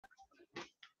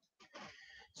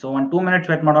So 2 minutes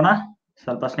wait ಮಾಡೋಣ,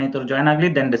 ಸ್ವಲ್ಪ ಸ್ನೇಹಿತರು ಜಾಯ್ನ್ ಆಗಲಿ,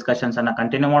 ದೆನ್ ಡಿಸ್ಕಷನ್ಸ್ ಅನ್ನ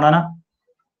ಕಂಟಿನ್ಯೂ ಮಾಡೋಣ.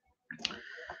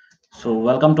 So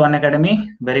welcome to Unacademy.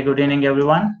 Very good evening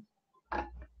everyone.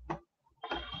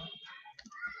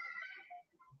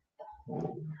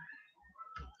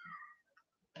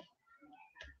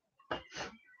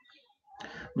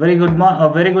 Very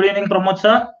good evening Pramod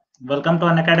sir, welcome to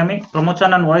Unacademy. Pramod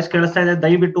sir, ನನ್ನ voice ಕೇಳಿಸ್ತಾ ಇದೆ,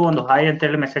 ದಯವಿಟ್ಟು ಒಂದು ಹಾಯ್ ಅಂತ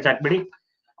ಹೇಳಿ ಮೆಸೇಜ್ ಹಾಕ್ಬಿಡಿ.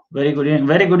 Very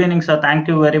good evening sir, thank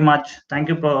you very much,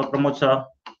 thank you Pramod sir.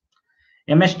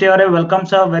 MST ಅವರೇ welcome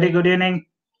sir, very good evening.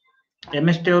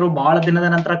 MST ಅವರು ಬಹಳ ದಿನದ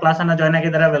ನಂತರ ಕ್ಲಾಸ್ ಅನ್ನ ಜಾಯ್ನ್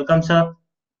ಆಗಿದ್ದಾರೆ, welcome sir,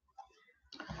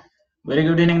 very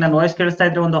good evening. ನನ್ನ ವಾಯ್ಸ್ ಕೇಳಿಸ್ತಾ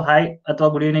ಇದ್ರೆ ಒಂದು ಹಾಯ್ ಅಥವಾ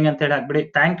ಗುಡ್ ಈವ್ನಿಂಗ್ ಅಂತ ಹೇಳಿ ಹಾಕ್ಬಿಡಿ.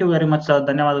 Thank you very much sir,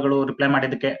 ಧನ್ಯವಾದಗಳು ರಿಪ್ಲೈ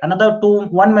ಮಾಡಿದ್ದಕ್ಕೆ. ಅನದರ್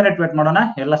 1 minute ವೇಟ್ ಮಾಡೋಣ,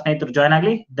 ಎಲ್ಲ ಸ್ನೇಹಿತರು ಜಾಯ್ನ್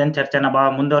ಆಗಲಿ, ದೆನ್ ಚರ್ಚೆನ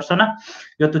ಮುಂದುವರ್ಸೋಣ.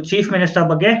 ಇವತ್ತು ಚೀಫ್ ಮಿನಿಸ್ಟರ್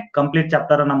ಬಗ್ಗೆ ಕಂಪ್ಲೀಟ್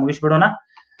ಚಾಪ್ಟರ್ ಅನ್ನ ಮುಗಿಸ್ಬಿಡೋಣ.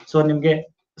 ಸೊ ನಿಮ್ಗೆ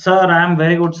sir, I am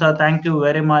very good sir, thank you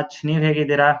very much. ನೀವ್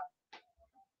ಹೇಗಿದ್ದೀರಾ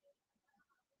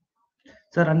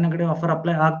ಸರ್? Unacademy ಆಫರ್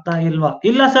ಅಪ್ಲೈ ಆಗ್ತಾ ಇಲ್ವಾ?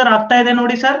 ಇಲ್ಲ ಸರ್, ಆಗ್ತಾ ಇದೆ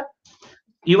ನೋಡಿ ಸರ್.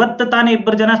 ಇವತ್ತು ತಾನೇ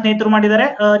 2 ಜನ ಸ್ನೇಹಿತರು ಮಾಡಿದ್ದಾರೆ.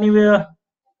 ನೀವು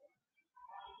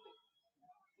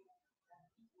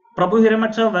ಪ್ರಭು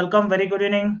Hiremath sir, welcome, very good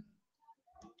evening.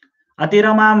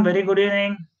 ಅತೀರಾ ma'am, very good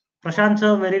evening. Prashant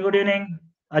sir, very good evening.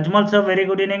 Ajmal sir, very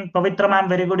good evening. ಪವಿತ್ರ ಮ್ಯಾಮ್,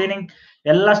 ವೆರಿ ಗುಡ್ ಈವ್ನಿಂಗ್.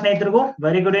 ಎಲ್ಲ ಸ್ನೇಹಿತರಿಗೂ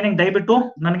ವೆರಿ ಗುಡ್ ಈವ್ನಿಂಗ್. ದಯವಿಟ್ಟು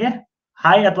ನನಗೆ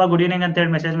ಹಾಯ್ ಅಥವಾ ಗುಡ್ ಈವ್ನಿಂಗ್ ಅಂತ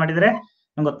ಹೇಳಿ ಮೆಸೇಜ್ ಮಾಡಿದ್ರೆ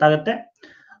ನಂಗೆ ಗೊತ್ತಾಗುತ್ತೆ.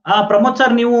 ಪ್ರಮೋದ್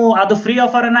ಸರ್, ನೀವು ಅದು ಫ್ರೀ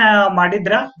ಆಫರ್ ಅನ್ನ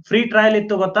ಮಾಡಿದ್ರ? ಫ್ರೀ ಟ್ರಯಲ್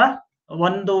ಇತ್ತು ಗೊತ್ತಾ,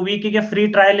 1 ವೀಕಿಗೆ ಫ್ರೀ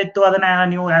ಟ್ರಯಲ್ ಇತ್ತು, ಅದನ್ನ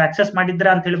ನೀವು ಆಕ್ಸೆಸ್ ಮಾಡಿದ್ರ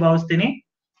ಅಂತ ಹೇಳಿ ಭಾವಿಸ್ತೀನಿ.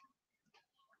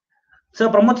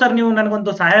 ಸರ್ ಪ್ರಮೋದ್ ಸರ್, ನೀವು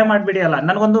ನನಗೊಂದು ಸಹಾಯ ಮಾಡ್ಬಿಡಿ, ಅಲ್ಲ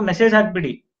ನನಗೊಂದು ಮೆಸೇಜ್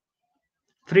ಹಾಕ್ಬಿಡಿ.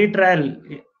 ಫ್ರೀ ಟ್ರಯಲ್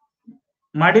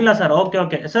ಮಾಡಿಲ್ಲ sir?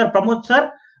 Okay sir. Pramod sir,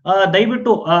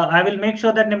 ದಯವಿಟ್ಟು I will make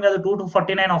sure that ನಿಮ್ಗೆ ಅದು 2 to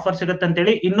 49 ಆಫರ್ ಸಿಗುತ್ತೆ ಅಂತ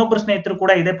ಹೇಳಿ. ಇನ್ನೊಬ್ರು ಸ್ನೇಹಿತರು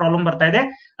ಕೂಡ ಇದೇ ಪ್ರಾಬ್ಲಮ್ ಬರ್ತಾ ಇದೆ,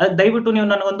 ಅದಕ್ಕೆ ದಯವಿಟ್ಟು ನೀವು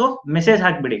ನನಗೊಂದು ಮೆಸೇಜ್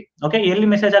ಹಾಕ್ಬಿಡಿ. ಓಕೆ, ಎಲ್ಲಿ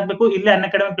ಮೆಸೇಜ್ ಹಾಕ್ಬೇಕು? ಇಲ್ಲಿ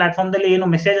Unacademy ಪ್ಲಾಟ್ಫಾರ್ಮ್ ದಲ್ಲಿ ಏನು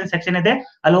ಮೆಸೇಜ್ ಸೆಕ್ಷನ್ ಇದೆ,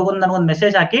 ಅಲ್ಲಿ ಹೋಗೋದು ನನಗೊಂದು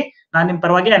ಮೆಸೇಜ್ ಹಾಕಿ, ನಾನು ನಿಮ್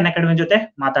ಪರವಾಗಿ Unacademy ಜೊತೆ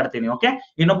ಮಾತಾಡ್ತೀನಿ. ಓಕೆ,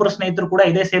 ಇನ್ನೊಬ್ರು ಸ್ನೇಹಿತರು ಕೂಡ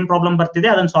ಇದೇ ಸೇಮ್ ಪ್ರಾಬ್ಲಮ್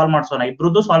ಬರ್ತಿದೆ, ಅದನ್ನ ಸಾಲ್ವ್ ಮಾಡಿಸೋಣ,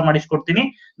 ಇಬ್ರದ್ದು ಸಾಲ್ವ್ ಮಾಡಿಸ್ಕೊಡ್ತೀನಿ.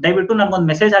 ದಯವಿಟ್ಟು ನನಗೊಂದು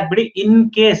ಮೆಸೇಜ್ ಹಾಕ್ಬಿಡಿ. ಇನ್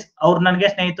ಕೇಸ್ ಅವ್ರು ನನಗೆ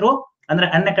ಸ್ನೇಹಿತರು ಅಂದ್ರೆ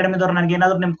Unacademy ದವ್ರು ನನಗೆ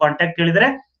ಏನಾದ್ರು ನಿಮ್ ಕಾಂಟ್ಯಾಕ್ಟ್ ಕೇಳಿದ್ರೆ,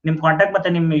 ನಿಮ್ ಕಾಂಟ್ಯಾಕ್ಟ್ ಮತ್ತೆ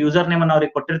ನಿಮ್ ಯೂಸರ್ ನೇಮ್ ಅನ್ನ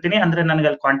ಅವ್ರಿಗೆ ಕೊಟ್ಟಿರ್ತೀನಿ. ಅಂದ್ರೆ ನನಗೆ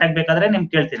ಅಲ್ಲಿ ಕಾಂಟ್ಯಾಕ್ಟ್ ಬೇಕಾದ್ರೆ ನಿಮ್ಗೆ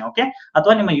ಕೇಳ್ತೀನಿ. ಓಕೆ,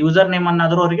 ಅಥವಾ ನಿಮ್ಮ ಯೂಸರ್ ನೇಮ್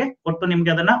ಅನ್ನಾದ್ರೂ ಅವರಿಗೆ ಕೊಟ್ಟು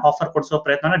ನಿಮ್ಗೆ ಅದನ್ನ ಆಫರ್ ಕೊಡಿಸೋ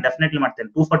ಪ್ರಯತ್ನ ಡೆಫಿನೆಟ್ಲಿ ಮಾಡ್ತೀನಿ.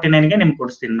 249 ಗೆ ನಿಮ್ಗೆ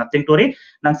ಕೊಡಿಸ್ತೀನಿ, ನಥಿಂಗ್ ಟು ವರಿ.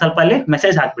 ನಂಗೆ ಸ್ವಲ್ಪ ಅಲ್ಲಿ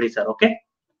ಮೆಸೇಜ್ ಹಾಕ್ಬಿಡಿ sir. Okay,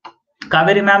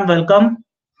 Kaveri ma'am welcome.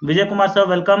 Vijay Kumar sir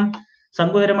welcome.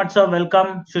 ಸಂಗು Hiremath sir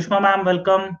welcome. Sushma ma'am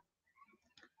welcome.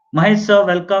 Mahesh sir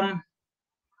welcome.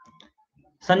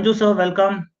 Sanju sir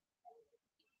welcome.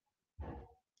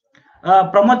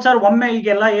 Pramod sir, ಒಮ್ಮೆ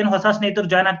ಈಗೆಲ್ಲ ಏನು ಹೊಸ ಸ್ನೇಹಿತರು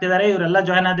ಜಾಯ್ನ್ ಆಗ್ತಿದ್ದಾರೆ, ಇವರೆಲ್ಲ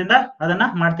ಜಾಯ್ನ್ ಆದ್ರಿಂದ ಅದನ್ನ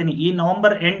ಮಾಡ್ತೀನಿ. ಈ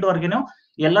ನವೆಂಬರ್ ಎಂಡ್ ವರ್ಗೆನು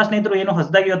ಎಲ್ಲಾ ಸ್ನೇಹಿತರು ಏನು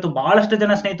ಹೊಸದಾಗಿ, ಇವತ್ತು ಬಹಳಷ್ಟು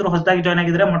ಜನ ಸ್ನೇಹಿತರು ಹೊಸದಾಗಿ ಜಾಯ್ನ್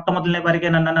ಆಗಿದ್ರೆ, ಮೊಟ್ಟ ಮೊದಲನೇ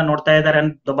ಬಾರಿಗೆ ನನ್ನನ್ನ ನೋಡ್ತಾ ಇದ್ದಾರೆ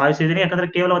ಅಂತ ಭಾವಿಸಿದೀನಿ. ಯಾಕಂದ್ರೆ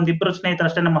ಕೇವಲ 1-2 ಸ್ನೇಹಿತರು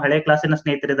ಅಷ್ಟೇ ನಮ್ಮ ಹಳೆ ಕ್ಲಾಸಿನ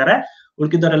ಸ್ನೇಹಿತರಿದ್ದಾರೆ,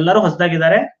 ಉಳ್ಕಿದವರೆಲ್ಲರೂ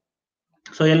ಹೊಸದಾಗಿದ್ದಾರೆ.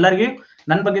 ಸೊ ಎಲ್ಲರಿಗೂ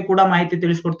ನನ್ನ ಬಗ್ಗೆ ಕೂಡ ಮಾಹಿತಿ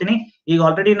ತಿಳಿಸ್ಕೊಡ್ತೀನಿ. ಈಗ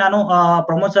ಆಲ್ರೆಡಿ ನಾನು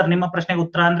ಪ್ರಮೋದ್ ಸರ್, ನಿಮ್ಮ ಪ್ರಶ್ನೆಗೆ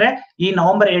ಉತ್ತರ ಅಂದ್ರೆ, ಈ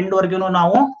ನವೆಂಬರ್ ಎಂಡ್ ವರ್ಗೆನು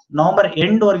ನಾವು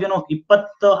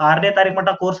 26ನೇ ತಾರೀಕು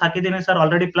ಮಟ್ಟ ಕೋರ್ಸ್ ಹಾಕಿದ್ದೀನಿ ಸರ್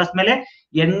ಆಲ್ರೆಡಿ. ಪ್ಲಸ್ ಮೇಲೆ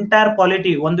ಎಂಟೈರ್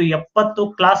ಪಾಲಿಟಿ ಒಂದು 70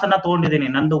 ಕ್ಲಾಸ್ ಅನ್ನ ತಗೊಂಡಿದ್ದೀನಿ.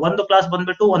 ನಂದು ಒಂದು ಕ್ಲಾಸ್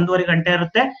ಬಂದ್ಬಿಟ್ಟು 1.5 ಗಂಟೆ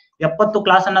ಇರುತ್ತೆ. 70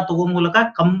 ಕ್ಲಾಸ್ ಅನ್ನ ತಗೋ ಮೂಲಕ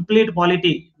ಕಂಪ್ಲೀಟ್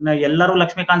ಪಾಲಿಟಿ, ಎಲ್ಲರೂ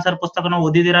ಲಕ್ಷ್ಮೀಕಾಂತ್ ಸರ್ ಪುಸ್ತಕನ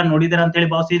ಓದಿದೀರಾ, ನೋಡಿದೀರಾ ಅಂತ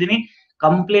ಹೇಳಿ ಭಾವಿಸಿದೀನಿ.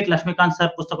 ಕಂಪ್ಲೀಟ್ ಲಕ್ಷ್ಮೀಕಾಂತ್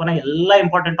ಸರ್ ಪುಸ್ತಕನ ಎಲ್ಲಾ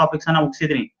ಇಂಪಾರ್ಟೆಂಟ್ ಟಾಪಿಕ್ಸ್ ಅನ್ನ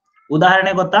ಮುಗಿಸಿದೀನಿ.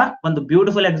 ಉದಾಹರಣೆ ಗೊತ್ತಾ, ಒಂದು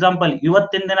ಬ್ಯೂಟಿಫುಲ್ ಎಕ್ಸಾಂಪಲ್,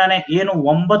 ಇವತ್ತಿನ ದಿನಾನೇ ಏನು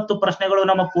 9 ಪ್ರಶ್ನೆಗಳು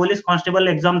ನಮ್ಮ ಪೊಲೀಸ್ ಕಾನ್ಸ್ಟೇಬಲ್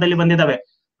ಎಕ್ಸಾಮ್ ದಲ್ಲಿ ಬಂದಿದ್ದಾವೆ.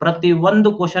 ಪ್ರತಿ ಒಂದು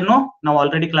ಕ್ವಶನ್ ನಾವು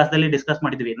ಆಲ್ರೆಡಿ ಕ್ಲಾಸ್ ದಲ್ಲಿ ಡಿಸ್ಕಸ್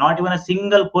ಮಾಡಿದ್ವಿ. Not even a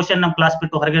single question ನಮ್ಮ ಕ್ಲಾಸ್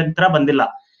ಬಿಟ್ಟು ಹೊರಗೆ ಹತ್ರ ಬಂದಿಲ್ಲ.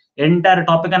 ಎಂಟೈರ್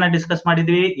ಟಾಪಿಕ್ ಅನ್ನ ಡಿಸ್ಕಸ್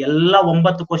ಮಾಡಿದ್ವಿ. ಎಲ್ಲ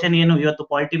 9 ಕ್ವಶನ್ ಏನು ಇವತ್ತು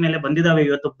ಪಾಲಿಟಿ ಮೇಲೆ ಬಂದಿದ್ದಾವೆ,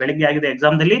 ಇವತ್ತು ಬೆಳಿಗ್ಗೆ ಆಗಿದೆ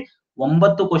ಎಕ್ಸಾಮ್ ದಲ್ಲಿ,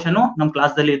 9 ಕ್ವಶನ್ ನಮ್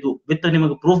ಕ್ಲಾಸ್ ದಲ್ಲಿ ಇದ್ವು. ವಿತ್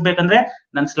ನಿಮಗೆ ಪ್ರೂಫ್ ಬೇಕಂದ್ರೆ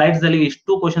ನನ್ನ ಸ್ಲೈಡ್ಸ್ ದಲ್ಲಿ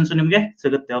ಇಷ್ಟು ಕ್ವಶನ್ಸ್ ನಿಮ್ಗೆ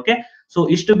ಸಿಗುತ್ತೆ. ಓಕೆ, ಸೊ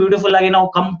ಇಷ್ಟು ಬ್ಯೂಟಿಫುಲ್ ಆಗಿ ನಾವು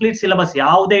ಕಂಪ್ಲೀಟ್ ಸಿಲೆಬಸ್,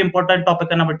 ಯಾವುದೇ ಇಂಪಾರ್ಟೆಂಟ್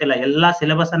ಟಾಪಿಕ್ ಅನ್ನ ಬಿಟ್ಟಿಲ್ಲ, ಎಲ್ಲಾ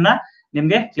ಸಿಲೆಬಸ್ ಅನ್ನ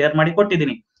ನಿಮ್ಗೆ ಕ್ಲಿಯರ್ ಮಾಡಿ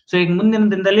ಕೊಟ್ಟಿದ್ದೀನಿ. ಸೊ ಈಗ ಮುಂದಿನ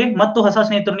ದಿನದಲ್ಲಿ ಮತ್ತು ಹೊಸ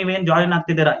ಸ್ನೇಹಿತರು ನೀವೇನ್ ಜಾಯಿನ್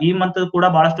ಆಗ್ತಿದ್ದೀರಾ, ಈ ಮಂತ್ ಕೂಡ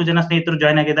ಬಹಳಷ್ಟು ಜನ ಸ್ನೇಹಿತರು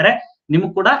ಜಾಯಿನ್ ಆಗಿದ್ದಾರೆ.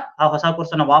 ನಿಮ್ಗೆ ಕೂಡ ಆ ಹೊಸ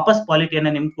ಕೋರ್ಸ್ ಅನ್ನ ವಾಪಸ್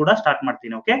ಪಾಲಿಟಿಯನ್ನ ನಿಮ್ಗೆ ಕೂಡ ಸ್ಟಾರ್ಟ್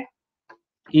ಮಾಡ್ತೀನಿ. ಓಕೆ,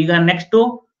 ಈಗ next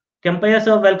Kempaiah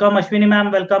sir welcome. Ashwini ma'am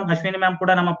welcome. Ashwini ma'am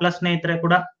ಕೂಡ ನಮ್ಮ ಪ್ಲಸ್ ಸ್ನೇಹಿತರೆ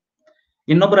ಕೂಡ.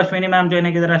 ಇನ್ನೊಬ್ರು ಅಶ್ವಿನಿ ಮ್ಯಾಮ್ ಜಾಯ್ನ್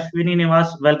ಆಗಿದ್ದಾರೆ, Ashwini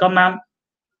Niwas welcome ma'am.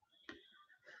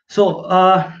 So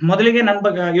ಮೊದಲಿಗೆ ನನ್ನ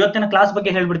ಬಗ್ಗೆ ಇವತ್ತಿನ ಕ್ಲಾಸ್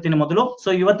ಬಗ್ಗೆ ಹೇಳ್ಬಿಡ್ತೀನಿ ಮೊದಲು. ಸೊ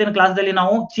ಇವತ್ತಿನ ಕ್ಲಾಸ್ ದಲ್ಲಿ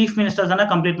ನಾವು ಚೀಫ್ ಮಿನಿಸ್ಟರ್ಸ್ ಅನ್ನ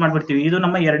ಕಂಪ್ಲೀಟ್ ಮಾಡ್ಬಿಡ್ತೀವಿ. ಇದು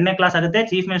ನಮ್ಮ 2ನೇ ಕ್ಲಾಸ್ ಆಗುತ್ತೆ.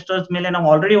 ಚೀಫ್ ಮಿನಿಸ್ಟರ್ಸ್ ಮೇಲೆ ನಾವು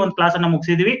ಆಲ್ರೆಡಿ ಒಂದು ಕ್ಲಾಸ್ ಅನ್ನ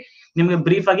ಮುಗಿಸಿದೀವಿ. ನಿಮ್ಗೆ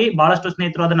ಬ್ರೀಫ್ ಆಗಿ, ಬಹಳಷ್ಟು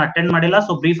ಸ್ನೇಹಿತರು ಅದನ್ನ ಅಟೆಂಡ್ ಮಾಡಿಲ್ಲ,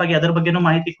 ಸೊ ಬ್ರೀಫ್ ಆಗಿ ಅದ್ರ ಬಗ್ಗೆನೂ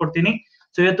ಮಾಹಿತಿ ಕೊಡ್ತೀನಿ.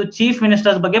 ಸೊ ಇವತ್ತು ಚೀಫ್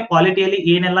ಮಿನಿಸ್ಟರ್ಸ್ ಬಗ್ಗೆ ಪಾಲಿಟಿಯಲ್ಲಿ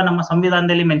ಏನೆಲ್ಲ ನಮ್ಮ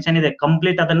ಸಂವಿಧಾನದಲ್ಲಿ ಮೆನ್ಷನ್ ಇದೆ,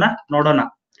 ಕಂಪ್ಲೀಟ್ ಅದನ್ನ ನೋಡೋಣ.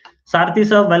 ಸಾರಥಿ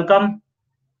ಸರ್ ವೆಲ್ಕಮ್.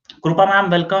 ಕೃಪಾ ಮ್ಯಾಮ್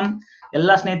ವೆಲ್ಕಮ್.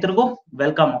 ಎಲ್ಲಾ ಸ್ನೇಹಿತರಿಗೂ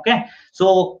ವೆಲ್ಕಮ್. ಓಕೆ, ಸೊ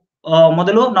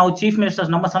ಮೊದಲು ನಾವು ಚೀಫ್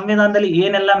ಮಿನಿಸ್ಟರ್ಸ್ ನಮ್ಮ ಸಂವಿಧಾನದಲ್ಲಿ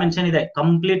ಏನೆಲ್ಲ ಮೆನ್ಷನ್ ಇದೆ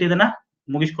ಕಂಪ್ಲೀಟ್ ಇದನ್ನ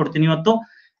ಮುಗಿಸ್ಕೊಡ್ತೀನಿ ಇವತ್ತು.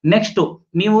 ನೆಕ್ಸ್ಟ್,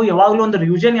 ನೀವು ಯಾವಾಗ್ಲೂ ಒಂದು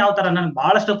ರಿವಿಷನ್ ಯಾವ ತರ, ನನ್ಗೆ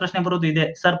ಬಹಳಷ್ಟು ಪ್ರಶ್ನೆ ಬರೋದು ಇದೆ,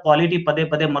 ಸರ್ ಪಾಲಿಟಿ ಪದೇ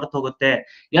ಪದೇ ಮರ್ತು ಹೋಗುತ್ತೆ,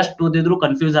 ಎಷ್ಟು ಓದಿದ್ರು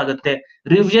ಕನ್ಫ್ಯೂಸ್ ಆಗುತ್ತೆ,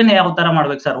 ರಿವಿಷನ್ ಯಾವ ತರ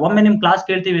ಮಾಡ್ಬೇಕು ಸರ್? ಒಮ್ಮೆ ನಿಮ್ ಕ್ಲಾಸ್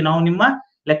ಕೇಳ್ತೀವಿ ನಾವು, ನಿಮ್ಮ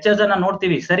ಲೆಕ್ಚರ್ಸ್ ಅನ್ನ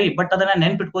ನೋಡ್ತೀವಿ ಸರಿ, ಬಟ್ ಅದನ್ನ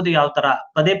ನೆನ್ಪಿಟ್ಕೋದು ಯಾವ ತರ,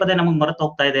 ಪದೇ ಪದೇ ನಮಗ್ ಮರೆತು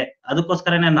ಹೋಗ್ತಾ ಇದೆ.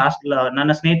 ಅದಕ್ಕೋಸ್ಕರ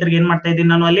ನನ್ನ ಸ್ನೇಹಿತರಿಗೆ ಏನ್ ಮಾಡ್ತಾ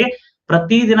ಇದ್ದೀನಿ ನಾನು ಅಲ್ಲಿ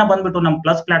ಪ್ರತಿದಿನ ಬಂದ್ಬಿಟ್ಟು ನಮ್ಮ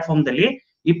ಪ್ಲಸ್ ಪ್ಲಾಟ್ಫಾರ್ಮ್ ದಲ್ಲಿ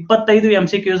 25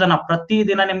 MCQs ಅನ್ನ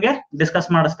ಪ್ರತಿದಿನ ನಿಮ್ಗೆ ಡಿಸ್ಕಸ್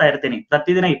ಮಾಡಿಸ್ತಾ ಇರ್ತೀನಿ.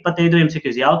 ಪ್ರತಿದಿನ 25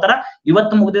 MCQs ಯಾವ ತರ,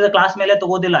 ಇವತ್ತು ಮುಗಿದಿದ ಕ್ಲಾಸ್ ಮೇಲೆ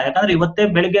ತಗೋದಿಲ್ಲ, ಯಾಕಂದ್ರೆ ಇವತ್ತೇ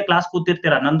ಬೆಳಿಗ್ಗೆ ಕ್ಲಾಸ್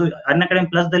ಕೂತಿರ್ತೀರಾ. ನಂದು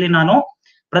ಅನ್ಅಕಾಡೆಮಿ ಪ್ಲಸ್ ದಲ್ಲಿ ನಾನು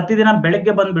ಪ್ರತಿದಿನ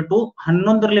ಬೆಳಗ್ಗೆ ಬಂದ್ಬಿಟ್ಟು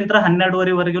 11ರಿಂದ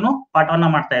 12ವರೆವರೆಗೂ ಪಾಠವನ್ನ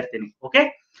ಮಾಡ್ತಾ ಇರ್ತೀನಿ. ಓಕೆ,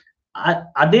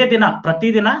 ಅದೇ ದಿನ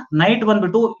ಪ್ರತಿದಿನ ನೈಟ್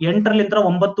ಬಂದ್ಬಿಟ್ಟು 8ರಿಂದ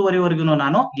 9ವರೆವರೆಗೂ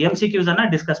ನಾನು MCQs ಅನ್ನ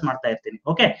ಡಿಸ್ಕಸ್ ಮಾಡ್ತಾ ಇರ್ತೀನಿ.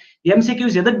 ಓಕೆ,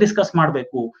 MCQs ಎದಕ್ ಡಿಸ್ಕಸ್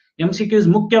ಮಾಡ್ಬೇಕು? MCQs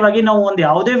ಮುಖ್ಯವಾಗಿ ನಾವು ಒಂದು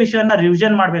ಯಾವುದೇ ವಿಷಯನ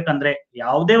ರಿವಿಷನ್ ಮಾಡ್ಬೇಕಂದ್ರೆ,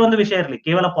 ಯಾವುದೇ ಒಂದು ವಿಷಯ ಇರಲಿ,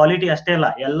 ಕೇವಲ ಪಾಲಿಟಿ ಅಷ್ಟೇ ಅಲ್ಲ,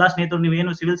 ಎಲ್ಲಾ ಸ್ನೇಹಿತರು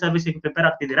ನೀವೇನು ಸಿವಿಲ್ ಸರ್ವಿಸ್ ಪ್ರಿಪೇರ್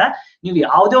ಆಗ್ತಿದ್ದೀರಾ, ನೀವು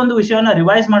ಯಾವುದೇ ಒಂದು ವಿಷಯವನ್ನ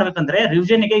ರಿವೈಸ್ ಮಾಡ್ಬೇಕಂದ್ರೆ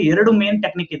ರಿವಿಷನ್ ಗೆ 2 ಮೇನ್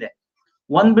ಟೆಕ್ನಿಕ್ ಇದೆ.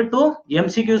 ಒಂದ್ಬಿಟ್ಟು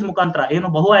MCQs ಮುಖಾಂತರ, ಏನು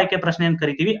ಬಹು ಆಯ್ಕೆ ಪ್ರಶ್ನೆ ಅಂತ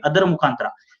ಕರಿತೀವಿ, ಅದರ ಮುಖಾಂತರ.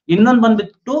 ಇನ್ನೊಂದು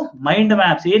ಬಂದ್ಬಿಟ್ಟು ಮೈಂಡ್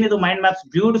ಮ್ಯಾಪ್ಸ್. ಏನಿದು ಮೈಂಡ್ ಮ್ಯಾಪ್ಸ್?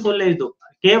 ಬ್ಯೂಟಿಫುಲ್ ಇದು.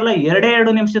 ಕೇವಲ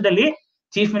 2 ನಿಮಿಷದಲ್ಲಿ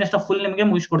ಚೀಫ್ ಮಿನಿಸ್ಟರ್ ಫುಲ್ ನಿಮಗೆ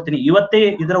ಮುಗಿಸ್ಕೊಡ್ತೀನಿ. ಇವತ್ತೇ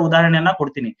ಇದರ ಉದಾಹರಣೆಯನ್ನ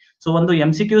ಕೊಡ್ತೀನಿ. ಸೊ ಒಂದು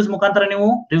MCQs ಮುಖಾಂತರ ನೀವು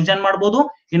ರಿವಿಷನ್ ಮಾಡಬಹುದು,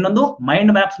 ಇನ್ನೊಂದು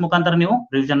ಮೈಂಡ್ ಮ್ಯಾಪ್ಸ್ ಮುಖಾಂತರ ನೀವು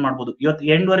ರಿವಿಷನ್ ಮಾಡಬಹುದು. ಇವತ್ತು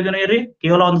ಎಂಡ್ ವರೆಗೂ ಇರಿ,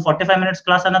 ಕೇವಲ ಒಂದು 45 ಮಿನಿಟ್ಸ್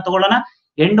ಕ್ಲಾಸ್ ಅನ್ನ ತಗೊಳ್ಳೋಣ.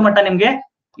 ಎಂಡ್ ಮಟ್ಟ ನಿಮ್ಗೆ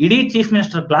ಇಡೀ ಚೀಫ್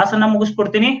ಮಿನಿಸ್ಟರ್ ಕ್ಲಾಸ್ ಅನ್ನ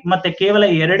ಮುಗಿಸ್ಕೊಡ್ತೀನಿ. ಮತ್ತೆ ಕೇವಲ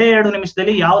 2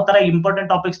 ನಿಮಿಷದಲ್ಲಿ ಯಾವ ತರ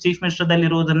ಇಂಪಾರ್ಟೆಂಟ್ ಟಾಪಿಕ್ಸ್ ಚೀಫ್ ಮಿನಿಸ್ಟರ್ ದಲ್ಲಿ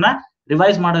ಇರುವುದನ್ನ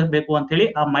ರಿವೈಸ್ ಮಾಡಬೇಕು ಅಂತ ಹೇಳಿ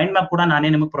ಆ ಮೈಂಡ್ ಮ್ಯಾಪ್ ಕೂಡ ನಾನೇ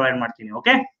ನಿಮಗೆ ಪ್ರೊವೈಡ್ ಮಾಡ್ತೀನಿ.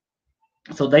 ಓಕೆ,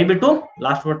 ಸೊ ದಯವಿಟ್ಟು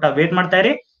ಲಾಸ್ಟ್ ಮಟ್ಟ ವೇಟ್ ಮಾಡ್ತಾ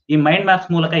ಇರಿ. ಈ ಮೈಂಡ್ ಮ್ಯಾಪ್ಸ್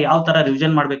ಮೂಲಕ ಯಾವ ತರ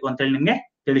ರಿವಿಷನ್ ಮಾಡ್ಬೇಕು ಅಂತ ಹೇಳಿ ನಿಮ್ಗೆ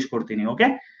ತಿಳಿಸ್ಕೊಡ್ತೀನಿ. ಓಕೆ,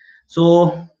 ಸೊ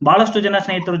ಬಹಳಷ್ಟು ಜನ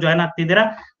ಸ್ನೇಹಿತರು ಜಾಯ್ನ್ ಆಗ್ತಿದ್ದೀರಾ.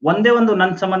 ಒಂದೇ ಒಂದು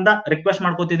ನನ್ನ ಸಂಬಂಧ ರಿಕ್ವೆಸ್ಟ್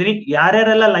ಮಾಡ್ಕೋತಿದ್ದೀನಿ,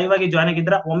 ಯಾರ್ಯಾರೆಲ್ಲ ಲೈವ್ ಆಗಿ ಜಾಯ್ನ್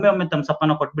ಆಗಿದ್ರ ಒಮ್ಮೆ ತಮ್ಮ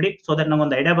ಅನ್ನ ಕೊಟ್ಬಿಡಿ. ಸೊ ದಟ್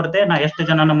ನಂಗೊಂದು ಐಡಿಯಾ ಬರುತ್ತೆ ನಾ ಎಷ್ಟು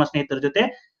ಜನ ನಮ್ಮ ಸ್ನೇಹಿತರ ಜೊತೆ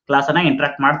ಕ್ಲಾಸ್ ಅನ್ನ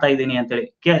ಇಂಟ್ರಾಕ್ಟ್ ಮಾಡ್ತಾ ಇದ್ದೀನಿ ಅಂತ ಹೇಳಿ.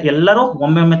 ಎಲ್ಲರೂ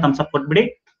ಒಮ್ಮೆ ತಮ್ಮ ಕೊಟ್ಬಿಡಿ.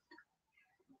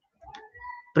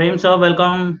 Prem sir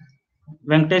welcome,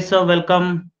 Venkatesh sir welcome,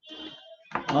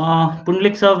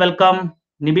 Pundlik sir welcome,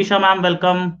 ನಿಬಿಷಾ ma'am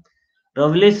welcome,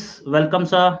 ರವಲಿಸ್ welcome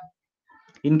sir.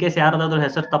 In case ಯಾರ್ದಾದ್ರು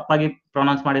ಹೆಸರು ತಪ್ಪಾಗಿ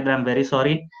ಪ್ರೊನೌನ್ಸ್ ಮಾಡಿದ್ರೆ I am very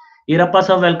sorry. Irappa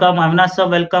sir welcome, Avinash sir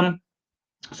welcome.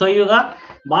 So ಈಗ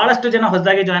ಬಹಳಷ್ಟು ಜನ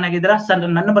ಹೊಸದಾಗಿ ಜಾಯ್ನ್ ಆಗಿದ್ರ. ಸರ್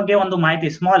ನನ್ನ ಬಗ್ಗೆ ಒಂದು ಮಾಹಿತಿ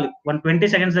ಸ್ಮಾಲ್ 20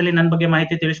 ಸೆಕೆಂಡ್ಸ್ ಅಲ್ಲಿ ನನ್ನ ಬಗ್ಗೆ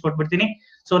ಮಾಹಿತಿ ತಿಳಿಸ್ಕೊಟ್ಬಿಡ್ತೀನಿ.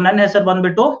 ಸೊ ನನ್ನ ಹೆಸರು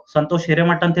ಬಂದ್ಬಿಟ್ಟು ಸಂತೋಷ್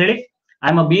ಹಿರೇಮಠ್ ಅಂತ ಹೇಳಿ. I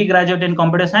am a B graduate in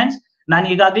computer science. ನಾನು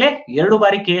ಈಗಾಗಲೇ 2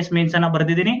 ಬಾರಿ KS ಮೇನ್ಸ್ ಅನ್ನ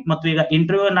ಬರ್ದಿದ್ದೀನಿ ಮತ್ತು ಈಗ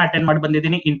ಇಂಟರ್ವ್ಯೂ ಅನ್ನ ಅಟೆಂಡ್ ಮಾಡಿ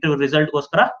ಬಂದಿದ್ದೀನಿ. ಇಂಟರ್ವ್ಯೂ ರಿಸಲ್ಟ್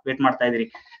ಗೋಸ್ಕರ ವೇಟ್ ಮಾಡ್ತಾ ಇದ್ದೀನಿ.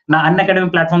 ನಾ ಅನ್ಅಕಾಡೆಮಿ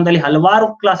ಪ್ಲಾಟ್ಫಾರ್ಮ್ ದಲ್ಲಿ ಹಲವಾರು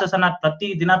ಕ್ಲಾಸಸ್ ಅನ್ನ ಪ್ರತಿ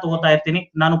ದಿನ ತಗೋತಾ ಇರ್ತೀನಿ.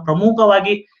 ನಾನು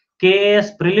ಪ್ರಮುಖವಾಗಿ KAS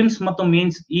ಪ್ರಿಲಿಮ್ಸ್ ಮತ್ತು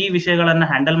ಮೀನ್ಸ್ ಈ ವಿಷಯಗಳನ್ನ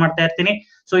ಹ್ಯಾಂಡಲ್ ಮಾಡ್ತಾ ಇರ್ತೀನಿ.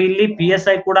 ಸೊ ಇಲ್ಲಿ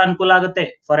PSI ಕೂಡ ಅನುಕೂಲ ಆಗುತ್ತೆ.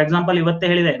 ಫಾರ್ ಎಕ್ಸಾಂಪಲ್ ಇವತ್ತೇ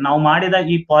ಹೇಳಿದೆ, ನಾವು ಮಾಡಿದ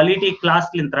ಈ ಪಾಲಿಟಿ ಕ್ಲಾಸ್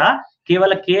ಲಿಂತ್ರ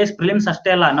ಕೇವಲ KS ಪ್ರಿಲಿಮ್ಸ್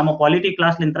ಅಷ್ಟೇ ಅಲ್ಲ, ನಮ್ಮ ಪಾಲಿಟಿ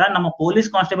ಕ್ಲಾಸ್ ಲಿಂತ್ರ ನಮ್ಮ ಪೊಲೀಸ್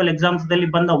ಕಾನ್ಸ್ಟೇಬಲ್ ಎಕ್ಸಾಮ್ಸ್ ದಲ್ಲಿ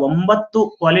ಬಂದ 9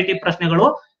 ಕ್ವಾಲಿಟಿ ಪ್ರಶ್ನೆಗಳು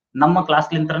ನಮ್ಮ ಕ್ಲಾಸ್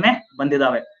ಲಿಂತ್ರನೇ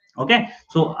ಬಂದಿದಾವೆ. ಓಕೆ,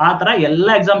 ಸೊ ಆ ತರ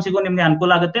ಎಲ್ಲಾ ಎಕ್ಸಾಮ್ಸಿಗೂ ನಿಮ್ಗೆ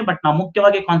ಅನುಕೂಲ ಆಗುತ್ತೆ. ಬಟ್ ನಾವು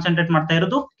ಮುಖ್ಯವಾಗಿ ಕಾನ್ಸಂಟ್ರೇಟ್ ಮಾಡ್ತಾ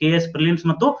ಇರೋದು KS ಪ್ರಿಲಿಮ್ಸ್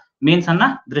ಮತ್ತು ಮೇನ್ಸ್ ಅನ್ನ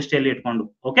ದೃಷ್ಟಿಯಲ್ಲಿ ಇಟ್ಕೊಂಡು.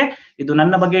 ಓಕೆ, ಇದು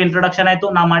ನನ್ನ ಬಗ್ಗೆ ಇಂಟ್ರೊಡಕ್ಷನ್ ಆಯ್ತು.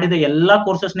 ನಾ ಮಾಡಿದ ಎಲ್ಲಾ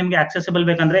ಕೋರ್ಸಸ್ ನಿಮ್ಗೆ ಆಕ್ಸೆಸಿಬಲ್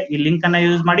ಬೇಕಂದ್ರೆ ಈ ಲಿಂಕ್ ಅನ್ನ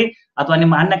ಯೂಸ್ ಮಾಡಿ, ಅಥವಾ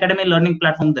ನಿಮ್ಮ ಅನ್ಅಕಾಡೆಮಿ ಲರ್ನಿಂಗ್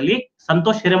ಪ್ಲಾಟ್ಫಾರ್ಮ್ ದಲ್ಲಿ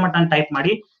ಸಂತೋಷ್ ಹಿರೇಮಠ್ ಅಂತ ಟೈಪ್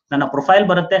ಮಾಡಿ ನನ್ನ ಪ್ರೊಫೈಲ್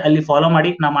ಬರುತ್ತೆ, ಅಲ್ಲಿ ಫಾಲೋ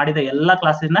ಮಾಡಿ. ನಾ ಮಾಡಿದ ಎಲ್ಲಾ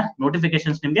ಕ್ಲಾಸಿನ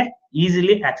ನೋಟಿಫಿಕೇಶನ್ಸ್ ನಿಮ್ಗೆ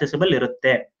ಈಸಿಲಿ ಆಕ್ಸೆಸಿಬಲ್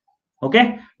ಇರುತ್ತೆ. Okay,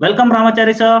 welcome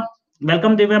Ramachari sir,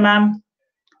 welcome Divya ma'am,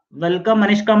 welcome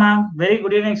ಮನಿಷ್ಕಾ ma'am. Very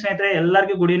good evening ಸ್ನೇಹಿತರೆ,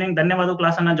 ಎಲ್ಲರಿಗೂ ಗುಡ್ ಈವ್ನಿಂಗ್. ಧನ್ಯವಾದ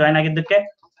ಕ್ಲಾಸ್ ಅನ್ನ ಜಾಯ್ನ್ ಆಗಿದ್ದಕ್ಕೆ.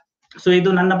 ಸೊ ಇದು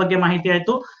ನನ್ನ ಬಗ್ಗೆ ಮಾಹಿತಿ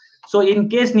ಆಯ್ತು. ಸೊ ಇನ್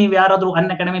ಕೇಸ್ ನೀವ್ ಯಾರಾದ್ರೂ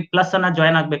ಅನ್ಅಕಾಡೆಮಿ ಪ್ಲಸ್ ಅನ್ನ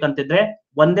ಜಾಯ್ನ್ ಆಗ್ಬೇಕಂತಿದ್ರೆ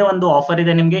ಒಂದೇ ಒಂದು ಆಫರ್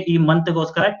ಇದೆ ನಿಮ್ಗೆ ಈ ಮಂತ್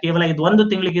ಗೋಸ್ಕರ. ಕೇವಲ ಇದು 1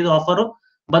 ತಿಂಗಳಿಗೆ ಇದು ಆಫರ್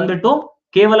ಬಂದ್ಬಿಟ್ಟು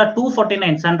ಕೇವಲ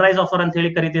 249 ಸನ್ರೈಸ್ ಆಫರ್ ಅಂತ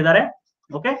ಹೇಳಿ ಕರೀತಿದ್ದಾರೆ.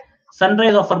 ಓಕೆ,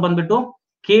 ಸನ್ರೈಸ್ ಆಫರ್ ಬಂದ್ಬಿಟ್ಟು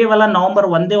ಕೇವಲ ನವೆಂಬರ್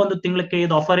ಒಂದೇ 1 ತಿಂಗಳಿಗೆ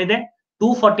ಇದು ಆಫರ್ ಇದೆ.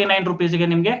 249 ರುಪೀಸ್ಗೆ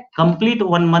ನಿಮ್ಗೆ ಕಂಪ್ಲೀಟ್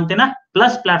 1 ಮಂತಿನ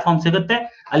ಪ್ಲಸ್ ಪ್ಲಾಟ್ಫಾರ್ಮ್ ಸಿಗುತ್ತೆ.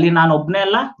 ಅಲ್ಲಿ ನಾನು ಒಬ್ನೇ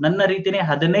ಅಲ್ಲ, ನನ್ನ ರೀತಿನೇ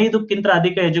 15ಕ್ಕಿಂತ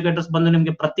ಅಧಿಕ ಎಜುಕೇಟರ್ಸ್ ಬಂದು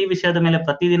ನಿಮ್ಗೆ ಪ್ರತಿ ವಿಷಯದ ಮೇಲೆ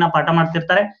ಪ್ರತಿದಿನ ಪಾಠ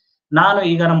ಮಾಡ್ತಿರ್ತಾರೆ. ನಾನು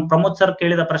ಈಗ ನಮ್ಮ ಪ್ರಮೋದ್ ಸರ್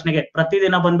ಕೇಳಿದ ಪ್ರಶ್ನೆಗೆ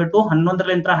ಪ್ರತಿದಿನ ಬಂದ್ಬಿಟ್ಟು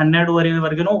 11ರಿಂದ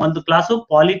 12ವರೆವರೆಗೂ ಒಂದು ಕ್ಲಾಸು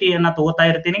ಪಾಲಿಟಿಯನ್ನ ತಗೋತಾ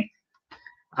ಇರ್ತೀನಿ.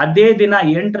 ಅದೇ ದಿನ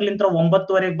 8ರಿಂದ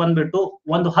 9ವರೆಗೆ ಬಂದ್ಬಿಟ್ಟು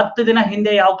ಒಂದು 10 ದಿನ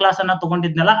ಹಿಂದೆ ಯಾವ ಕ್ಲಾಸ್ ಅನ್ನ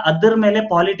ತಗೊಂಡಿದ್ನಲ್ಲ ಅದ್ರ ಮೇಲೆ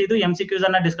ಪಾಲಿಟಿದು MCQs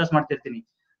ಅನ್ನ ಡಿಸ್ಕಸ್ ಮಾಡ್ತಿರ್ತೀನಿ.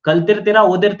 ಕಲ್ತಿರ್ತೀರಾ,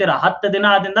 ಓದಿರ್ತೀರಾ, 10 ದಿನ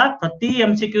ಆದ್ರಿಂದ ಪ್ರತಿ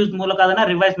MCQs ಮೂಲಕ ಅದನ್ನ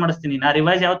ರಿವೈಸ್ ಮಾಡಿಸ್ತೀನಿ. ನಾ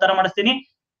ರಿವೈಸ್ ಯಾವ ತರ ಮಾಡಿಸ್ತೀನಿ,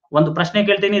 ಒಂದು ಪ್ರಶ್ನೆ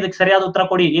ಕೇಳ್ತೀನಿ, ಇದಕ್ಕೆ ಸರಿಯಾದ ಉತ್ತರ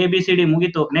ಕೊಡಿ, ABCD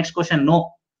ಮುಗೀತು, ನೆಕ್ಸ್ಟ್ ಕ್ವಶನ್. ನೋ,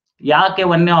 ಯಾಕೆ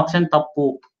 1ನೇ ಆಪ್ಷನ್ ತಪ್ಪು,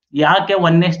 ಯಾಕೆ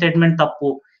 1ನೇ ಸ್ಟೇಟ್ಮೆಂಟ್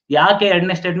ತಪ್ಪು, ಯಾಕೆ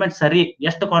 2ನೇ ಸ್ಟೇಟ್ಮೆಂಟ್ ಸರಿ,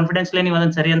 ಎಷ್ಟು ಕಾನ್ಫಿಡೆನ್ಸ್ಲಿ ನೀವು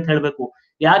ಅದನ್ನ ಸರಿ ಅಂತ ಹೇಳ್ಬೇಕು,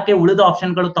 ಯಾಕೆ ಉಳಿದ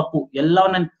ಆಪ್ಷನ್ಗಳು ತಪ್ಪು,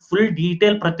 ಎಲ್ಲವನ್ನ ಫುಲ್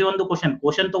ಡೀಟೇಲ್ ಪ್ರತಿಯೊಂದು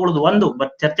ಕ್ವಶನ್ ತಗೊಳ್ಳೋದು ಒಂದು,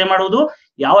 ಬಟ್ ಚರ್ಚೆ ಮಾಡುವುದು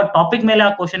ಯಾವ ಟಾಪಿಕ್ ಮೇಲೆ ಆ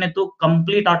ಕ್ವಶನ್ ಇತ್ತು,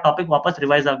 ಕಂಪ್ಲೀಟ್ ಆ ಟಾಪಿಕ್ ವಾಪಸ್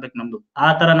ರಿವೈಸ್ ಆಗ್ಬೇಕು ನಮ್ದು. ಆ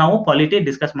ತರ ನಾವು ಪಾಲಿಟಿ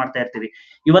ಡಿಸ್ಕಸ್ ಮಾಡ್ತಾ ಇರ್ತೀವಿ.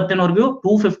 ಇವತ್ತಿನವರೆಗೂ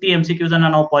 250 MCQs ಅನ್ನ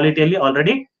ನಾವು ಪಾಲಿಟಿಯಲ್ಲಿ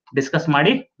ಆಲ್ರೆಡಿ ಡಿಸ್ಕಸ್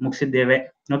ಮಾಡಿ ಮುಗಿಸಿದ್ದೇವೆ.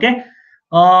 Okay,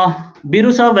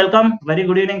 ಬೀರು sir welcome, very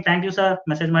good evening, thank you sir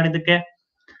message ಮಾಡಿದ್ದಕ್ಕೆ.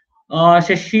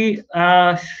 ಶಶಿ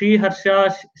ಶ್ರೀಹರ್ಷ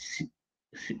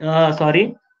ಸಾರಿ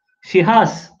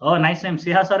ಶಿಹಾಸ್, ನೈಸ್ ನೇಮ್,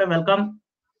 ಶಿಹಾಸ್ ಅವರೇ welcome.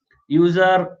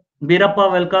 User Beerappa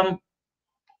welcome,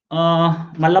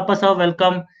 Mallappa sir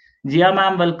welcome. ಜಿಯಾ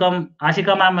ma'am welcome,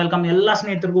 Ashika ma'am welcome, ಎಲ್ಲಾ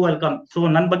ಸ್ನೇಹಿತರಿಗೂ ವೆಲ್ಕಮ್. ಸೊ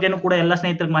ನನ್ನ ಬಗ್ಗೆನೂ ಕೂಡ ಎಲ್ಲಾ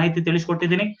ಸ್ನೇಹಿತರಿಗೆ ಮಾಹಿತಿ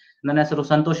ತಿಳಿಸ್ಕೊಟ್ಟಿದ್ದೀನಿ. ನನ್ನ ಹೆಸರು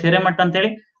ಸಂತೋಷ್ ಹಿರೇಮಠ್ ಅಂತ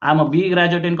ಹೇಳಿ. I am a B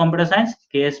graduate in computer science.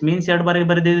 KS means 2 ಬಾರಿ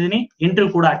ಬರೆದಿದ್ದೀನಿ.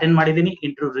 ಇಂಟರ್ವ್ಯೂ ಕೂಡ ಅಟೆಂಡ್ ಮಾಡಿದ್ದೀನಿ.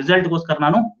 ಇಂಟರ್ವ್ಯೂ ರಿಸಲ್ಟ್ ಗೋಸ್ಕರ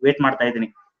ನಾನು ವೇಟ್ ಮಾಡ್ತಾ ಇದ್ದೀನಿ.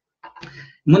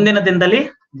 ಮುಂದಿನ ದಿನದಲ್ಲಿ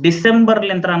ಡಿಸೆಂಬರ್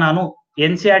ಲಿಂತ್ರ ನಾನು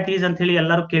NCERTs ಅಂತ ಹೇಳಿ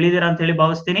ಎಲ್ಲರೂ ಕೇಳಿದಿರಾ ಅಂತ ಹೇಳಿ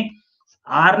ಭಾವಿಸ್ತೀನಿ.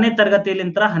 6ನೇ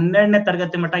ತರಗತಿಲಿಂತ 12ನೇ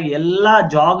ತರಗತಿ ಮಟ್ಟ ಎಲ್ಲಾ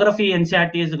ಜಾಗ್ರಫಿ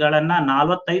NCERTs ಗಳನ್ನ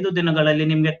 45 ದಿನಗಳಲ್ಲಿ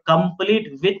ನಿಮ್ಗೆ complete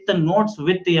with notes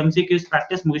with MCQs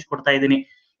practice ಮುಗಿಸ್ಕೊಡ್ತಾ ಇದ್ದೀನಿ.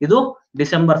 ಇದು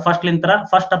ಡಿಸೆಂಬರ್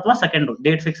ಫಸ್ಟ್ ಅಥವಾ ಸೆಕೆಂಡ್,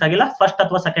 ಡೇಟ್ ಫಿಕ್ಸ್ ಆಗಿಲ್ಲ, ಫಸ್ಟ್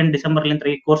ಅಥವಾ ಸೆಕೆಂಡ್ ಡಿಸೆಂಬರ್ ಲಿಂತ್ರ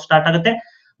ಈ ಕೋರ್ಸ್ ಸ್ಟಾರ್ಟ್ ಆಗುತ್ತೆ.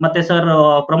 ಮತ್ತೆ ಸರ್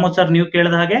ಪ್ರಮೋದ್ ಸರ್ ನೀವು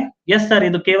ಕೇಳಿದ ಹಾಗೆ ಎಸ್ ಸರ್,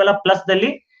 ಇದು ಕೇವಲ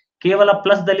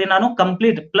ಪ್ಲಸ್ ದಲ್ಲಿ ನಾನು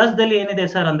ಕಂಪ್ಲೀಟ್ ಪ್ಲಸ್ ದಲ್ಲಿ ಏನಿದೆ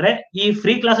ಸರ್ ಅಂದ್ರೆ ಈ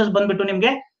ಫ್ರೀ ಕ್ಲಾಸಸ್ ಬಂದ್ಬಿಟ್ಟು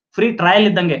ನಿಮ್ಗೆ ಫ್ರೀ ಟ್ರಯಲ್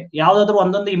ಇದ್ದಂಗೆ. ಯಾವ್ದಾದ್ರು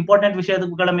ಒಂದೊಂದು ಇಂಪಾರ್ಟೆಂಟ್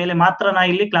ವಿಷಯಗಳ ಮೇಲೆ ಮಾತ್ರ ನಾ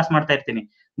ಇಲ್ಲಿ ಕ್ಲಾಸ್ ಮಾಡ್ತಾ ಇರ್ತೀನಿ.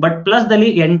 ಬಟ್ ಪ್ಲಸ್ ದಲ್ಲಿ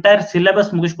ಎಂಟೈರ್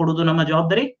ಸಿಲೆಬಸ್ ಮುಗಿಸ್ಕೊಡುದು ನಮ್ಮ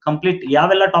ಜವಾಬ್ದಾರಿ. ಕಂಪ್ಲೀಟ್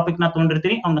ಯಾವೆಲ್ಲ ಟಾಪಿಕ್ ನ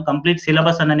ತಗೊಂಡಿರ್ತೀನಿ ಅವ್ನ ಕಂಪ್ಲೀಟ್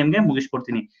ಸಿಲೆಬಸ್ ಅನ್ನ ನಿಮ್ಗೆ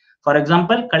ಮುಗಿಸ್ಕೊಡ್ತೀನಿ. ಫಾರ್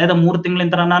ಎಕ್ಸಾಂಪಲ್, ಕಳೆದ 3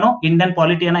 ತಿಂಗಳಿಂದ ನಾನು ಇಂಡಿಯನ್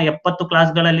ಪಾಲಿಟಿಯನ್ನ 70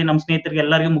 ಕ್ಲಾಸ್ಗಳಲ್ಲಿ ನಮ್ಮ ಸ್ನೇಹಿತರಿಗೆ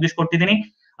ಎಲ್ಲರಿಗೂ ಮುಗಿಸ್ಕೊಟ್ಟಿದ್ದೀನಿ.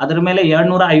 ಅದ್ರ ಮೇಲೆ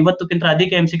 250ಕ್ಕಿಂತ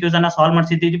ಅಧಿಕ MCQs ಅನ್ನ ಸಾಲ್ವ್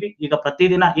ಮಾಡಿಸಿದ್ದೀವಿ. ಈಗ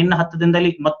ಪ್ರತಿದಿನ ಇನ್ನು 10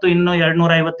 ದಿನದಲ್ಲಿ ಮತ್ತು ಇನ್ನು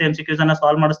 250 MCQs ಅನ್ನ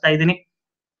ಸಾಲ್ವ್ ಮಾಡಿಸ್ತಾ ಇದ್ದೀನಿ.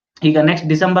 ಈಗ ನೆಕ್ಸ್ಟ್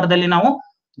ಡಿಸೆಂಬರ್ ದಲ್ಲಿ ನಾವು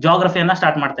ಜಾಗ್ರಫಿಯನ್ನ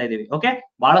ಸ್ಟಾರ್ಟ್ ಮಾಡ್ತಾ ಇದೀವಿ. ಓಕೆ,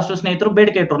 ಬಹಳಷ್ಟು ಸ್ನೇಹಿತರು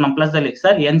ಬೇಡಿಕೆ ಇಟ್ಟರು ನಮ್ಮ ಪ್ಲಸ್ ದಲ್ಲಿ,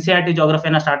 ಸರ್ NCERT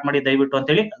ಜಾಗ್ರಫಿಯನ್ನ ಸ್ಟಾರ್ಟ್ ಮಾಡಿ ದಯವಿಟ್ಟು ಅಂತ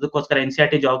ಹೇಳಿ. ಅದಕ್ಕೋಸ್ಕರ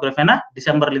NCERT ಜಾಗ್ರಫಿಯನ್ನ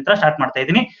ಡಿಸೆಂಬರ್ ಲಿಂದ ಸ್ಟಾರ್ಟ್ ಮಾಡ್ತಾ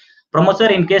ಇದ್ದೀನಿ. ಪ್ರಮೋದ್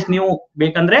ಸರ್, ಇನ್ ಕೇಸ್ ನೀವು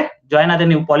ಬೇಕಂದ್ರೆ ಜಾಯ್ನ್ ಆದ್ರೆ,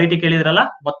 ನೀವು ಪಾಲಿಟಿ ಕೇಳಿದ್ರಲ್ಲ,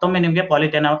 ಮತ್ತೊಮ್ಮೆ ನಿಮ್ಗೆ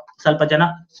ಪಾಲಿಟಿನ ಸ್ವಲ್ಪ ಜನ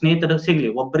ಸ್ನೇಹಿತರು ಸಿಗ್ಲಿ,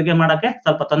 ಒಬ್ಬರಿಗೆ ಮಾಡಕ್ಕೆ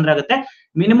ಸ್ವಲ್ಪ ತೊಂದರೆ ಆಗುತ್ತೆ.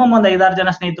 ಮಿನಿಮಮ್ ಒಂದು 5-6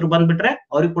 ಜನ ಸ್ನೇಹಿತರು ಬಂದ್ಬಿಟ್ರೆ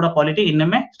ಅವ್ರಿಗೆ ಕೂಡ ಪಾಲಿಟಿ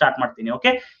ಇನ್ನೊಮ್ಮೆ ಸ್ಟಾರ್ಟ್ ಮಾಡ್ತೀನಿ.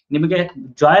 ಓಕೆ, ನಿಮಗೆ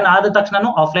ಜಾಯ್ನ್ ಆದ ತಕ್ಷಣ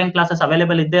ಆಫ್ಲೈನ್ ಕ್ಲಾಸಸ್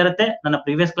ಅವೈಲೇಬಲ್ ಇದ್ದೇ ಇರುತ್ತೆ. ನನ್ನ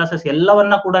ಪ್ರೀವಿಯಸ್ ಕ್ಲಾಸಸ್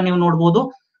ಎಲ್ಲವನ್ನ ಕೂಡ ನೀವು ನೋಡ್ಬೋದು.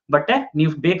 ಬಟ್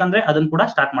ನೀವು ಬೇಕಂದ್ರೆ ಅದನ್ನ ಕೂಡ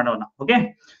ಸ್ಟಾರ್ಟ್ ಮಾಡೋಣ. ಓಕೆ,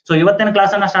 ಸೊ ಇವತ್ತಿನ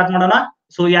ಕ್ಲಾಸ್ ಅನ್ನ ಸ್ಟಾರ್ಟ್ ಮಾಡೋಣ.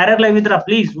 ಸೊ ಯಾರ್ಯಾರು ಲೈವ್ ಇದ್ರ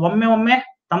ಪ್ಲೀಸ್ ಒಮ್ಮೆ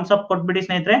ಥಮ್ಸ್ ಅಪ್ ಕೊಟ್ಬಿಡಿ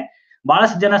ಸ್ನೇಹಿತರೆ.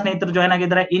 ಬಹಳಷ್ಟು ಜನ ಸ್ನೇಹಿತರು ಜಾಯ್ನ್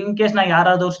ಆಗಿದ್ದಾರೆ. ಇನ್ ಕೇಸ್ ನಾ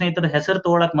ಯಾರಾದ್ರೂ ಸ್ನೇಹಿತರು ಹೆಸರು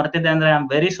ತಗೊಳಕ್ ಮರ್ತಿದ್ದೆ ಅಂದ್ರೆ I am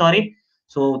very sorry.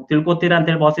 So ತಿಳ್ಕೊತೀರಾ ಅಂತ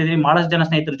ಹೇಳಿ ಭಾವಿಸಿದೀನಿ. ಬಹಳಷ್ಟು ಜನ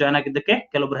ಸ್ನೇಹಿತರು ಜಾಯ್ನ್ ಆಗಿದ್ದಕ್ಕೆ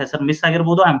ಕೆಲವೊಬ್ರು ಹೆಸರು ಮಿಸ್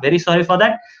ಆಗಿರ್ಬೋದು. I am very sorry for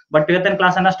that. But ಇವತ್ತಿನ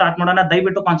ಕ್ಲಾಸ್ ಅನ್ನ ಸ್ಟಾರ್ಟ್ ಮಾಡೋಣ.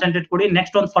 ದಯವಿಟ್ಟು ಕಾನ್ಸಂಟ್ರೇಟ್ ಕೊಡಿ.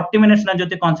 ನೆಕ್ಸ್ಟ್ ಒಂದು 40 ಮಿನಿಟ್ಸ್ ನನ್ನ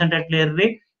ಜೊತೆ ಕಾನ್ಸಂಟ್ರೇಟ್ ಇರ್ರಿ.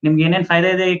 ನಿಮ್ಗೆ ಏನೇನ್ ಫಾಯ್ದೆ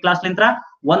ಇದೆ ಈ ಕ್ಲಾಸ್ ಲಿಂತ್ರ?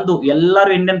 ಒಂದು,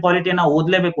 ಎಲ್ಲರೂ ಇಂಡಿಯನ್ ಪಾಲಿಟಿಯನ್ನ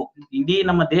ಓದ್ಲೇಬೇಕು. ಇಡೀ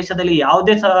ನಮ್ಮ ದೇಶದಲ್ಲಿ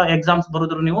ಯಾವುದೇ ಎಕ್ಸಾಮ್ಸ್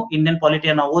ಬರುದ್ರು ನೀವು ಇಂಡಿಯನ್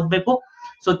ಪಾಲಿಟಿಯನ್ನ ಓದ್ಬೇಕು.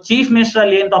 ಸೊ ಚೀಫ್ ಮಿನಿಸ್ಟರ್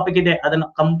ಅಲ್ಲಿ ಏನ್ ಟಾಪಿಕ್ ಇದೆ ಅದನ್ನ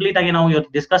ಕಂಪ್ಲೀಟ್ ಆಗಿ ನಾವು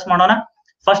ಇವತ್ತು ಡಿಸ್ಕಸ್ ಮಾಡೋಣ.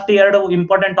 ಫಸ್ಟ್ 2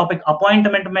 ಇಂಪಾರ್ಟೆಂಟ್ ಟಾಪಿಕ್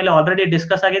ಅಪಾಯಿಂಟ್ಮೆಂಟ್ ಮೇಲೆ ಆಲ್ರೆಡಿ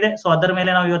ಡಿಸ್ಕಸ್ ಆಗಿದೆ. ಸೊ ಅದರ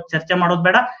ಮೇಲೆ ನಾವು ಇವತ್ತು ಚರ್ಚೆ ಮಾಡೋದು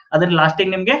ಬೇಡ. ಅದನ್ನ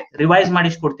ಲಾಸ್ಟಿಗೆ ನಿಮ್ಗೆ ರಿವೈಸ್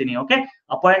ಮಾಡಿಸ್ಕೊಡ್ತೀನಿ. ಓಕೆ,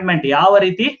 ಅಪಾಯಿಂಟ್ಮೆಂಟ್ ಯಾವ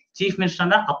ರೀತಿ ಚೀಫ್ ಮಿನಿಸ್ಟರ್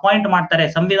ನ ಅಪಾಯಿಂಟ್ ಮಾಡ್ತಾರೆ,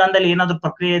 ಸಂವಿಧಾನದಲ್ಲಿ ಏನಾದ್ರು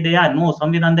ಪ್ರಕ್ರಿಯೆ ಇದೆಯಾ? ನೋ,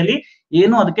 ಸಂವಿಧಾನದಲ್ಲಿ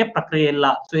ಏನು ಅದಕ್ಕೆ ಪ್ರಕ್ರಿಯೆ ಇಲ್ಲ.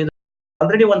 ಸೊ ಇದು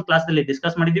ಆಲ್ರೆಡಿ ಒಂದು ಕ್ಲಾಸ್ ಅಲ್ಲಿ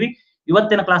ಡಿಸ್ಕಸ್ ಮಾಡಿದೀವಿ.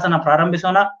 ಇವತ್ತಿನ ಕ್ಲಾಸ್ ಅನ್ನ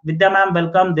ಪ್ರಾರಂಭಿಸೋಣ. ವಿದ್ಯಾ ma'am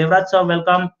welcome, Devaraj sir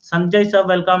welcome, Sanjay sir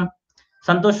welcome,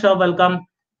 Santosh sir welcome.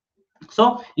 So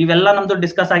ಇವೆಲ್ಲ ನಮ್ದು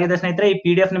ಡಿಸ್ಕಸ್ ಆಗಿದೆ ಸ್ನೇಹಿತರೆ. ಈ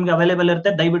PDF ನಿಮ್ಗೆ ಅವೈಲೇಬಲ್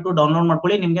ಇರುತ್ತೆ. ದಯವಿಟ್ಟು ಡೌನ್ಲೋಡ್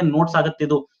ಮಾಡ್ಕೊಳ್ಳಿ. ನಿಮ್ಗೆ ನೋಟ್ಸ್ ಆಗುತ್ತೆ.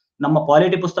 ಇದು ನಮ್ಮ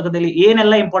ಪಾಲಿಟಿ ಪುಸ್ತಕದಲ್ಲಿ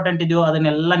ಏನೆಲ್ಲ ಇಂಪಾರ್ಟೆಂಟ್ ಇದೆಯೋ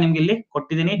ಅದನ್ನೆಲ್ಲ ನಿಮ್ಗೆ ಇಲ್ಲಿ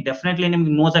ಕೊಟ್ಟಿದ್ದೀನಿ. ಡೆಫಿನೆಟ್ಲಿ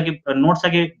ನಿಮ್ಗೆ ನೋಟ್ಸ್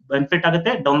ಆಗಿ ಬೆನಿಫಿಟ್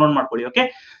ಆಗುತ್ತೆ. ಡೌನ್ಲೋಡ್ ಮಾಡ್ಕೊಳ್ಳಿ. ಓಕೆ,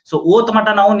 ಸೊ ಓತ್ ಮಟ್ಟ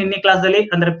ನಾವು ನಿನ್ನೆ ಕ್ಲಾಸ್ ದಲ್ಲಿ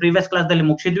ಅಂದ್ರೆ ಪ್ರೀವಿಯಸ್ ಕ್ಲಾಸ್ ದಲ್ಲಿ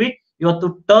ಮುಗಿಸಿದ್ವಿ. ಇವತ್ತು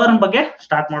ಟರ್ನ್ ಬಗ್ಗೆ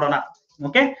ಸ್ಟಾರ್ಟ್ ಮಾಡೋಣ.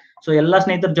 ಓಕೆ, ಸೊ ಎಲ್ಲಾ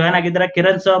ಸ್ನೇಹಿತರು ಜಾಯ್ನ್ ಆಗಿದ್ದಾರೆ.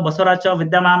 ಕಿರಣ್ ಸರ್, ಬಸವರಾಜ್ ಸರ್,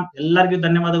 ವಿದ್ಯಾ ಮ್ಯಾಮ್ ಎಲ್ಲರಿಗೂ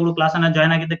ಧನ್ಯವಾದಗಳು ಕ್ಲಾಸ್ ಅನ್ನ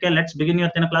ಜಾಯ್ನ್ ಆಗಿದ್ದಕ್ಕೆ. ಲೆಟ್ಸ್ ಬಿಗಿನ್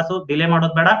ಇವತ್ತಿನ ಕ್ಲಾಸ್. ಡಿಲೇ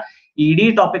ಮಾಡೋದು ಬೇಡ. ಈ ಇಡೀ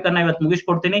ಟಾಪಿಕ್ ಅನ್ನ ಇವತ್ತು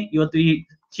ಮುಗಿಸ್ಕೊಡ್ತೀನಿ. ಇವತ್ತು ಈ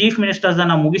ಚೀಫ್ ಮಿನಿಸ್ಟರ್ಸ್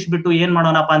ಅನ್ನ ಮುಗಿಸ್ಬಿಟ್ಟು ಏನ್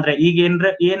ಮಾಡೋಣಪ್ಪ ಅಂದ್ರೆ, ಈಗ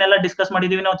ಏನೆಲ್ಲ ಡಿಸ್ಕಸ್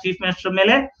ಮಾಡಿದೀವಿ ನಾವು ಚೀಫ್ ಮಿನಿಸ್ಟರ್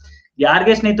ಮೇಲೆ,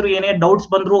 ಯಾರಿಗೆ ಸ್ನೇಹಿತರು ಏನೇ ಡೌಟ್ಸ್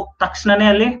ಬಂದ್ರು ತಕ್ಷಣನೇ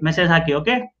ಅಲ್ಲಿ ಮೆಸೇಜ್ ಹಾಕಿ.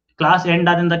 ಓಕೆ, ಕ್ಲಾಸ್ ಎಂಡ್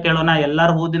ಆದಿಂದ ಕೇಳೋಣ,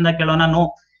 ಎಲ್ಲಾರು ಓದಿಂದ ಕೇಳೋಣ? ನೋ,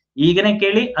 ಈಗನೇ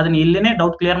ಕೇಳಿ ಅದನ್ನ ಇಲ್ಲಿನೇ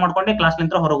ಡೌಟ್ ಕ್ಲಿಯರ್ ಮಾಡ್ಕೊಂಡೆ ಕ್ಲಾಸ್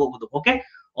ನಿಂತ್ರ ಹೊರಗೆ ಹೋಗುದು. ಓಕೆ,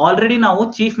 ಆಲ್ರೆಡಿ ನಾವು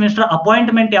ಚೀಫ್ ಮಿನಿಸ್ಟರ್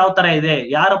ಅಪಾಯಿಂಟ್ಮೆಂಟ್ ಯಾವ ತರ ಇದೆ,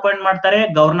 ಯಾರು ಅಪಾಯಿಂಟ್ ಮಾಡ್ತಾರೆ?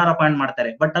 ಗವರ್ನರ್ ಅಪಾಯಿಂಟ್ ಮಾಡ್ತಾರೆ.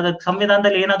 ಬಟ್ ಅದಕ್ಕೆ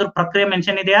ಸಂವಿಧಾನದಲ್ಲಿ ಏನಾದ್ರು ಪ್ರಕ್ರಿಯೆ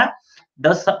ಮೆನ್ಷನ್ ಇದೆಯಾ?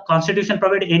 Does constitution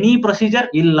provide any procedure?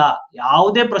 ಇಲ್ಲ,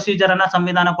 ಯಾವುದೇ ಪ್ರೊಸೀಜರ್ ಅನ್ನ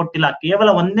ಸಂವಿಧಾನ ಕೊಟ್ಟಿಲ್ಲ. ಕೇವಲ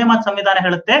ಒಂದೇ ಮಾತು ಸಂವಿಧಾನ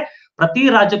ಹೇಳುತ್ತೆ, ಪ್ರತಿ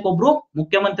ರಾಜ್ಯಕ್ಕೊಬ್ರು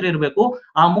ಮುಖ್ಯಮಂತ್ರಿ ಇರಬೇಕು.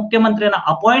 ಆ ಮುಖ್ಯಮಂತ್ರಿಯನ್ನ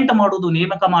ಅಪಾಯಿಂಟ್ ಮಾಡುವುದು,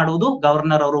 ನೇಮಕ ಮಾಡುವುದು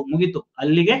ಗವರ್ನರ್ ಅವರು. ಮುಗೀತು,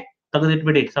 ಅಲ್ಲಿಗೆ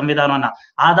ತೆಗೆದಿಟ್ಬಿಡಿ ಸಂವಿಧಾನವನ್ನ.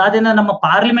 ಅದಾದಿಂದ ನಮ್ಮ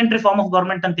ಪಾರ್ಲಿಮೆಂಟರಿ ಫಾರ್ಮ್ ಆಫ್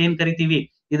ಗವರ್ಮೆಂಟ್ ಅಂತ ಏನ್ ಕರಿತೀವಿ,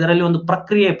 ಇದರಲ್ಲಿ ಒಂದು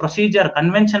ಪ್ರಕ್ರಿಯೆ, ಪ್ರೊಸೀಜರ್,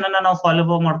 ಕನ್ವೆನ್ಷನ್ ಅನ್ನ ನಾವು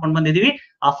ಫಾಲೋ ಮಾಡ್ಕೊಂಡು ಬಂದಿದೀವಿ.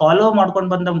 ಆ ಫಾಲೋ ಮಾಡ್ಕೊಂಡು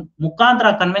ಬಂದ ಮುಖಾಂತರ,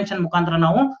 ಕನ್ವೆನ್ಷನ್ ಮುಖಾಂತರ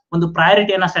ನಾವು ಒಂದು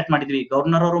ಪ್ರಯಾರಿಟಿಯನ್ನ ಸೆಟ್ ಮಾಡಿದ್ವಿ.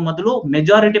 ಗವರ್ನರ್ ಅವರು ಮೊದಲು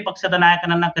ಮೆಜಾರಿಟಿ ಪಕ್ಷದ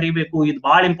ನಾಯಕನನ್ನ ಕರಿಬೇಕು. ಇದು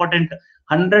ಬಹಳ ಇಂಪಾರ್ಟೆಂಟ್.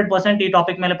 100% ಈ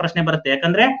ಟಾಪಿಕ್ ಮೇಲೆ ಪ್ರಶ್ನೆ ಬರುತ್ತೆ.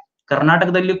 ಯಾಕಂದ್ರೆ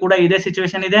ಕರ್ನಾಟಕದಲ್ಲಿ ಕೂಡ ಇದೇ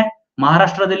ಸಿಚುವೇಶನ್ ಇದೆ,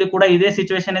 ಮಹಾರಾಷ್ಟ್ರದಲ್ಲಿ ಕೂಡ ಇದೇ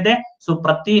ಸಿಚುವೇಶನ್ ಇದೆ. ಸೊ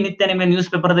ಪ್ರತಿನಿತ್ಯ ನಿಮಗೆ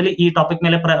ನ್ಯೂಸ್ ಪೇಪರ್ ದಲ್ಲಿ ಈ ಟಾಪಿಕ್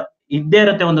ಮೇಲೆ ಇದ್ದೇ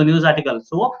ಇರುತ್ತೆ ಒಂದು ನ್ಯೂಸ್ ಆರ್ಟಿಕಲ್.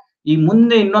 ಸೊ ಈ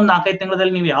ಮುಂದೆ ಇನ್ನೊಂದು 4-5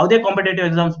 ತಿಂಗಳಲ್ಲಿ ನೀವು ಯಾವುದೇ ಕಾಂಪಿಟೇಟಿವ್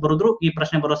ಎಕ್ಸಾಮ್ಸ್ ಬರೋದ್ರು ಈ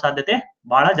ಪ್ರಶ್ನೆ ಬರೋ ಸಾಧ್ಯತೆ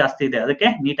ಬಹಳ ಜಾಸ್ತಿ ಇದೆ. ಅದಕ್ಕೆ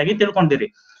ನೀಟಾಗಿ ತಿಳ್ಕೊಂಡಿರಿ.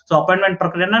 ಸೊ ಅಪಾಯಿಂಟ್ಮೆಂಟ್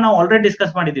ಪ್ರಕ್ರಿಯೆಯನ್ನ ನಾವು ಆಲ್ರೆಡಿ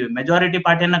ಡಿಸ್ಕಸ್ ಮಾಡಿದೀವಿ. ಮೆಜಾರಿಟಿ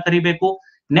ಪಾರ್ಟಿಯನ್ನ ಕರಿಬೇಕು.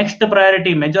 ನೆಕ್ಸ್ಟ್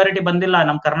ಪ್ರಯಾರಿಟಿ, ಮೆಜಾರಿಟಿ ಬಂದಿಲ್ಲ.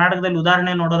 ನಮ್ ಕರ್ನಾಟಕದಲ್ಲಿ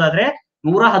ಉದಾಹರಣೆ ನೋಡೋದಾದ್ರೆ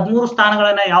 113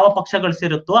 ಸ್ಥಾನಗಳನ್ನ ಯಾವ ಪಕ್ಷ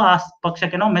ಗಳಿಸಿರುತ್ತೋ ಆ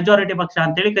ಪಕ್ಷಕ್ಕೆ ನಾವು ಮೆಜಾರಿಟಿ ಪಕ್ಷ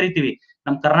ಅಂತೇಳಿ ಕರಿತೀವಿ.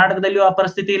 ನಮ್ ಕರ್ನಾಟಕದಲ್ಲಿಯೂ ಆ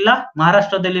ಪರಿಸ್ಥಿತಿ ಇಲ್ಲ,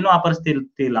 ಮಹಾರಾಷ್ಟ್ರದಲ್ಲಿನೂ ಆ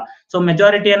ಪರಿಸ್ಥಿತಿ ಇಲ್ಲ. ಸೊ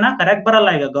ಮೆಜಾರಿಟಿಯನ್ನ ಕರೆಕ್ಟ್ ಬರಲ್ಲ.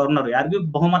 ಈಗ ಗವರ್ನರ್ ಯಾರಿಗೂ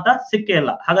ಬಹುಮತ ಸಿಕ್ಕೇ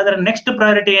ಇಲ್ಲ. ಹಾಗಾದ್ರೆ ನೆಕ್ಸ್ಟ್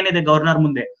ಪ್ರಯಾರಿಟಿ ಏನಿದೆ ಗವರ್ನರ್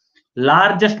ಮುಂದೆ?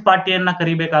 ಲಾರ್ಜೆಸ್ಟ್ ಪಾರ್ಟಿಯನ್ನ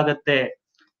ಕರಿಬೇಕಾಗತ್ತೆ.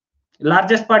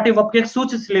 ಲಾರ್ಜೆಸ್ಟ್ ಪಾರ್ಟಿ ಒಪ್ಪಿಗೆ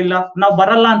ಸೂಚಿಸಲಿಲ್ಲ, ನಾವು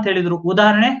ಬರಲ್ಲ ಅಂತ ಹೇಳಿದ್ರು.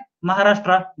 ಉದಾಹರಣೆ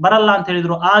ಮಹಾರಾಷ್ಟ್ರ ಬರಲ್ಲ ಅಂತ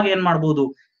ಹೇಳಿದ್ರು. ಆಗ ಏನ್ ಮಾಡ್ಬೋದು?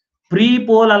 Pre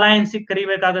pole alliance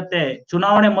ಕರಿಬೇಕಾಗತ್ತೆ.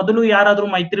 ಚುನಾವಣೆ ಮೊದಲು ಯಾರಾದ್ರೂ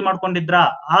ಮೈತ್ರಿ ಮಾಡ್ಕೊಂಡಿದ್ರ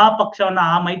ಆ ಪಕ್ಷವನ್ನ,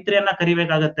 ಆ ಮೈತ್ರಿಯನ್ನ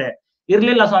ಕರಿಬೇಕಾಗತ್ತೆ.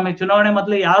 ಇರ್ಲಿಲ್ಲ ಸ್ವಾಮಿ, ಚುನಾವಣೆ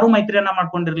ಮೊದಲು ಯಾರು ಮೈತ್ರಿಯನ್ನ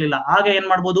ಮಾಡ್ಕೊಂಡಿರ್ಲಿಲ್ಲ, ಆಗ ಏನ್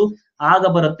ಮಾಡ್ಬೋದು, ಆಗ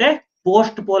ಬರುತ್ತೆ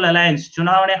ಪೋಸ್ಟ್ ಪೋಲ್ ಅಲಯನ್ಸ್.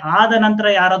 ಚುನಾವಣೆ ಆದ ನಂತರ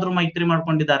ಯಾರಾದ್ರೂ ಮೈತ್ರಿ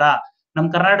ಮಾಡ್ಕೊಂಡಿದ್ದಾರಾ? ನಮ್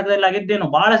ಕರ್ನಾಟಕದಲ್ಲಿ ಆಗಿದ್ದೇನು,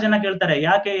 ಬಹಳ ಜನ ಕೇಳ್ತಾರೆ,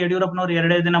 ಯಾಕೆ ಯಡಿಯೂರಪ್ಪನವ್ರು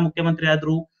 2 ದಿನ ಮುಖ್ಯಮಂತ್ರಿ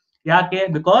ಆದ್ರು, ಯಾಕೆ?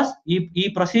 ಬಿಕಾಸ್ ಈ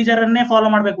ಪ್ರೊಸೀಜರ್ ಅನ್ನೇ ಫಾಲೋ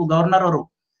ಮಾಡ್ಬೇಕು ಗವರ್ನರ್ ಅವರು.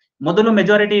 ಮೊದಲು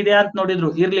ಮೆಜಾರಿಟಿ ಇದೆ ಅಂತ ನೋಡಿದ್ರು,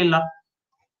 ಇರ್ಲಿಲ್ಲ.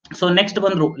 ಸೊ ನೆಕ್ಸ್ಟ್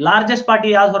ಬಂದ್ರು, ಲಾರ್ಜೆಸ್ಟ್ ಪಾರ್ಟಿ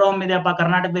ಯಾವ್ದು ಹೊರಹೊಮ್ಮಿದೆಯಪ್ಪ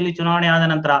ಕರ್ನಾಟಕದಲ್ಲಿ ಚುನಾವಣೆ ಆದ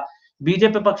ನಂತರ?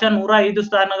 ಬಿಜೆಪಿ ಪಕ್ಷ 105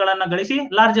 ಸ್ಥಾನಗಳನ್ನ ಗಳಿಸಿ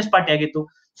ಲಾರ್ಜೆಸ್ಟ್ ಪಾರ್ಟಿ ಆಗಿತ್ತು.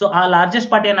 ಸೊ ಆ ಲಾರ್ಜೆಸ್ಟ್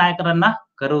ಪಾರ್ಟಿಯ ನಾಯಕರನ್ನ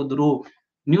ಕರೆದ್ರು.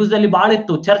 ನ್ಯೂಸ್ ಅಲ್ಲಿ ಬಹಳ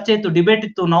ಇತ್ತು, ಚರ್ಚೆ ಇತ್ತು, ಡಿಬೇಟ್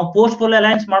ಇತ್ತು. ನಾವು ಪೋಸ್ಟ್ ಪೋಲ್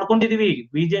ಅಲಯನ್ಸ್ ಮಾಡ್ಕೊಂಡಿದೀವಿ,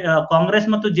 ಕಾಂಗ್ರೆಸ್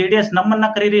ಮತ್ತು ಜೆಡಿಎಸ್ ನಮ್ಮನ್ನ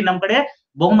ಕರೀರಿ, ನಮ್ ಕಡೆ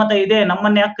ಬಹುಮತ ಇದೆ,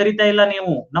 ನಮ್ಮನ್ನ ಯಾಕೆ ಕರಿತಾ ಇಲ್ಲ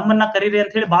ನೀವು, ನಮ್ಮನ್ನ ಕರೀರಿ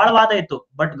ಅಂತ ಹೇಳಿ ಬಹಳ ವಾದ ಇತ್ತು.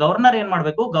 ಬಟ್ ಗವರ್ನರ್ ಏನ್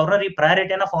ಮಾಡ್ಬೇಕು, ಗವರ್ನರ್ ಈ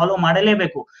ಪ್ರಯಾರಿಟಿಯನ್ನ ಫಾಲೋ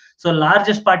ಮಾಡಲೇಬೇಕು. ಸೊ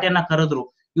ಲಾರ್ಜೆಸ್ಟ್ ಪಾರ್ಟಿಯನ್ನ ಕರೆದ್ರು,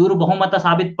 ಇವರು ಬಹುಮತ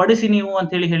ಸಾಬೀತ್ ಪಡಿಸಿ ನೀವು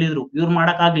ಅಂತ ಹೇಳಿದ್ರು, ಇವ್ರು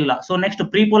ಮಾಡಕ್ ಆಗ್ಲಿಲ್ಲ. So next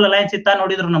pre pole alliance ಇತ್ತ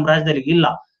ನೋಡಿದ್ರು ನಮ್ ರಾಜ್ಯದಲ್ಲಿ, ಇಲ್ಲ.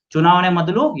 ಚುನಾವಣೆ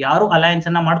ಮೊದಲು ಯಾರು ಅಲಯನ್ಸ್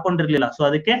ಅನ್ನ ಮಾಡ್ಕೊಂಡಿರ್ಲಿಲ್ಲ, ಸೊ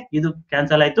ಅದಕ್ಕೆ ಇದು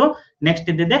ಕ್ಯಾನ್ಸಲ್ ಆಯ್ತು. Next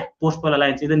ಇದ್ದಿದೆ post pole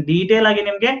alliance. ಇದನ್ನ ಡೀಟೇಲ್ ಆಗಿ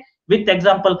ನಿಮ್ಗೆ ವಿತ್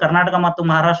ಎಕ್ಸಾಂಪಲ್ ಕರ್ನಾಟಕ ಮತ್ತು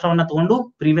ಮಹಾರಾಷ್ಟ್ರವನ್ನ ತಗೊಂಡು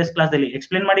ಪ್ರೀವಿಯಸ್ ಕ್ಲಾಸ್ ಅಲ್ಲಿ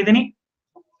ಎಕ್ಸ್ಪ್ಲೇನ್ ಮಾಡಿದೀನಿ.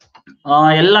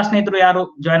 ಎಲ್ಲಾ ಸ್ನೇಹಿತರು ಯಾರು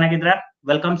ಜಾಯ್ನ್ ಆಗಿದ್ರ,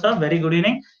 welcome sir, very good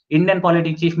evening. Indian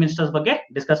polity chief ministers ಬಗ್ಗೆ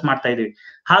ಡಿಸ್ಕಸ್ ಮಾಡ್ತಾ ಇದೀವಿ.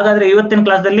 ಹಾಗಾದ್ರೆ ಇವತ್ತಿನ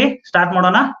ಕ್ಲಾಸ್ ದಲ್ಲಿ ಸ್ಟಾರ್ಟ್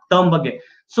ಮಾಡೋಣ ಟರ್ಮ್ ಬಗ್ಗೆ.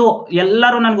 ಸೊ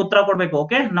ಎಲ್ಲರೂ ನನ್ಗೆ ಉತ್ತರ ಕೊಡ್ಬೇಕು,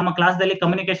 ಓಕೆ? ನಮ್ಮ ಕ್ಲಾಸ್ ದಲ್ಲಿ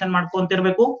ಕಮ್ಯುನಿಕೇಶನ್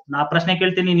ಮಾಡ್ಕೊಂತಿರ್ಬೇಕು. ನಾ ಪ್ರಶ್ನೆ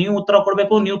ಕೇಳ್ತೀನಿ, ನೀವು ಉತ್ತರ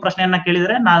ಕೊಡ್ಬೇಕು. ನೀವು ಪ್ರಶ್ನೆಯನ್ನ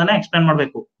ಕೇಳಿದ್ರೆ ನಾ ಅದನ್ನ ಎಕ್ಸ್ಪ್ಲೇನ್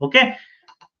ಮಾಡ್ಬೇಕು, ಓಕೆ?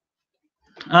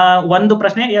 ಒಂದು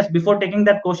ಪ್ರಶ್ನೆ, S, before taking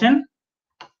that question,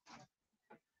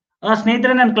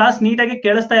 ಸ್ನೇಹಿತರೆ ನನ್ನ ಕ್ಲಾಸ್ ನೀಟಾಗಿ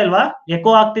ಕೇಳಿಸ್ತಾ ಇಲ್ವಾ?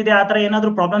 ಎಕೋ ಆಗ್ತಿದೆ, ಆತರ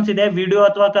ಏನಾದ್ರು ಪ್ರಾಬ್ಲಮ್ಸ್ ಇದೆ ವಿಡಿಯೋ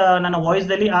ಅಥವಾ ನನ್ನ ವಾಯ್ಸ್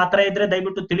ದಲ್ಲಿ, ಆತರ ಇದ್ರೆ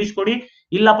ದಯವಿಟ್ಟು ತಿಳಿಸ್ಕೊಡಿ.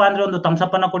 ಇಲ್ಲಪ್ಪ ಅಂದ್ರೆ ಒಂದು ಥಮ್ಸ್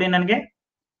ಅಪ್ ಅನ್ನ ಕೊಡಿ ನನಗೆ.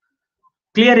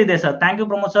 ಕ್ಲಿಯರ್ ಇದೆ sir, thank you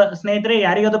Pramod sir. ಸ್ನೇಹಿತರೆ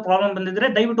ಯಾರಿಗಾದ್ರೂ ಪ್ರಾಬ್ಲಮ್ ಬಂದಿದ್ರೆ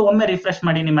ದಯವಿಟ್ಟು ಒಮ್ಮೆ ರಿಫ್ರೆಶ್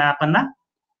ಮಾಡಿ ನಿಮ್ಮ ಆಪ್ ಅನ್ನ.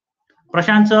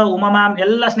 ಪ್ರಶಾಂತ್ ಸರ್, ಉಮಾ ಮ್ಯಾಮ್,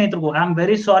 ಎಲ್ಲ ಸ್ನೇಹಿತರಿಗೂ ಐ ಆಮ್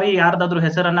ವೆರಿ ಸಾರಿ, ಯಾರ್ದಾದ್ರೂ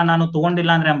ಹೆಸರನ್ನ ನಾನು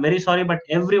ತಗೊಂಡಿಲ್ಲ ಅಂದ್ರೆ I am very sorry. But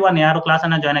every one ಯಾರು ಕ್ಲಾಸ್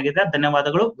ಅನ್ನ ಜಾಯ್ನ್ ಆಗಿದ್ರೆ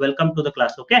ಧನ್ಯವಾದಗಳು, welcome to the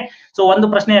class, okay? So ಒಂದು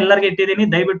ಪ್ರಶ್ನೆ ಎಲ್ಲರಿಗೆ ಇಟ್ಟಿದ್ದೀನಿ,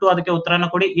 ದಯವಿಟ್ಟು ಅದಕ್ಕೆ ಉತ್ತರನ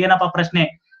ಕೊಡಿ. ಏನಪ್ಪಾ ಪ್ರಶ್ನೆ?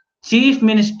 ಚೀಫ್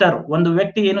ಮಿನಿಸ್ಟರ್, ಒಂದು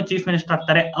ವ್ಯಕ್ತಿ ಏನು ಚೀಫ್ ಮಿನಿಸ್ಟರ್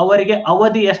ಆಗ್ತಾರೆ, ಅವರಿಗೆ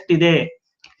ಅವಧಿ ಎಷ್ಟಿದೆ,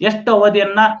 ಎಷ್ಟು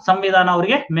ಅವಧಿಯನ್ನ ಸಂವಿಧಾನ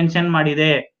ಅವರಿಗೆ ಮೆನ್ಷನ್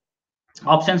ಮಾಡಿದೆ?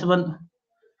 ಆಪ್ಷನ್ಸ್ ಬಂದು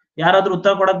ಯಾರಾದ್ರೂ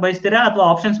ಉತ್ತರ ಕೊಡಕ್ ಬಯಸ್ತೀರಾ ಅಥವಾ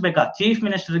ಆಪ್ಷನ್ಸ್ ಬೇಕಾ? ಚೀಫ್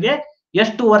ಮಿನಿಸ್ಟರ್ಗೆ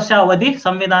ಎಷ್ಟು ವರ್ಷ ಅವಧಿ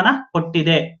ಸಂವಿಧಾನ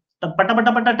ಕೊಟ್ಟಿದೆ? ಪಟ ಪಟ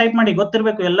ಪಟ ಟೈಪ್ ಮಾಡಿ,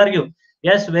 ಗೊತ್ತಿರ್ಬೇಕು ಎಲ್ಲರಿಗೂ.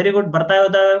 S, very good. ಬರ್ತಾ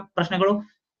ಇದ್ದ ಪ್ರಶ್ನೆಗಳು.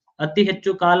 ಅತಿ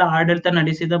ಹೆಚ್ಚು ಕಾಲ ಆಡಳಿತ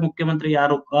ನಡೆಸಿದ ಮುಖ್ಯಮಂತ್ರಿ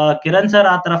ಯಾರು? ಕಿರಣ್ ಸರ್,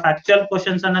 ಆತರ ಫ್ಯಾಕ್ಚುಯಲ್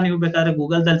ಕ್ವಶನ್ಸ್ ಅನ್ನ ನೀವು ಬೇಕಾದ್ರೆ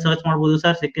ಗೂಗಲ್ ದಲ್ಲಿ ಸರ್ಚ್ ಮಾಡಬಹುದು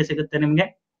ಸರ್, ಸಿಗುತ್ತೆ ನಿಮ್ಗೆ.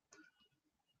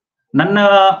 ನನ್ನ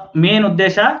ಮೇನ್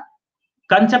ಉದ್ದೇಶ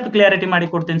ಕಾನ್ಸೆಪ್ಟ್ ಕ್ಲಿಯರಿಟಿ ಮಾಡಿ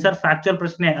ಕೊಡ್ತೀನಿ ಸರ್. ಫ್ಯಾಕ್ಚುಯಲ್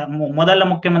ಪ್ರಶ್ನೆ, ಮೊದಲ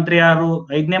ಮುಖ್ಯಮಂತ್ರಿ ಯಾರು,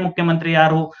 5ನೇ ಮುಖ್ಯಮಂತ್ರಿ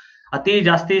ಯಾರು, ಅತಿ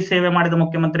ಜಾಸ್ತಿ ಸೇವೆ ಮಾಡಿದ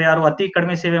ಮುಖ್ಯಮಂತ್ರಿ ಯಾರು, ಅತಿ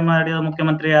ಕಡಿಮೆ ಸೇವೆ ಮಾಡಿದ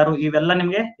ಮುಖ್ಯಮಂತ್ರಿ ಯಾರು, ಇವೆಲ್ಲ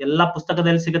ನಿಮ್ಗೆ ಎಲ್ಲಾ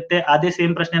ಪುಸ್ತಕದಲ್ಲಿ ಸಿಗುತ್ತೆ. ಅದೇ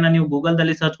ಸೇಮ್ ಪ್ರಶ್ನೆನ ನೀವು ಗೂಗಲ್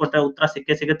ದಲ್ಲಿ ಸರ್ಚ್ ಕೊಟ್ಟರೆ ಉತ್ತರ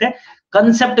ಸಿಗುತ್ತೆ.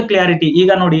 ಕಾನ್ಸೆಪ್ಟ್ ಕ್ಲಿಯರಿಟಿ,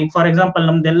 ಈಗ ನೋಡಿ, ಫಾರ್ ಎಕ್ಸಾಂಪಲ್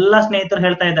ನಮ್ದೆಲ್ಲಾ ಸ್ನೇಹಿತರು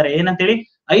ಹೇಳ್ತಾ ಇದ್ದಾರೆ ಏನಂತೇಳಿ,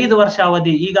 5 ವರ್ಷ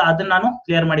ಅವಧಿ. ಈಗ ಅದನ್ನ ನಾನು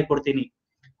ಕ್ಲಿಯರ್ ಮಾಡಿ ಕೊಡ್ತೀನಿ.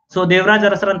 ಸೊ ದೇವರಾಜ್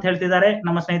ಅರಸರ್ ಅಂತ ಹೇಳ್ತಿದ್ದಾರೆ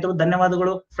ನಮ್ಮ ಸ್ನೇಹಿತರು,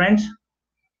 ಧನ್ಯವಾದಗಳು friends.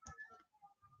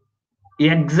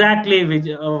 Exactly,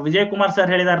 Vijay Kumar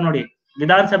sir ಹೇಳಿದಾರೆ ನೋಡಿ,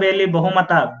 ವಿಧಾನಸಭೆಯಲ್ಲಿ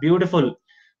ಬಹುಮತ, ಬ್ಯೂಟಿಫುಲ್.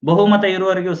 ಬಹುಮತ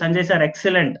ಇರುವವರೆಗೂ, Sanjay sir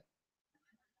excellent.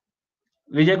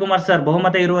 Vijay Kumar sir,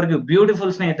 ಬಹುಮತ ಇರುವವರೆಗೂ,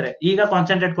 ಬ್ಯೂಟಿಫುಲ್ ಸ್ನೇಹಿತರೆ. ಈಗ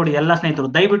ಕಾನ್ಸಂಟ್ರೇಟ್ ಕೊಡಿ ಎಲ್ಲಾ ಸ್ನೇಹಿತರು,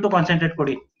 ದಯವಿಟ್ಟು ಕಾನ್ಸಂಟ್ರೇಟ್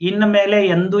ಕೊಡಿ. ಇನ್ನು ಮೇಲೆ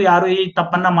ಎಂದು ಯಾರು ಈ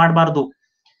ತಪ್ಪನ್ನ ಮಾಡಬಾರ್ದು.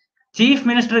 ಚೀಫ್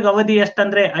ಮಿನಿಸ್ಟರ್ ಅವಧಿ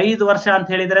ಎಷ್ಟಂದ್ರೆ 5 ವರ್ಷ ಅಂತ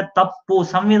ಹೇಳಿದ್ರೆ ತಪ್ಪು.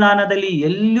 ಸಂವಿಧಾನದಲ್ಲಿ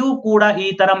ಎಲ್ಲೂ ಕೂಡ ಈ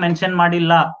ತರ ಮೆನ್ಷನ್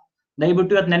ಮಾಡಿಲ್ಲ.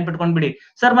 ದಯವಿಟ್ಟು ಇವತ್ತು ನೆನ್ಪಿಟ್ಕೊಂಡ್ಬಿಡಿ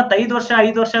ಸರ್. ಮತ್ತೆ 5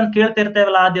 ವರ್ಷ ಅಂತ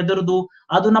ಕೇಳ್ತಿರ್ತೇವಲ್ಲ, ಅದೆದುರುದು,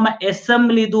 ಅದು ನಮ್ಮ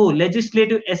ಅಸೆಂಬ್ಲಿದು,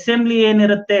 ಲೆಜಿಸ್ಲೇಟಿವ್ ಅಸೆಂಬ್ಲಿ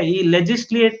ಏನಿರುತ್ತೆ, ಈ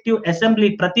ಲೆಜಿಸ್ಲೇಟಿವ್ ಅಸೆಂಬ್ಲಿ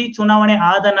ಪ್ರತಿ ಚುನಾವಣೆ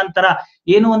ಆದ ನಂತರ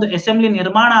ಏನು ಒಂದು ಅಸೆಂಬ್ಲಿ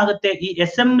ನಿರ್ಮಾಣ ಆಗುತ್ತೆ, ಈ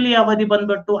ಅಸೆಂಬ್ಲಿ ಅವಧಿ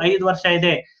ಬಂದ್ಬಿಟ್ಟು 5 ವರ್ಷ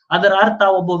ಇದೆ. ಅದರ ಅರ್ಥ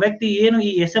ಒಬ್ಬ ವ್ಯಕ್ತಿ ಏನು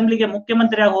ಈ ಅಸೆಂಬ್ಲಿಗೆ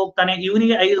ಮುಖ್ಯಮಂತ್ರಿ ಆಗಿ ಹೋಗ್ತಾನೆ,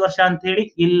 ಇವನಿಗೆ 5 ವರ್ಷ ಅಂತ ಹೇಳಿ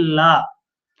ಇಲ್ಲ.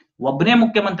 ಒಬ್ಬನೇ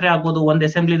ಮುಖ್ಯಮಂತ್ರಿ ಆಗ್ಬೋದು ಒಂದ್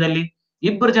ಅಸೆಂಬ್ಲಿದಲ್ಲಿ,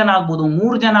 2 ಜನ ಆಗ್ಬೋದು,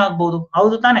 3 ಜನ ಆಗ್ಬೋದು,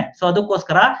 ಹೌದು ತಾನೆ? ಸೊ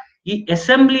ಅದಕ್ಕೋಸ್ಕರ ಈ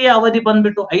ಅಸೆಂಬ್ಲಿಯ ಅವಧಿ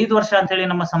ಬಂದ್ಬಿಟ್ಟು 5 ವರ್ಷ ಅಂತ ಹೇಳಿ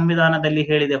ನಮ್ಮ ಸಂವಿಧಾನದಲ್ಲಿ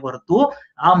ಹೇಳಿದೆ ಹೊರತು,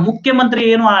 ಆ ಮುಖ್ಯಮಂತ್ರಿ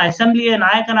ಏನು ಆ ಅಸೆಂಬ್ಲಿಯ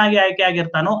ನಾಯಕನಾಗಿ ಆಯ್ಕೆ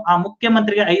ಆಗಿರ್ತಾನೋ ಆ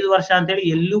ಮುಖ್ಯಮಂತ್ರಿಗೆ 5 ವರ್ಷ ಅಂತ ಹೇಳಿ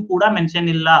ಎಲ್ಲೂ ಕೂಡ ಮೆನ್ಷನ್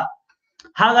ಇಲ್ಲ.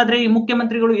 ಹಾಗಾದ್ರೆ ಈ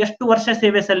ಮುಖ್ಯಮಂತ್ರಿಗಳು ಎಷ್ಟು ವರ್ಷ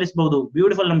ಸೇವೆ ಸಲ್ಲಿಸಬಹುದು?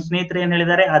 ಬ್ಯೂಟಿಫುಲ್. ನಮ್ಮ ಸ್ನೇಹಿತರು ಏನ್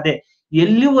ಹೇಳಿದ್ದಾರೆ ಅದೇ,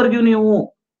 ಎಲ್ಲಿವರೆಗೂ ನೀವು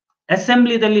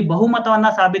ಅಸೆಂಬ್ಲಿದಲ್ಲಿ ಬಹುಮತವನ್ನ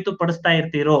ಸಾಬೀತು ಪಡಿಸ್ತಾ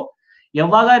ಇರ್ತೀರೋ,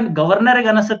 ಯಾವಾಗ ಗವರ್ನರ್ಗೆ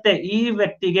ಅನಿಸುತ್ತೆ ಈ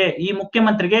ವ್ಯಕ್ತಿಗೆ, ಈ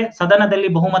ಮುಖ್ಯಮಂತ್ರಿಗೆ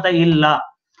ಸದನದಲ್ಲಿ ಬಹುಮತ ಇಲ್ಲ,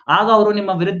 ಆಗ ಅವರು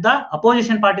ನಿಮ್ಮ ವಿರುದ್ಧ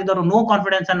ಅಪೋಸಿಷನ್ ಪಾರ್ಟಿದವರು ನೋ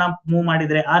ಕಾನ್ಫಿಡೆನ್ಸ್ ಅನ್ನ ಮೂವ್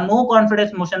ಮಾಡಿದ್ರೆ, ಆ ನೋ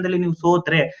ಕಾನ್ಫಿಡೆನ್ಸ್ ಮೋಷನ್ ದಲ್ಲಿ ನೀವು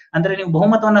ಸೋತ್ರೆ, ಅಂದ್ರೆ ನೀವು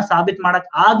ಬಹುಮತವನ್ನ ಸಾಬೀತ್ ಮಾಡಕ್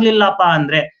ಆಗ್ಲಿಲ್ಲಪ್ಪ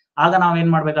ಅಂದ್ರೆ, ಆಗ ನಾವ್ ಏನ್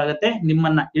ಮಾಡ್ಬೇಕಾಗತ್ತೆ,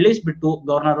 ನಿಮ್ಮನ್ನ ಇಳಿಸ್ಬಿಟ್ಟು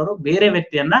ಗವರ್ನರ್ ಅವರು ಬೇರೆ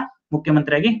ವ್ಯಕ್ತಿಯನ್ನ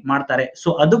ಮುಖ್ಯಮಂತ್ರಿಯಾಗಿ ಮಾಡ್ತಾರೆ.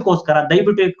 ಸೊ ಅದಕ್ಕೋಸ್ಕರ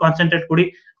ದಯವಿಟ್ಟು ಕಾನ್ಸಂಟ್ರೇಟ್ ಕೊಡಿ.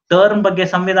 ಟರ್ಮ್ ಬಗ್ಗೆ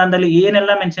ಸಂವಿಧಾನದಲ್ಲಿ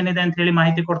ಏನೆಲ್ಲ ಮೆನ್ಷನ್ ಇದೆ ಅಂತ ಹೇಳಿ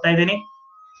ಮಾಹಿತಿ ಕೊಡ್ತಾ ಇದ್ದೀನಿ.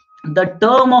 The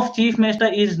term of chief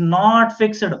minister is not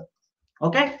fixed.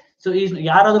 Okay, so ಈ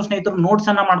ಯಾರಾದ್ರೂ ಸ್ನೇಹಿತರು ನೋಟ್ಸ್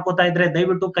ಅನ್ನ ಮಾಡ್ಕೋತಾ ಇದ್ರೆ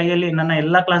ದಯವಿಟ್ಟು ಕೈಯಲ್ಲಿ, ನನ್ನ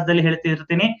ಎಲ್ಲಾ ಕ್ಲಾಸ್ ದಲ್ಲಿ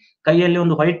ಹೇಳ್ತಿರ್ತೀನಿ, ಕೈಯಲ್ಲಿ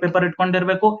ಒಂದು ವೈಟ್ ಪೇಪರ್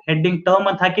ಇಟ್ಕೊಂಡಿರ್ಬೇಕು, ಹೆಡ್ಡಿಂಗ್ ಟರ್ಮ್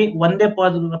ಅಂತ ಹಾಕಿ ಒಂದೇ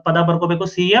ಪದ ಬರ್ಕೋಬೇಕು,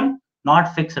 CM ನಾಟ್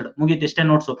ಫಿಕ್ಸ್ಡ್, ಮುಗೀತು ಇಷ್ಟೇ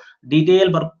ನೋಟ್ಸ್.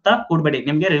 ಡೀಟೇಲ್ ಬರ್ತಾ ಕೂಡ್ಬೇಡಿ,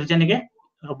 ನಿಮ್ಗೆ ರಿವಿಷನ್ ಗೆ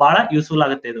ಬಹಳ ಯೂಸ್ಫುಲ್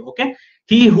ಆಗುತ್ತೆ ಇದು. Okay,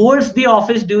 he holds the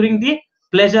office during the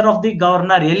pleasure of the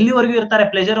governor. ಎಲ್ಲಿವರೆಗೂ ಇರ್ತಾರೆ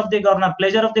pleasure of the governor?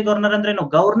 Pleasure of the governor ಅಂದ್ರೆ ಏನು?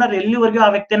 ಗವರ್ನರ್ ಎಲ್ಲಿವರೆಗೂ ಆ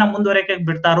ವ್ಯಕ್ತಿಯನ್ನ ಮುಂದುವರೆಯಕ್ಕೆ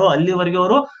ಬಿಡ್ತಾರೋ ಅಲ್ಲಿವರೆಗೂ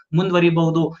ಅವರು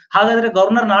ಮುಂದುವರಿಬಹುದು. ಹಾಗಾದ್ರೆ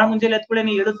ಗವರ್ನರ್ ನಾಳೆ ಮುಂಜಾನೆ ಎತ್ಕೊಳ್ಳಿ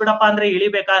ನೀ ಇಳಿದ್ ಬಿಡಪ್ಪ ಅಂದ್ರೆ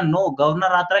ಇಳಿಬೇಕಾ? ನೋ,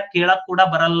 ಗವರ್ನರ್ ಆತರ ಕೇಳಕ್ ಕೂಡ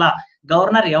ಬರಲ್ಲ.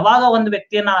 ಗವರ್ನರ್ ಯಾವಾಗ ಒಂದು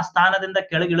ವ್ಯಕ್ತಿಯನ್ನ ಆ ಸ್ಥಾನದಿಂದ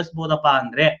ಕೆಳಗಿಳಿಸಬಹುದಪ್ಪ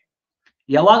ಅಂದ್ರೆ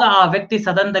ಯಾವಾಗ ಆ ವ್ಯಕ್ತಿ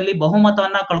ಸದನದಲ್ಲಿ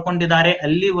ಬಹುಮತವನ್ನ ಕಳ್ಕೊಂಡಿದ್ದಾರೆ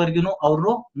ಅಲ್ಲಿವರೆಗೂ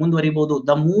ಅವರು ಮುಂದುವರಿಬಹುದು.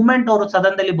 ದ ಮೂಮೆಂಟ್ ಅವರು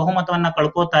ಸದನದಲ್ಲಿ ಬಹುಮತವನ್ನ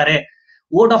ಕಳ್ಕೋತಾರೆ,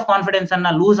 ವೋಟ್ ಆಫ್ ಕಾನ್ಫಿಡೆನ್ಸ್ ಅನ್ನ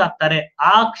ಲೂಸ್ ಆಗ್ತಾರೆ,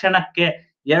 ಆ ಕ್ಷಣಕ್ಕೆ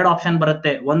ಎರಡು ಆಪ್ಷನ್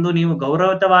ಬರುತ್ತೆ. ಒಂದು, ನೀವು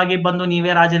ಗೌರವಯುತವಾಗಿ ಬಂದು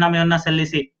ನೀವೇ ರಾಜೀನಾಮೆಯನ್ನ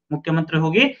ಸಲ್ಲಿಸಿ, ಮುಖ್ಯಮಂತ್ರಿ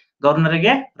ಹೋಗಿ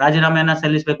ಗವರ್ನರ್ಗೆ ರಾಜೀನಾಮೆಯನ್ನ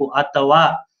ಸಲ್ಲಿಸಬೇಕು, ಅಥವಾ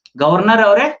ಗವರ್ನರ್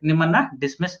ಅವರೇ ನಿಮ್ಮನ್ನ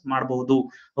ಡಿಸ್ಮಿಸ್ ಮಾಡಬಹುದು.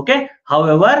 Okay,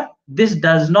 however this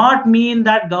does not mean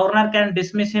that governor can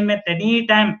dismiss him at any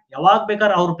time. ಯಾವಾಗ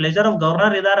ಬೇಕಾದ್ರೆ ಅವ್ರು ಪ್ಲೆಜರ್ ಆಫ್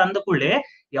ಗವರ್ನರ್ ಇದಾರೆ ಅಂದಕೂಡಲೇ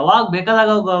ಯಾವಾಗ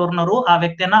ಬೇಕಾದಾಗ ಗವರ್ನರು ಆ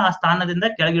ವ್ಯಕ್ತಿಯನ್ನ ಆ ಸ್ಥಾನದಿಂದ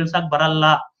ಕೆಳಗಿಳಿಸಕ್ ಬರಲ್ಲ.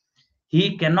 He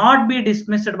cannot be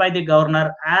dismissed by the governor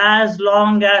as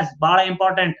long as, bada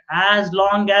important, as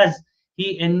long as he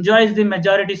enjoys the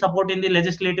majority support in the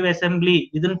legislative assembly.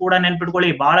 ಇದನ್ನ ಕೂಡ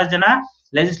ನೆನ್ಪಿಟ್ಕೊಳ್ಳಿ. ಬಹಳ ಜನ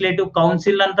ಲೆಜಿಸ್ಲೇಟಿವ್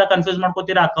ಕೌನ್ಸಿಲ್ ಅಂತ ಕನ್ಫ್ಯೂಸ್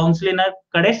ಮಾಡ್ಕೋತೀರಾ. ಕೌನ್ಸಿಲಿನ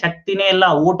ಕಡೆ ಶಕ್ತಿನೇ ಇಲ್ಲ.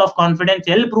 ವೋಟ್ ಆಫ್ ಕಾನ್ಫಿಡೆನ್ಸ್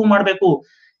ಎಲ್ಲಿ ಪ್ರೂವ್ ಮಾಡ್ಬೇಕು?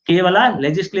 ಕೇವಲ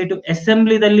ಲೆಜಿಸ್ಲೇಟಿವ್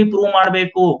ಅಸೆಂಬ್ಲಿದಲ್ಲಿ ಪ್ರೂವ್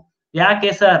ಮಾಡ್ಬೇಕು.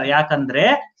 ಯಾಕೆ ಸರ್? ಯಾಕಂದ್ರೆ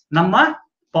ನಮ್ಮ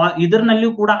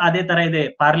ಇದರನಲ್ಲಿಯೂ ಕೂಡ ಅದೇ ತರ ಇದೆ.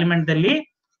 ಪಾರ್ಲಿಮೆಂಟ್ ದಲ್ಲಿ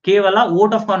ಕೇವಲ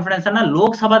ವೋಟ್ ಆಫ್ ಕಾನ್ಫಿಡೆನ್ಸ್ ಅನ್ನ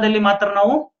ಲೋಕಸಭಾದಲ್ಲಿ ಮಾತ್ರ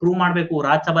ನಾವು ಪ್ರೂವ್ ಮಾಡ್ಬೇಕು.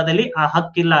 ರಾಜ್ಯಸಭಾದಲ್ಲಿ ಆ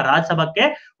ಹಕ್ಕಿಲ್ಲ. ರಾಜ್ಯಸಭಕ್ಕೆ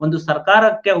ಒಂದು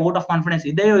ಸರ್ಕಾರಕ್ಕೆ ವೋಟ್ ಆಫ್ ಕಾನ್ಫಿಡೆನ್ಸ್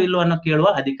ಇದೆಯೋ ಇಲ್ಲೋ ಅನ್ನೋ ಕೇಳುವ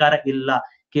ಅಧಿಕಾರ ಇಲ್ಲ.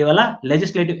 ಕೇವಲ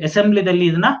ಲೆಜಿಸ್ಲೇಟಿವ್ ಅಸೆಂಬ್ಲಿದಲ್ಲಿ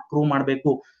ಇದನ್ನ ಪ್ರೂವ್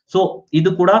ಮಾಡ್ಬೇಕು. ಸೊ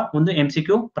ಇದು ಕೂಡ ಒಂದು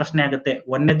MCQ ಪ್ರಶ್ನೆ ಆಗುತ್ತೆ.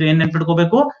 ಒಂದೇದು ಏನ್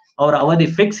ನೆನ್ಪಿಟ್ಕೋಬೇಕು? ಅವರ ಅವಧಿ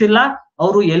ಫಿಕ್ಸ್ ಇಲ್ಲ.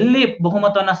 ಅವರು ಎಲ್ಲಿ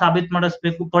ಬಹುಮತವನ್ನ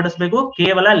ಪಡಿಸ್ಬೇಕು?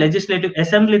 ಕೇವಲ ಲೆಜಿಸ್ಲೇಟಿವ್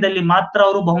ಅಸೆಂಬ್ಲಿದಲ್ಲಿ ಮಾತ್ರ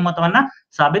ಅವರು ಬಹುಮತವನ್ನ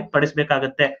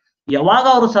ಸಾಬೀತುಪಡಿಸಬೇಕಾಗತ್ತೆ. ಯಾವಾಗ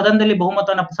ಅವರು ಸದನದಲ್ಲಿ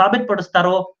ಬಹುಮತವನ್ನ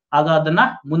ಸಾಬೀತುಪಡಿಸ್ತಾರೋ ಆಗ ಅದನ್ನ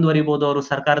ಮುಂದುವರಿಬಹುದು ಅವರು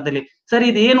ಸರ್ಕಾರದಲ್ಲಿ. ಸರ್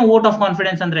ಇದೇನು ವೋಟ್ ಆಫ್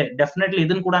ಕಾನ್ಫಿಡೆನ್ಸ್ ಅಂದ್ರೆ? ಡೆಫಿನೆಟ್ಲಿ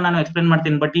ಇದನ್ನ ಕೂಡ ನಾನು ಎಕ್ಸ್ಪ್ಲೇನ್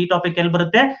ಮಾಡ್ತೀನಿ. ಬಟ್ ಈ ಟಾಪಿಕ್ ಎಲ್ಲಿ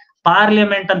ಬರುತ್ತೆ?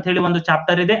 ಪಾರ್ಲಿಮೆಂಟ್ ಅಂತ ಹೇಳಿ ಒಂದು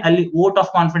ಚಾಪ್ಟರ್ ಇದೆ, ಅಲ್ಲಿ ವೋಟ್ ಆಫ್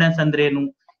ಕಾನ್ಫಿಡೆನ್ಸ್ ಅಂದ್ರೇನು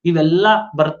ಇವೆಲ್ಲ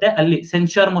ಬರುತ್ತೆ. ಅಲ್ಲಿ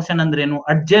ಸೆನ್ಷರ್ ಮೋಷನ್ ಅಂದ್ರೇನು,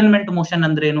 ಅಡ್ಜರ್ನ್ಮೆಂಟ್ ಮೋಷನ್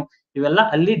ಅಂದ್ರೇನು, ಇವೆಲ್ಲ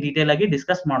ಅಲ್ಲಿ ಡೀಟೇಲ್ ಆಗಿ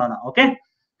ಡಿಸ್ಕಸ್ ಮಾಡೋಣ. Okay,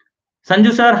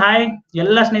 Sanju sir hi.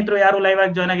 ಎಲ್ಲ ಸ್ನೇಹಿತರು ಯಾರು ಲೈವ್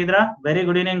ಆಗಿ join ಆಗಿದ್ರಾ? Very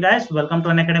good evening guys, welcome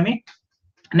to Unacademy.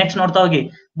 Next ನೋಡ್ತಾ ಹೋಗಿ.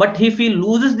 But if he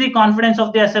loses the confidence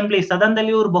of the assembly,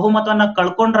 ಸದನದಲ್ಲಿ ಇವ್ರು ಬಹುಮತವನ್ನ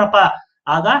ಕಳ್ಕೊಂಡ್ರಪ್ಪ,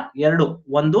 ಆಗ ಎರಡು,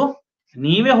 ಒಂದು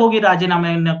ನೀವೇ ಹೋಗಿ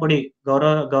ರಾಜೀನಾಮೆಯನ್ನ ಕೊಡಿ,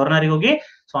 ಗವರ್ನರಿಗೆ ಹೋಗಿ,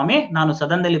 ಸ್ವಾಮಿ ನಾನು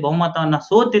ಸದನದಲ್ಲಿ ಬಹುಮತವನ್ನ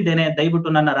ಸೋತಿದ್ದೇನೆ, ದಯವಿಟ್ಟು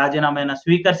ನನ್ನ ರಾಜೀನಾಮೆಯನ್ನ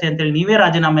ಸ್ವೀಕರಿಸಿ ಅಂತೇಳಿ ನೀವೇ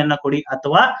ರಾಜೀನಾಮೆಯನ್ನ ಕೊಡಿ.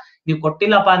 ಅಥವಾ ನೀವು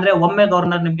ಕೊಟ್ಟಿಲ್ಲಪ್ಪ ಅಂದ್ರೆ ಒಮ್ಮೆ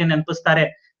ಗವರ್ನರ್ ನಿಮ್ಗೆ ನೆನಪಿಸ್ತಾರೆ,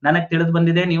 ನನಗ್ ತಿಳಿದು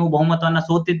ಬಂದಿದೆ ನೀವು ಬಹುಮತವನ್ನ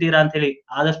ಸೋತಿದ್ದೀರಾ ಅಂತ ಹೇಳಿ,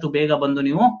 ಆದಷ್ಟು ಬೇಗ ಬಂದು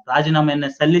ನೀವು ರಾಜೀನಾಮೆಯನ್ನ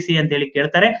ಸಲ್ಲಿಸಿ ಅಂತ ಹೇಳಿ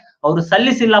ಕೇಳ್ತಾರೆ. ಅವರು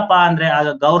ಸಲ್ಲಿಸಿಲ್ಲಪ್ಪ ಅಂದ್ರೆ ಆಗ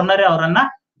ಗವರ್ನರೇ ಅವರನ್ನ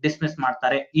ಡಿಸ್ಮಿಸ್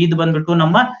ಮಾಡ್ತಾರೆ. ಇದು ಬಂದ್ಬಿಟ್ಟು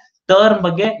ನಮ್ಮ ಟರ್ಮ್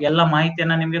ಬಗ್ಗೆ ಎಲ್ಲ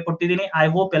ಮಾಹಿತಿಯನ್ನ ನಿಮ್ಗೆ ಕೊಟ್ಟಿದ್ದೀನಿ. ಐ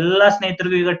ಹೋಪ್ ಎಲ್ಲಾ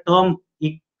ಸ್ನೇಹಿತರಿಗೂ ಈಗ ಟರ್ಮ್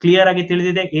ಕ್ಲಿಯರ್ ಆಗಿ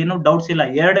ತಿಳಿದಿದೆ, ಏನು ಡೌಟ್ಸ್ ಇಲ್ಲ.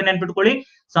 ಎರಡು ನೆನ್ಪಿಟ್ಕೊಳ್ಳಿ,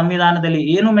 ಸಂವಿಧಾನದಲ್ಲಿ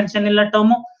ಏನು ಮೆನ್ಷನ್ ಇಲ್ಲ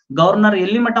ಟರ್ಮ್. ಗವರ್ನರ್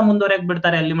ಎಲ್ಲಿ ಮಟ್ಟ ಮುಂದುವರೆಯಕ್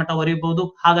ಬಿಡ್ತಾರೆ ಅಲ್ಲಿ ಮಟ್ಟ ಹೊರಿಬಹುದು.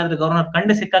 ಹಾಗಾದ್ರೆ ಗವರ್ನರ್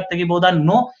ಕಂಡು ಸಿಕ್ಕಾಕ್ ತೆಗಿಬಹುದಾ?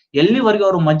 ನೋ. ಎಲ್ಲಿವರೆಗೂ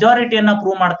ಅವರು ಮೆಜಾರಿಟಿಯನ್ನ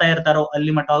ಪ್ರೂವ್ ಮಾಡ್ತಾ ಇರ್ತಾರೋ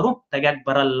ಅಲ್ಲಿ ಮಟ್ಟ ಅವರು ತೆಗಿಯಕ್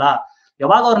ಬರಲ್ಲ.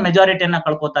 ಯಾವಾಗ ಅವ್ರು ಮೆಜಾರಿಟಿಯನ್ನ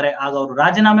ಕಳ್ಕೊತಾರೆ ಆಗ ಅವರು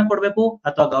ರಾಜೀನಾಮೆ ಕೊಡ್ಬೇಕು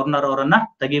ಅಥವಾ ಗವರ್ನರ್ ಅವರನ್ನ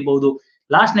ತೆಗಿಬಹುದು.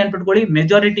 ಲಾಸ್ಟ್ ನೆನ್ಪಿಟ್ಕೊಳ್ಳಿ,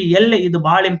 ಮೆಜಾರಿಟಿ ಎಲ್ಲಿ, ಇದು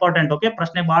ಬಹಳ ಇಂಪಾರ್ಟೆಂಟ್. ಓಕೆ,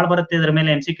 ಪ್ರಶ್ನೆ ಬಹಳ ಬರುತ್ತೆ ಇದ್ರ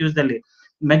ಮೇಲೆ MCQs ದಲ್ಲಿ.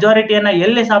 ಮೆಜಾರಿಟಿಯನ್ನ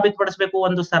ಎಲ್ಲಿ ಸಾಬೀತುಪಡಿಸಬೇಕು?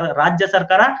 ಒಂದು ರಾಜ್ಯ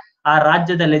ಸರ್ಕಾರ ಆ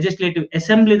ರಾಜ್ಯದ ಲೆಜಿಸ್ಲೇಟಿವ್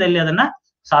ಅಸೆಂಬ್ಲಿದಲ್ಲಿ ಅದನ್ನ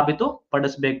ಸಾಬೀತು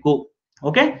ಪಡಿಸಬೇಕು.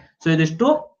 ಓಕೆ, ಸೊ ಇದಿಷ್ಟು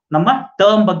ನಮ್ಮ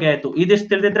ಟರ್ಮ್ ಬಗ್ಗೆ ಆಯ್ತು. ಇದಿಷ್ಟು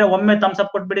ತಿಳಿದಿದ್ರೆ ಒಮ್ಮೆ ಥಮ್ಸ್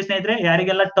ಅಪ್ ಕೊಟ್ಬಿಡಿ ಸ್ನೇಹಿತರೆ.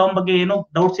 ಯಾರಿಗೆಲ್ಲ ಟರ್ಮ್ ಬಗ್ಗೆ ಏನು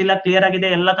ಡೌಟ್ಸ್ ಇಲ್ಲ, ಕ್ಲಿಯರ್ ಆಗಿದೆ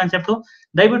ಎಲ್ಲ ಕಾನ್ಸೆಪ್ಟ್,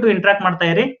 ದಯವಿಟ್ಟು ಇಂಟ್ರಾಕ್ಟ್ ಮಾಡ್ತಾ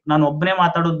ಇರಿ. ನಾನು ಒಬ್ಬನೇ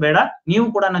ಮಾತಾಡೋದು ಬೇಡ, ನೀವು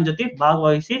ಕೂಡ ನನ್ನ ಜೊತೆ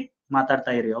ಭಾಗವಹಿಸಿ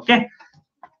ಮಾತಾಡ್ತಾ ಇರಿ. Okay,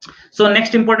 so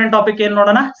next important topic ಏನ್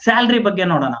ನೋಡೋಣ? ಸ್ಯಾಲ್ರಿ ಬಗ್ಗೆ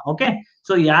ನೋಡೋಣ. ಓಕೆ,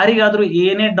 ಸೊ ಯಾರಿಗಾದ್ರೂ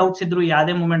ಏನೇ ಡೌಟ್ಸ್ ಇದ್ರು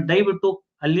ಯಾವ್ದೇ ಮೂಮೆಂಟ್ ದಯವಿಟ್ಟು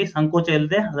ಅಲ್ಲಿ ಸಂಕೋಚ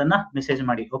ಇಲ್ಲದೆ ಅದನ್ನ ಮೆಸೇಜ್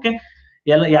ಮಾಡಿ. ಓಕೆ,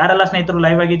 ಯಾರೆಲ್ಲ ಸ್ನೇಹಿತರು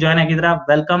ಲೈವ್ ಆಗಿ ಜಾಯ್ನ್ ಆಗಿದ್ರ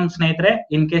ವೆಲ್ಕಮ್ ಸ್ನೇಹಿತರೆ.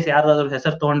 ಇನ್ ಕೇಸ್ ಯಾರಾದ್ರೂ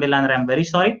ಹೆಸರು ತಗೊಂಡಿಲ್ಲ ಅಂದ್ರೆ I am very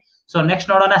sorry. So next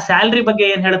ನೋಡೋಣ ಸ್ಯಾಲ್ರಿ ಬಗ್ಗೆ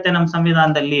ಏನ್ ಹೇಳುತ್ತೆ ನಮ್ಮ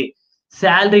ಸಂವಿಧಾನದಲ್ಲಿ.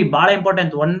 ಸ್ಯಾಲ್ರಿ ಬಹಳ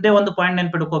ಇಂಪಾರ್ಟೆಂಟ್. ಒಂದೇ ಒಂದು ಪಾಯಿಂಟ್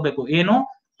ನೆನ್ಪಿಟ್ಕೋಬೇಕು, ಏನು?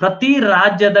 ಪ್ರತಿ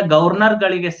ರಾಜ್ಯದ ಗವರ್ನರ್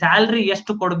ಗಳಿಗೆ ಸ್ಯಾಲ್ರಿ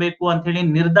ಎಷ್ಟು ಕೊಡ್ಬೇಕು ಅಂತ ಹೇಳಿ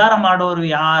ನಿರ್ಧಾರ ಮಾಡೋರು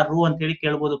ಯಾರು ಅಂತ ಹೇಳಿ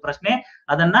ಕೇಳ್ಬೋದು ಪ್ರಶ್ನೆ.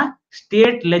 ಅದನ್ನ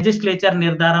ಸ್ಟೇಟ್ ಲೆಜಿಸ್ಲೇಚರ್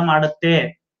ನಿರ್ಧಾರ ಮಾಡುತ್ತೆ.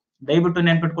 ದಯವಿಟ್ಟು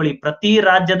ನೆನ್ಪಿಟ್ಕೊಳ್ಳಿ, ಪ್ರತಿ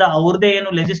ರಾಜ್ಯದ ಅವ್ರದೇ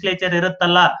ಏನು ಲೆಜಿಸ್ಲೇಚರ್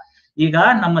ಇರುತ್ತಲ್ಲ. ಈಗ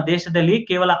ನಮ್ಮ ದೇಶದಲ್ಲಿ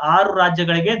ಕೇವಲ 6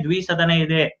 ರಾಜ್ಯಗಳಿಗೆ ದ್ವಿಸದನ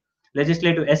ಇದೆ.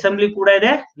 ಲೆಜಿಸ್ಲೇಟಿವ್ ಅಸೆಂಬ್ಲಿ ಕೂಡ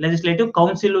ಇದೆ, ಲೆಜಿಸ್ಲೇಟಿವ್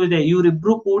ಕೌನ್ಸಿಲ್ ಇದೆ.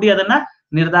 ಇವರಿಬ್ರು ಕೂಡಿ ಅದನ್ನ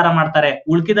ನಿರ್ಧಾರ ಮಾಡ್ತಾರೆ.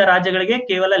 ಉಳ್ಕಿದ ರಾಜ್ಯಗಳಿಗೆ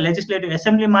ಕೇವಲ ಲೆಜಿಸ್ಲೇಟಿವ್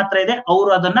ಅಸೆಂಬ್ಲಿ ಮಾತ್ರ ಇದೆ,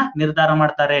 ಅವರು ಅದನ್ನ ನಿರ್ಧಾರ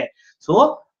ಮಾಡ್ತಾರೆ. ಸೊ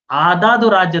ಆದಾದು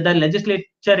ರಾಜ್ಯದ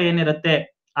ಲೆಜಿಸ್ಲೇಚರ್ ಏನಿರುತ್ತೆ,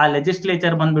 ಆ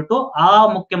ಲೆಜಿಸ್ಲೇಚರ್ ಬಂದ್ಬಿಟ್ಟು ಆ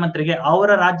ಮುಖ್ಯಮಂತ್ರಿಗೆ, ಅವರ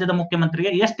ರಾಜ್ಯದ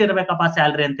ಮುಖ್ಯಮಂತ್ರಿಗೆ ಎಷ್ಟಿರ್ಬೇಕಪ್ಪ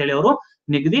ಸ್ಯಾಲ್ರಿ ಅಂತ ಹೇಳಿ ಅವರು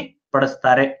ನಿಗದಿ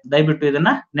ಪಡಿಸ್ತಾರೆ. ದಯವಿಟ್ಟು ಇದನ್ನ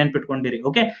ನೆನ್ಪಿಟ್ಕೊಂಡಿರಿ.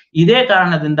 ಓಕೆ, ಇದೇ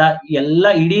ಕಾರಣದಿಂದ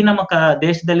ಇಡೀ ನಮ್ಮ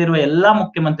ದೇಶದಲ್ಲಿರುವ ಎಲ್ಲಾ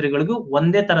ಮುಖ್ಯಮಂತ್ರಿಗಳಿಗೂ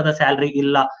ಒಂದೇ ತರದ ಸ್ಯಾಲ್ರಿ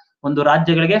ಇಲ್ಲ. ಒಂದು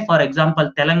ರಾಜ್ಯಗಳಿಗೆ ಫಾರ್ ಎಕ್ಸಾಂಪಲ್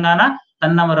ತೆಲಂಗಾಣ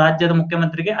ತನ್ನ ರಾಜ್ಯದ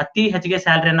ಮುಖ್ಯಮಂತ್ರಿಗೆ ಅತಿ ಹೆಚ್ಚಿಗೆ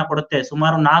ಸ್ಯಾಲರಿಯನ್ನ ಕೊಡುತ್ತೆ,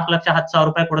 ಸುಮಾರು 4,10,000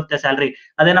 ರೂಪಾಯಿ ಕೊಡುತ್ತೆ ಸ್ಯಾಲರಿ.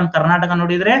 ಅದೇ ನಮ್ ಕರ್ನಾಟಕ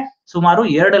ನೋಡಿದ್ರೆ ಸುಮಾರು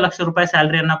 2 ಲಕ್ಷ ರೂಪಾಯಿ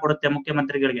ಸ್ಯಾಲರಿಯನ್ನ ಕೊಡುತ್ತೆ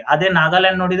ಮುಖ್ಯಮಂತ್ರಿಗಳಿಗೆ. ಅದೇ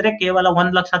ನಾಗಾಲ್ಯಾಂಡ್ ನೋಡಿದ್ರೆ ಕೇವಲ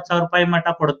 1,10,000 ರೂಪಾಯಿ ಮಟ್ಟ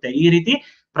ಕೊಡುತ್ತೆ. ಈ ರೀತಿ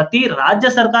ಪ್ರತಿ ರಾಜ್ಯ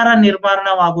ಸರ್ಕಾರ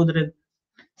ನಿರ್ಮಾಣವಾಗುವುದ್ರಿಂದ.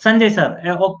 Sanjay sir,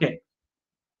 okay,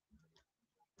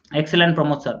 excellent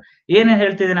Pramod sir. ಏನ್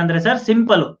ಹೇಳ್ತಿದ್ದೀನಿ ಅಂದ್ರೆ ಸರ್,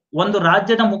 ಸಿಂಪಲ್, ಒಂದು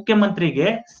ರಾಜ್ಯದ ಮುಖ್ಯಮಂತ್ರಿಗೆ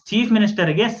ಚೀಫ್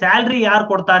ಮಿನಿಸ್ಟರ್ಗೆ ಸ್ಯಾಲ್ರಿ ಯಾರು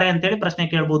ಕೊಡ್ತಾರೆ ಅಂತೇಳಿ ಪ್ರಶ್ನೆ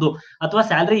ಕೇಳ್ಬೋದು, ಅಥವಾ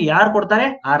ಸ್ಯಾಲ್ರಿ ಯಾರು ಕೊಡ್ತಾರೆ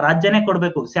ಆ ರಾಜ್ಯನೇ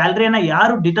ಕೊಡ್ಬೇಕು. ಸ್ಯಾಲ್ರಿಯನ್ನ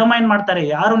ಯಾರು ಡಿಟರ್ಮೈನ್ ಮಾಡ್ತಾರೆ,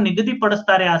 ಯಾರು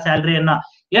ನಿಗದಿಪಡಿಸ್ತಾರೆ ಆ ಸ್ಯಾಲ್ರಿಯನ್ನ,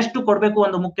 ಎಷ್ಟು ಕೊಡ್ಬೇಕು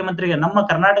ಒಂದು ಮುಖ್ಯಮಂತ್ರಿಗೆ, ನಮ್ಮ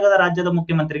ಕರ್ನಾಟಕದ ರಾಜ್ಯದ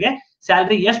ಮುಖ್ಯಮಂತ್ರಿಗೆ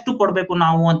ಸ್ಯಾಲ್ರಿ ಎಷ್ಟು ಕೊಡ್ಬೇಕು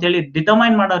ನಾವು ಅಂತೇಳಿ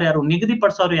ಡಿಟರ್ಮೈನ್ ಮಾಡೋರು ಯಾರು,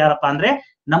 ನಿಗದಿಪಡಿಸೋರು ಯಾರಪ್ಪ ಅಂದ್ರೆ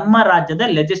ನಮ್ಮ ರಾಜ್ಯದ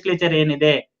ಲೆಜಿಸ್ಲೇಚರ್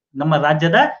ಏನಿದೆ, ನಮ್ಮ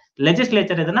ರಾಜ್ಯದ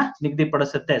ಲೆಜಿಸ್ಲೇಚರ್ ಇದನ್ನ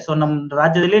ನಿಗದಿಪಡಿಸುತ್ತೆ. ಸೊ ನಮ್ಮ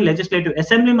ರಾಜ್ಯದಲ್ಲಿ ಲೆಜಿಸ್ಲೇಟಿವ್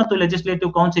ಅಸೆಂಬ್ಲಿ ಮತ್ತು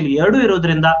ಲೆಜಿಸ್ಲೇಟಿವ್ ಕೌನ್ಸಿಲ್ ಎರಡೂ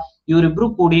ಇರೋದ್ರಿಂದ ಇವರಿಬ್ರು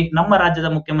ಕೂಡಿ ನಮ್ಮ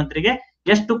ರಾಜ್ಯದ ಮುಖ್ಯಮಂತ್ರಿಗೆ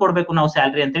ಎಷ್ಟು ಕೊಡ್ಬೇಕು ನಾವು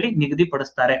ಸ್ಯಾಲ್ರಿ ಅಂತೇಳಿ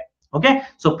ನಿಗದಿಪಡಿಸ್ತಾರೆ. ಓಕೆ,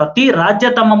 ಸೊ ಪ್ರತಿ ರಾಜ್ಯ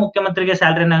ತಮ್ಮ ಮುಖ್ಯಮಂತ್ರಿಗೆ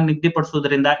ಸ್ಯಾಲ್ರಿನ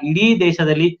ನಿಗದಿಪಡಿಸುವುದರಿಂದ ಇಡೀ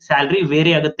ದೇಶದಲ್ಲಿ ಸ್ಯಾಲ್ರಿ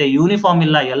ವೇರಿ ಆಗುತ್ತೆ, ಯೂನಿಫಾರ್ಮ್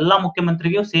ಇಲ್ಲ. ಎಲ್ಲಾ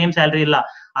ಮುಖ್ಯಮಂತ್ರಿಗೂ ಸೇಮ್ ಸ್ಯಾಲ್ರಿ ಇಲ್ಲ.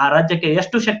 ಆ ರಾಜ್ಯಕ್ಕೆ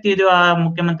ಎಷ್ಟು ಶಕ್ತಿ ಇದೆಯೋ ಆ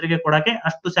ಮುಖ್ಯಮಂತ್ರಿಗೆ ಕೊಡಕ್ಕೆ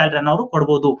ಅಷ್ಟು ಸ್ಯಾಲ್ರಿಯನ್ನು ಅವರು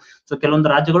ಕೊಡ್ಬೋದು. ಸೊ ಕೆಲವೊಂದು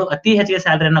ರಾಜ್ಯಗಳು ಅತಿ ಹೆಚ್ಚಿಗೆ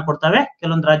ಸ್ಯಾಲ್ರಿಯನ್ನ ಕೊಡ್ತವೆ,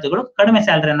 ಕೆಲವೊಂದು ರಾಜ್ಯಗಳು ಕಡಿಮೆ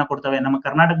ಸ್ಯಾಲ್ರಿಯನ್ನ ಕೊಡ್ತವೆ. ನಮ್ಮ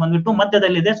ಕರ್ನಾಟಕ ಬಂದ್ಬಿಟ್ಟು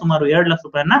ಮಧ್ಯದಲ್ಲಿದೆ, ಸುಮಾರು 2 ಲಕ್ಷ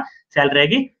ರೂಪಾಯಿಯನ್ನ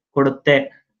ಸ್ಯಾಲ್ರಿಯಾಗಿ ಕೊಡುತ್ತೆ.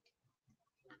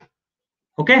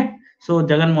 ಓಕೆ, ಸೊ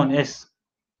ಜಗನ್ಮೋಹನ್ ಎಸ್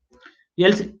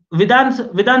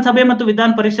ವಿಧಾನಸಭೆ ಮತ್ತು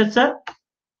ವಿಧಾನ ಪರಿಷತ್ ಸರ್,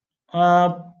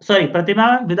 ಸಾರಿ ಪ್ರತಿಮಾ,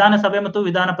 ವಿಧಾನಸಭೆ ಮತ್ತು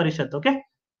ವಿಧಾನ ಪರಿಷತ್. ಓಕೆ,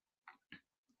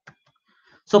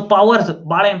 ಸೊ ಪವರ್ಸ್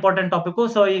ಬಹಳ ಇಂಪಾರ್ಟೆಂಟ್ ಟಾಪಿಕ್.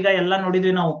 ಸೊ ಈಗ ಎಲ್ಲ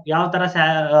ನೋಡಿದ್ವಿ ನಾವು, ಯಾವ ತರ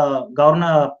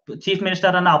ಚೀಫ್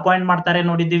ಮಿನಿಸ್ಟರ್ ಅನ್ನ ಅಪಾಯಿಂಟ್ ಮಾಡ್ತಾರೆ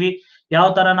ನೋಡಿದ್ದೀವಿ, ಯಾವ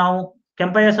ತರ ನಾವು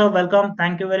Kempaiah sir welcome,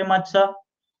 thank you very much sir.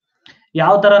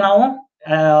 ಯಾವ ತರ ನಾವು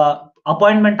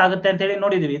ಅಪಾಯಿಂಟ್ಮೆಂಟ್ ಆಗುತ್ತೆ ಅಂತ ಹೇಳಿ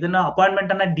ನೋಡಿದೀವಿ. ಇದನ್ನ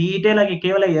ಅಪಾಯಿಂಟ್ಮೆಂಟ್ ಅನ್ನ ಡೀಟೇಲ್ ಆಗಿ,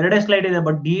 ಕೇವಲ 2 ಸ್ಲೈಡ್ ಇದೆ,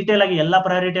 ಬಟ್ ಡೀಟೇಲ್ ಆಗಿ ಎಲ್ಲಾ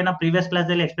ಪ್ರಯಾರಿಟಿಯನ್ನ ಪ್ರೀವಿಯಸ್ ಕ್ಲಾಸ್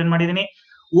ಅಲ್ಲಿ ಎಕ್ಸ್ಪ್ಲೇನ್ ಮಾಡಿದೀನಿ.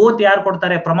 ಓತ್ ಯಾರು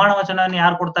ಕೊಡ್ತಾರೆ, ಪ್ರಮಾಣ ವಚನ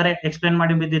ಯಾರು ಕೊಡ್ತಾರೆ ಎಕ್ಸ್ಪ್ಲೇನ್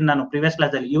ಮಾಡಿದ್ದೀನಿ ನಾನು ಪ್ರೀವಿಯಸ್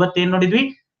ಕ್ಲಾಸ್ ಅಲ್ಲಿ. ಇವತ್ತೇನ್ ನೋಡಿದ್ವಿ,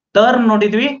 ಟರ್ಮ್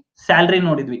ನೋಡಿದ್ವಿ, ಸ್ಯಾಲ್ರಿ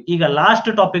ನೋಡಿದ್ವಿ. ಈಗ last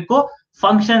topic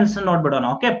functions ನೋಡ್ಬಿಡೋಣ.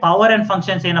 Okay, power and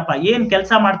functions ಏನಪ್ಪಾ, ಏನ್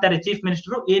ಕೆಲಸ ಮಾಡ್ತಾರೆ ಚೀಫ್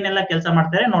ಮಿನಿಸ್ಟರ್, ಏನೆಲ್ಲ ಕೆಲಸ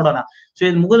ಮಾಡ್ತಾರೆ ನೋಡೋಣ. ಸೊ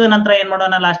ಇದು ಮುಗಿದ ನಂತರ ಏನ್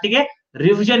ಮಾಡೋಣ, ಲಾಸ್ಟಿಗೆ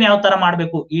ರಿವಿಷನ್ ಯಾವ ತರ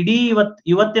ಮಾಡ್ಬೇಕು, ಇಡೀ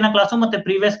ಇವತ್ತಿನ ಕ್ಲಾಸು ಮತ್ತೆ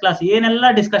ಪ್ರೀವಿಯಸ್ ಕ್ಲಾಸ್ ಏನೆಲ್ಲ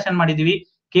ಡಿಸ್ಕಷನ್ ಮಾಡಿದೀವಿ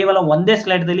ಕೇವಲ ಒಂದೇ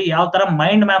ಸ್ಲೈಡ್ ದಲ್ಲಿ ಯಾವ ತರ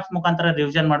ಮೈಂಡ್ ಮ್ಯಾಪ್ಸ್ ಮುಖಾಂತರ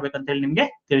ರಿವಿಷನ್ ಮಾಡ್ಬೇಕಂತ ಹೇಳಿ ನಿಮ್ಗೆ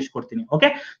ತಿಳಿಸ್ಕೊಡ್ತೀನಿ. ಓಕೆ,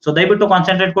 ಸೊ ದಯವಿಟ್ಟು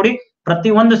ಕಾನ್ಸಂಟ್ರೇಟ್ ಕೊಡಿ. ಪ್ರತಿ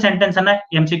ಒಂದು ಸೆಂಟೆನ್ಸ್ ಅನ್ನ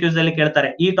MCQs ಅಲ್ಲಿ ಕೇಳ್ತಾರೆ.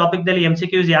 ಈ ಟಾಪಿಕ್ ದಲ್ಲಿ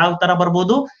MCQs ಯಾವ ತರ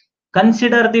ಬರ್ಬೋದು,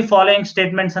 ಕನ್ಸಿಡರ್ ದಿ ಫಾಲೋಯಿಂಗ್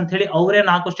ಸ್ಟೇಟ್ಮೆಂಟ್ಸ್ ಅಂತ ಹೇಳಿ ಅವರೇ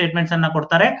 4 ಸ್ಟೇಟ್ಮೆಂಟ್ಸ್ ಅನ್ನ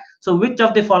ಕೊಡ್ತಾರೆ. So which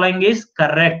of the following is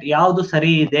correct, ಯಾವುದು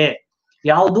ಸರಿ ಇದೆ,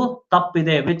 ಯಾವುದು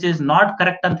ತಪ್ಪಿದೆ, ವಿಚ್ ಇಸ್ ನಾಟ್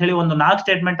ಕರೆಕ್ಟ್ ಅಂತ ಹೇಳಿ ಒಂದು 4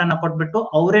 ಸ್ಟೇಟ್ಮೆಂಟ್ ಅನ್ನ ಕೊಟ್ಬಿಟ್ಟು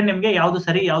ಅವರೇ ನಿಮ್ಗೆ ಯಾವ್ದು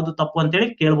ಸರಿ ಯಾವ್ದು ತಪ್ಪು ಅಂತ ಹೇಳಿ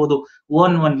ಕೇಳ್ಬೋದು.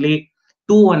 1 ಓನ್ಲಿ,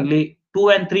 2 ಓನ್ಲಿ, 2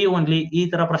 and 3 ಓನ್ಲಿ, ಈ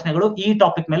ತರ ಪ್ರಶ್ನೆಗಳು ಈ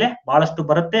ಟಾಪಿಕ್ ಮೇಲೆ ಬಹಳಷ್ಟು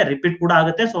ಬರುತ್ತೆ, ರಿಪೀಟ್ ಕೂಡ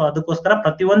ಆಗುತ್ತೆ. ಸೊ ಅದಕ್ಕೋಸ್ಕರ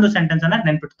ಪ್ರತಿಯೊಂದು ಸೆಂಟೆನ್ಸ್ ಅನ್ನ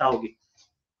ನೆನ್ಪಿಡ್ತಾ ಹೋಗಿ.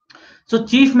 ಸೊ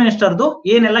ಚೀಫ್ ಮಿನಿಸ್ಟರ್ದು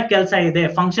ಏನೆಲ್ಲ ಕೆಲಸ ಇದೆ,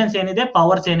 ಫಂಕ್ಷನ್ಸ್ ಏನಿದೆ,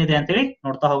 ಪವರ್ಸ್ ಏನಿದೆ ಅಂತ ಹೇಳಿ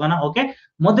ನೋಡ್ತಾ ಹೋಗೋಣ. ಓಕೆ,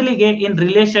 ಮೊದಲಿಗೆ in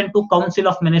relation to council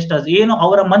of ministers, ಏನು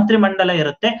ಅವರ ಮಂತ್ರಿ ಮಂಡಲ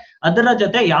ಇರುತ್ತೆ ಅದರ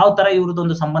ಜೊತೆ ಯಾವ ತರ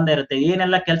ಇವ್ರದೊಂದು ಸಂಬಂಧ ಇರುತ್ತೆ,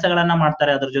 ಏನೆಲ್ಲ ಕೆಲಸಗಳನ್ನ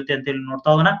ಮಾಡ್ತಾರೆ ಅದ್ರ ಜೊತೆ ಅಂತ ಹೇಳಿ ನೋಡ್ತಾ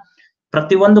ಹೋಗೋಣ.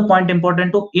 ಪ್ರತಿಯೊಂದು ಪಾಯಿಂಟ್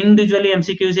ಇಂಪಾರ್ಟೆಂಟ್, ಇಂಡಿವಿಜುವಲಿ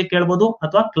MCQs ಕೇಳ್ಬೋದು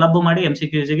ಅಥವಾ ಕ್ಲಬ್ ಮಾಡಿ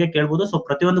MCQs ಗೆ ಕೇಳ್ಬೋದು. ಸೊ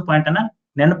ಪ್ರತಿಯೊಂದು ಪಾಯಿಂಟ್ ಅನ್ನ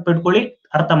ನೆನಪಿಟ್ಕೊಳ್ಳಿ,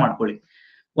 ಅರ್ಥ ಮಾಡ್ಕೊಳ್ಳಿ.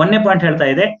 1ನೇ ಪಾಯಿಂಟ್ ಹೇಳ್ತಾ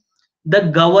ಇದೆ, the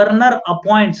governor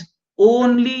appoints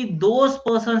only those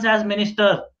persons as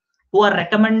minister who are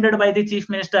recommended by the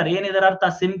chief minister. ಏನಿದರ ಅರ್ಥ,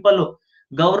 ಸಿಂಪಲ್,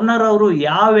 ಗವರ್ನರ್ ಅವರು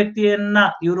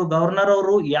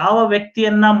ಯಾವ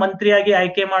ವ್ಯಕ್ತಿಯನ್ನ ಮಂತ್ರಿಯಾಗಿ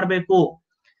ಆಯ್ಕೆ ಮಾಡ್ಬೇಕು,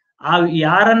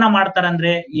 ಯಾರನ್ನ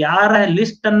ಮಾಡ್ತಾರಂದ್ರೆ ಯಾರ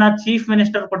ಲಿಸ್ಟ್ ಅನ್ನ ಚೀಫ್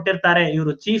ಮಿನಿಸ್ಟರ್ ಕೊಟ್ಟಿರ್ತಾರೆ,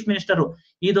 ಇವರು ಚೀಫ್ ಮಿನಿಸ್ಟರ್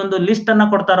ಇದೊಂದು ಲಿಸ್ಟ್ ಅನ್ನ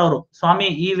ಕೊಡ್ತಾರ ಅವರು, ಸ್ವಾಮಿ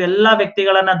ಇವೆಲ್ಲಾ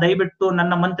ವ್ಯಕ್ತಿಗಳನ್ನ ದಯವಿಟ್ಟು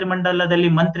ನನ್ನ ಮಂತ್ರಿ ಮಂಡಲದಲ್ಲಿ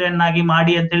ಮಂತ್ರಿಯನ್ನಾಗಿ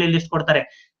ಮಾಡಿ ಅಂತ ಹೇಳಿ ಲಿಸ್ಟ್ ಕೊಡ್ತಾರೆ.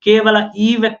 ಕೇವಲ ಈ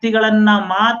ವ್ಯಕ್ತಿಗಳನ್ನ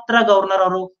ಮಾತ್ರ ಗವರ್ನರ್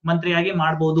ಅವರು ಮಂತ್ರಿಯಾಗಿ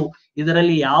ಮಾಡಬಹುದು.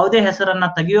 ಇದರಲ್ಲಿ ಯಾವುದೇ ಹೆಸರನ್ನ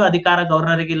ತೆಗೆಯೋ ಅಧಿಕಾರ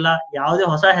ಗವರ್ನರಿಗಿಲ್ಲ, ಯಾವುದೇ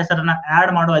ಹೊಸ ಹೆಸರನ್ನ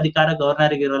ಆಡ್ ಮಾಡೋ ಅಧಿಕಾರ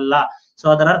ಗವರ್ನರಿಗಿರಲ್ಲ. ಸೊ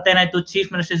ಅದರ ಅರ್ಥ ಏನಾಯ್ತು,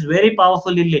 chief minister is very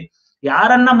powerful. ಇಲ್ಲಿ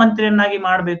ಯಾರನ್ನ ಮಂತ್ರಿಯನ್ನಾಗಿ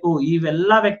ಮಾಡ್ಬೇಕು,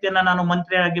 ಇವೆಲ್ಲಾ ವ್ಯಕ್ತಿಯನ್ನ ನಾನು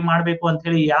ಮಂತ್ರಿಯಾಗಿ ಮಾಡ್ಬೇಕು ಅಂತ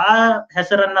ಹೇಳಿ ಯಾರ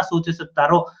ಹೆಸರನ್ನ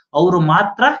ಸೂಚಿಸುತ್ತಾರೋ ಅವರು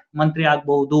ಮಾತ್ರ ಮಂತ್ರಿ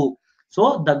ಆಗ್ಬಹುದು. So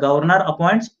the governor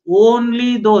appoints only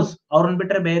those, ಅವ್ರನ್ನ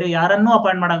ಬಿಟ್ರೆ ಬೇರೆ ಯಾರನ್ನೂ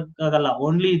ಅಪಾಯಿಂಟ್ ಮಾಡಕ್ಕಾಗಲ್ಲ.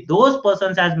 Only those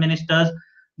persons as ministers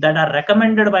that are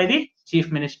recommended by the chief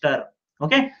minister.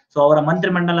 Okay, so ಅವರ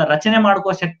ಮಂತ್ರಿ ಮಂಡಲ ರಚನೆ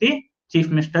ಮಾಡ್ಕೋ ಶಕ್ತಿ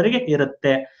ಚೀಫ್ ಮಿನಿಸ್ಟರ್ ಗೆ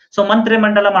ಇರುತ್ತೆ. ಸೊ ಮಂತ್ರಿ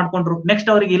ಮಂಡಲ ಮಾಡ್ಕೊಂಡ್ರು, ನೆಕ್ಸ್ಟ್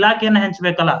ಅವ್ರಿಗೆ ಇಲಾಖೆಯನ್ನ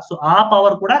ಹಂಚ್ಬೇಕಲ್ಲ, ಸೊ ಆ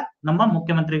ಪವರ್ ಕೂಡ ನಮ್ಮ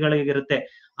ಮುಖ್ಯಮಂತ್ರಿಗಳಿಗೆ ಇರುತ್ತೆ.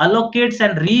 ಅಲೋಕೇಟ್ಸ್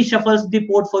and ರೀಶಫಲ್ಸ್ the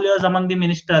portfolios among the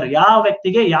minister, ಯಾವ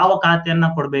ವ್ಯಕ್ತಿಗೆ ಯಾವ ಖಾತೆಯನ್ನ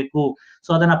ಕೊಡ್ಬೇಕು, ಸೊ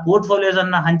ಅದನ್ನ ಪೋರ್ಟ್ಫೋಲಿಯೋಸ್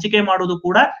ಅನ್ನ ಹಂಚಿಕೆ ಮಾಡುವುದು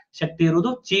ಕೂಡ ಶಕ್ತಿ ಇರುವುದು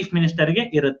ಚೀಫ್ ಮಿನಿಸ್ಟರ್ ಗೆ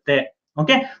ಇರುತ್ತೆ.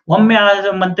 ಓಕೆ, ಒಮ್ಮೆ ಆ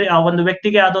ಮಂತ್ರಿ ಆ ಒಂದು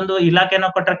ವ್ಯಕ್ತಿಗೆ ಅದೊಂದು ಇಲಾಖೆನ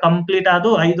ಕೊಟ್ರೆ ಕಂಪ್ಲೀಟ್ ಅದು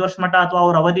 5 ವರ್ಷ ಮಟ್ಟ ಅಥವಾ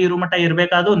ಅವ್ರ ಅವಧಿ ಇರೋ ಮಟ್ಟ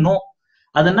ಇರ್ಬೇಕಾದು ನೋ,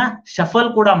 ಅದನ್ನ ಶಫಲ್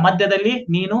ಕೂಡ ಮಧ್ಯದಲ್ಲಿ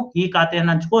ನೀನು ಈ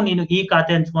ಖಾತೆಯನ್ನು ಹಂಚ್ಕೋ, ನೀನು ಈ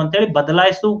ಖಾತೆ ಹಂಚ್ಕೋ ಅಂತೇಳಿ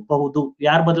ಬದಲಾಯಿಸಬಹುದು.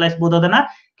 ಯಾರು ಬದಲಾಯಿಸಬಹುದು ಅದನ್ನ?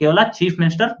 ಕೇವಲ ಚೀಫ್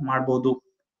ಮಿನಿಸ್ಟರ್ ಮಾಡಬಹುದು.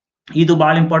 ಇದು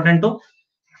ಬಹಳ important.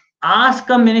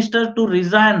 Ask a minister to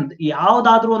resign.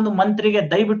 ಯಾವ್ದಾದ್ರು ಒಂದು ಮಂತ್ರಿಗೆ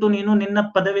ದಯವಿಟ್ಟು ನೀನು ನಿನ್ನ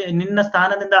ಪದವಿ, ನಿನ್ನ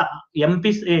ಸ್ಥಾನದಿಂದ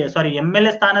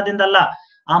MLA ಸ್ಥಾನದಿಂದ ಅಲ್ಲ,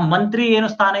 ಆ ಮಂತ್ರಿ ಏನು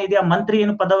ಸ್ಥಾನ ಇದೆ, ಆ ಮಂತ್ರಿ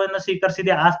ಏನು ಪದವಿಯನ್ನು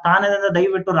ಸ್ವೀಕರಿಸಿದೆ, ಆ ಸ್ಥಾನದಿಂದ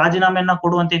ದಯವಿಟ್ಟು ರಾಜೀನಾಮೆಯನ್ನ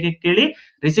ಕೊಡುವಂತ ಕೇಳಿ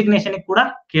ರೆಸಿಗ್ನೇಷನ್ ಕೂಡ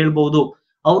ಕೇಳಬಹುದು.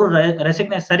 ಅವರು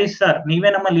ಸರಿ ಸರ್, ನೀವೇ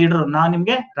ನಮ್ಮ ಲೀಡರ್, ನಾವು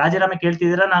ನಿಮ್ಗೆ ರಾಜೀನಾಮೆ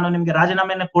ಕೇಳ್ತಿದ್ದೀರಾ, ನಾನು ನಿಮ್ಗೆ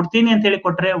ರಾಜೀನಾಮೆಯನ್ನ ಕೊಡ್ತೀನಿ ಅಂತ ಹೇಳಿ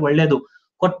ಕೊಟ್ರೆ ಒಳ್ಳೇದು.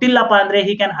 ಕೊಟ್ಟಿಲ್ಲಪ್ಪ ಅಂದ್ರೆ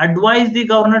he can advice the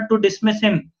governor to dismiss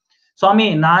him. ಸ್ವಾಮಿ,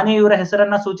 ನಾನೇ ಇವರ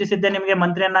ಹೆಸರನ್ನ ಸೂಚಿಸಿದ್ದೆ ನಿಮ್ಗೆ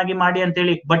ಮಂತ್ರಿಯನ್ನಾಗಿ ಮಾಡಿ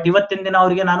ಅಂತೇಳಿ, ಬಟ್ ಇವತ್ತಿನ ದಿನ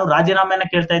ಅವರಿಗೆ ನಾನು ರಾಜೀನಾಮೆಯನ್ನ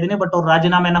ಕೇಳ್ತಾ ಇದ್ದೀನಿ, ಬಟ್ ಅವ್ರು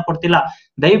ರಾಜೀನಾಮೆಯನ್ನ ಕೊಡ್ತಿಲ್ಲ.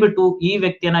 ದಯವಿಟ್ಟು ಈ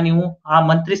ವ್ಯಕ್ತಿಯನ್ನ ನೀವು ಆ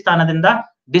ಮಂತ್ರಿ ಸ್ಥಾನದಿಂದ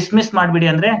ಡಿಸ್ಮಿಸ್ ಮಾಡ್ಬಿಡಿ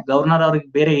ಅಂದ್ರೆ ಗವರ್ನರ್ ಅವ್ರಿಗೆ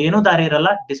ಬೇರೆ ಏನೂ ದಾರಿ ಇರಲ್ಲ,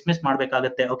 ಡಿಸ್ಮಿಸ್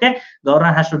ಮಾಡ್ಬೇಕಾಗತ್ತೆ. Okay,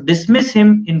 governor has to dismiss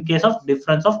him in case of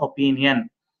difference of opinion.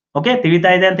 Okay, ತಿಳಿತಾ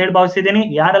ಇದೆ ಅಂತ ಹೇಳಿ ಭಾವಿಸಿದ್ದೀನಿ.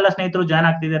 ಯಾರೆಲ್ಲ ಸ್ನೇಹಿತರು ಜಾಯ್ನ್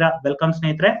ಆಗ್ತಿದ್ದೀರಾ, ವೆಲ್ಕಮ್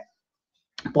ಸ್ನೇಹಿತರೆ.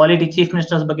 ಪಾಲಿಟಿ ಚೀಫ್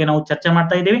ಮಿನಿಸ್ಟರ್ಸ್ ಬಗ್ಗೆ ನಾವು ಚರ್ಚೆ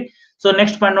ಮಾಡ್ತಾ ಇದೀವಿ. ಸೊ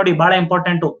ನೆಕ್ಸ್ಟ್ ಪಾಯಿಂಟ್ ನೋಡಿ, ಬಹಳ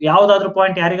ಇಂಪಾರ್ಟೆಂಟ್. ಯಾವ್ದಾದ್ರು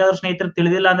ಪಾಯಿಂಟ್ ಯಾರಿಗಾದ್ರೂ ಸ್ನೇಹಿತರು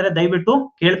ತಿಳಿದಿಲ್ಲ ಅಂದ್ರೆ ದಯವಿಟ್ಟು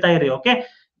ಕೇಳ್ತಾ ಇರಿ. ಓಕೆ,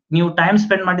 ನೀವು ಟೈಮ್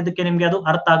ಸ್ಪೆಂಡ್ ಮಾಡಿದ್ದಕ್ಕೆ ನಿಮ್ಗೆ ಅದು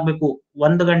ಅರ್ಥ ಆಗ್ಬೇಕು.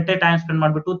 1 ಗಂಟೆ ಟೈಮ್ ಸ್ಪೆಂಡ್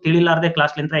ಮಾಡ್ಬಿಟ್ಟು ತಿಳಿಲಾರ್ದೆ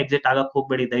ಕ್ಲಾಸ್ ಲಿಂದ ಎಕ್ಸಿಟ್ ಆಗಕ್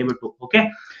ಹೋಗ್ಬೇಡಿ ದಯವಿಟ್ಟು. Okay,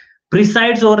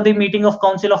 presides over the meeting of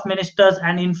council of ministers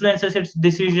and influences it's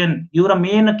decision. ಇವರ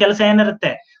ಮೇನ್ ಕೆಲಸ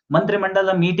ಏನಿರುತ್ತೆ, ಮಂತ್ರಿ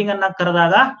ಮಂಡಲದ ಮೀಟಿಂಗ್ ಅನ್ನ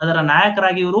ಕರೆದಾಗ ಅದರ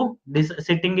ನಾಯಕರಾಗಿ ಇವರು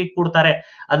ಸಿಟ್ಟಿಂಗ್ ಕೂಡ್ತಾರೆ,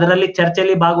 ಅದರಲ್ಲಿ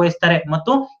ಚರ್ಚೆಯಲ್ಲಿ ಭಾಗವಹಿಸ್ತಾರೆ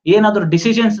ಮತ್ತು ಏನಾದ್ರು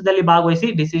ಡಿಸಿಷನ್ಸ್ ದಲ್ಲಿ ಭಾಗವಹಿಸಿ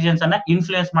ಡಿಸಿಷನ್ಸ್ ಅನ್ನ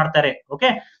ಇನ್ಫ್ಲೂಯೆನ್ಸ್ ಮಾಡ್ತಾರೆ. ಓಕೆ,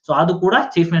 ಸೊ ಅದು ಕೂಡ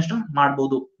ಚೀಫ್ ಮಿನಿಸ್ಟರ್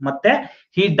ಮಾಡಬಹುದು. ಮತ್ತೆ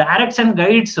ಹಿ ಡೈರೆಕ್ಟ್ಸ್ ಅಂಡ್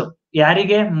ಗೈಡ್ಸ್,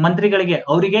 ಯಾರಿಗೆ? ಮಂತ್ರಿಗಳಿಗೆ,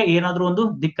 ಅವರಿಗೆ ಏನಾದ್ರು ಒಂದು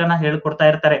ದಿಕ್ಕನ್ನ ಹೇಳ್ಕೊಡ್ತಾ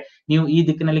ಇರ್ತಾರೆ. ನೀವು ಈ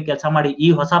ದಿಕ್ಕಿನಲ್ಲಿ ಕೆಲಸ ಮಾಡಿ, ಈ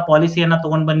ಹೊಸ ಪಾಲಿಸಿಯನ್ನ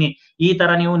ತಗೊಂಡ್ ಬನ್ನಿ, ಈ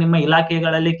ತರ ನೀವು ನಿಮ್ಮ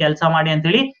ಇಲಾಖೆಗಳಲ್ಲಿ ಕೆಲಸ ಮಾಡಿ ಅಂತ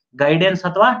ಹೇಳಿ ಗೈಡೆನ್ಸ್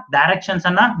ಅಥವಾ ಡೈರೆಕ್ಷನ್ಸ್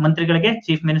ಅನ್ನ ಮಂತ್ರಿಗಳಿಗೆ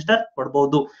ಚೀಫ್ ಮಿನಿಸ್ಟರ್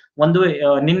ಕೊಡಬಹುದು. ಒಂದು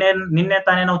ನಿನ್ನೆ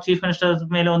ತಾನೇ ನಾವು ಚೀಫ್ ಮಿನಿಸ್ಟರ್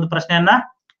ಮೇಲೆ ಒಂದು ಪ್ರಶ್ನೆಯನ್ನ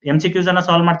MCQs ಅನ್ನ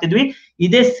ಸಾಲ್ವ್ ಮಾಡ್ತಿದ್ವಿ.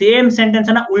 ಇದೇ ಸೇಮ್ ಸೆಂಟೆನ್ಸ್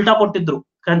ಅನ್ನ ಉಲ್ಟಾ ಕೊಟ್ಟಿದ್ರು.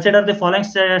 ಕನ್ಸಿಡರ್ ದಿ ಫಾಲೋಯಿಂಗ್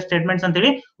ಸ್ಟೇಟ್ಮೆಂಟ್ಸ್ ಅಂತ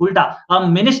ಹೇಳಿ ಉಲ್ಟಾ. ಅ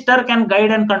minister can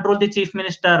guide and control the chief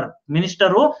minister.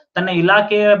 Minister ತನ್ನ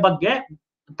ಇಲಾಖೆಯ ಬಗ್ಗೆ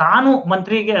ತಾನು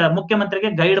ಮುಖ್ಯಮಂತ್ರಿಗೆ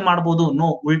ಗೈಡ್ ಮಾಡಬಹುದು. ನೋ,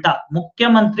 ಉಲ್ಟಾ.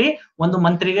 ಮುಖ್ಯಮಂತ್ರಿ ಒಂದು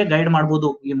ಮಂತ್ರಿಗೆ ಗೈಡ್ ಮಾಡಬಹುದು,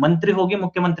 ಈ ಮಂತ್ರಿ ಹೋಗಿ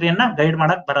ಮುಖ್ಯಮಂತ್ರಿಯನ್ನ ಗೈಡ್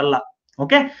ಮಾಡಕ್ ಬರಲ್ಲ.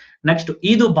 ಓಕೆ, ನೆಕ್ಸ್ಟ್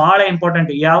ಇದು ಬಹಳ ಇಂಪಾರ್ಟೆಂಟ್.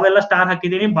 ಯಾವೆಲ್ಲ ಸ್ಟಾರ್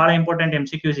ಹಾಕಿದೀನಿ, ಬಹಳ ಇಂಪಾರ್ಟೆಂಟ್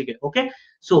MCQs ಗೆ. ಓಕೆ,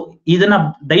 ಸೊ ಇದನ್ನ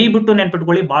ದಯವಿಟ್ಟು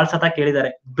ನೆನ್ಪಿಟ್ಕೊಳ್ಳಿ, ಬಹಳ ಸತ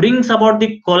ಕೇಳಿದ್ದಾರೆ. Brings about the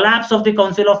collapse of the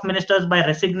counsel of ministers by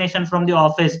resignation from the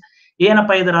office.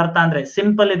 ಏನಪ್ಪಾ ಇದರ ಅರ್ಥ ಅಂದ್ರೆ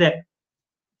ಸಿಂಪಲ್ ಇದೆ.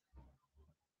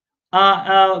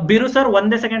 ಬಿರು ಸರ್,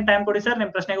 ಒಂದೇ ಸೆಕೆಂಡ್ ಟೈಮ್ ಕೊಡಿ ಸರ್, ನಿಮ್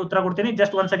ಪ್ರಶ್ನೆಗೆ ಉತ್ತರ ಕೊಡ್ತೀನಿ.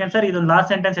 ಜಸ್ಟ್ 1 ಸೆಕೆಂಡ್ ಸರ್, ಇದೊಂದು ಲಾಸ್ಟ್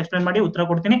ಸೆಂಟೆನ್ಸ್ ಎಕ್ಸ್ಪ್ಲೇನ್ ಮಾಡಿ ಉತ್ತರ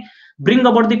ಕೊಡ್ತೀನಿ. ಬ್ರಿಂಗ್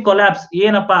ಅಬೌಟ್ ದಿ ಕೊಲ್ಯಾಪ್ಸ್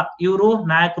ಏನಪ್ಪಾ? ಇವರು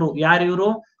ನಾಯಕರು, ಯಾರು ಇವರು?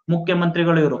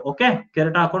 ಮುಖ್ಯಮಂತ್ರಿಗಳು ಇವರು. ಓಕೆ,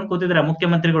 ಕೆರಟ ಹಾಕೊಂಡು ಕೂತಿದ್ರೆ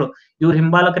ಮುಖ್ಯಮಂತ್ರಿಗಳು. ಇವ್ರ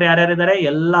ಹಿಂಬಾಲಕರು ಯಾರ್ಯಾರಿದ್ದಾರೆ?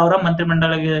 ಎಲ್ಲ ಅವರ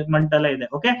ಮಂಡಲ ಇದೆ.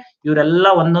 ಓಕೆ, ಇವರೆಲ್ಲ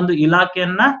ಒಂದೊಂದು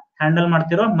ಇಲಾಖೆಯನ್ನ ಹ್ಯಾಂಡಲ್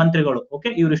ಮಾಡ್ತಿರೋ ಮಂತ್ರಿಗಳು. ಓಕೆ,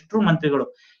 ಇವರಿಷ್ಟು ಮಂತ್ರಿಗಳು.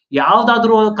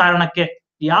 ಯಾವ್ದಾದ್ರು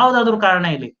ಕಾರಣ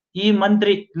ಇಲ್ಲಿ ಈ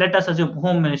ಮಂತ್ರಿ, let us assume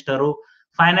home minister,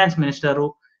 finance minister,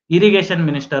 irrigation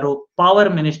minister, power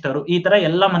minister, ಈ ತರ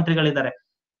ಎಲ್ಲಾ ಮಂತ್ರಿಗಳಿದ್ದಾರೆ.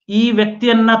 ಈ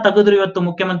ವ್ಯಕ್ತಿಯನ್ನ ತೆಗೆದ್ರು ಇವತ್ತು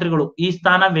ಮುಖ್ಯಮಂತ್ರಿಗಳು, ಈ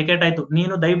ಸ್ಥಾನ ವೇಕೇಟ್ ಆಯ್ತು.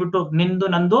 ನೀನು ದಯವಿಟ್ಟು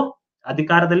ನಂದು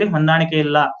ಅಧಿಕಾರದಲ್ಲಿ ಹೊಂದಾಣಿಕೆ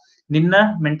ಇಲ್ಲ, ನಿನ್ನ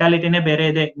ಮೆಂಟಾಲಿಟಿನೇ ಬೇರೆ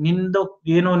ಇದೆ,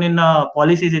 ನಿನ್ನ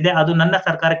ಪಾಲಿಸೀಸ್ ಇದೆ, ಅದು ನನ್ನ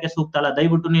ಸರ್ಕಾರಕ್ಕೆ ಸೂಕ್ತ ಅಲ್ಲ,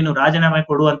 ದಯವಿಟ್ಟು ನೀನು ರಾಜೀನಾಮೆ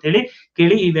ಕೊಡು ಅಂತ ಹೇಳಿ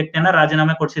ಕೇಳಿ ಈ ವ್ಯಕ್ತಿಯನ್ನ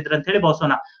ರಾಜೀನಾಮೆ ಕೊಡಿಸಿದ್ರು ಅಂತ ಹೇಳಿ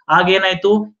ಭಾವಿಸೋಣ.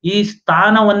 ಆಗೇನಾಯ್ತು? ಈ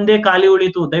ಸ್ಥಾನ ಒಂದೇ ಖಾಲಿ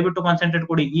ಉಳಿತು. ದಯವಿಟ್ಟು ಕಾನ್ಸಂಟ್ರೇಟ್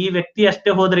ಕೊಡಿ. ಈ ವ್ಯಕ್ತಿ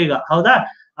ಅಷ್ಟೇ ಹೋದ್ರಿ ಈಗ, ಹೌದಾ?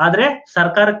 ಆದ್ರೆ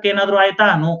ಸರ್ಕಾರಕ್ಕೆ ಏನಾದ್ರು ಆಯ್ತಾ?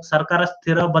 ನೋ, ಸರ್ಕಾರ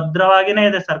ಸ್ಥಿರ ಭದ್ರವಾಗಿನೇ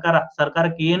ಇದೆ.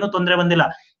 ಸರ್ಕಾರಕ್ಕೆ ಏನು ತೊಂದರೆ ಬಂದಿಲ್ಲ.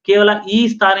 ಕೇವಲ ಈ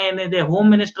ಸ್ಥಾನ ಏನಿದೆ,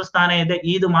 ಹೋಮ್ ಮಿನಿಸ್ಟರ್ ಸ್ಥಾನ ಇದೆ,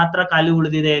 ಇದು ಮಾತ್ರ ಖಾಲಿ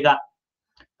ಉಳಿದಿದೆ ಈಗ.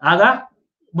 ಆಗ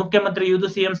ಮುಖ್ಯಮಂತ್ರಿ, ಇದು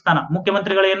CM ಸ್ಥಾನ.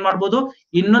 ಮುಖ್ಯಮಂತ್ರಿಗಳು ಏನ್ ಮಾಡ್ಬೋದು?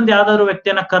 ಇನ್ನೊಂದು ಯಾವ್ದಾದ್ರು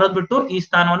ವ್ಯಕ್ತಿಯನ್ನ ಕರೆದ್ಬಿಟ್ಟು ಈ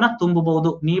ಸ್ಥಾನವನ್ನ ತುಂಬಬಹುದು.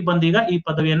 ನೀ ಬಂದೀಗ ಈ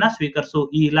ಪದವಿಯನ್ನ ಸ್ವೀಕರಿಸು,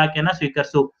 ಈ ಇಲಾಖೆಯನ್ನ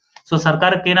ಸ್ವೀಕರಿಸು. ಸೊ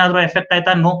ಸರ್ಕಾರಕ್ಕೆ ಏನಾದ್ರು ಎಫೆಕ್ಟ್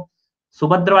ಆಯ್ತಾ? ನೋ,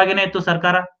 ಸುಭದ್ರವಾಗಿನೇ ಇತ್ತು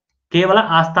ಸರ್ಕಾರ. ಕೇವಲ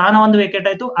ಆ ಸ್ಥಾನ ಒಂದು ವೇಕೇಟ್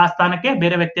ಆಯ್ತು, ಆ ಸ್ಥಾನಕ್ಕೆ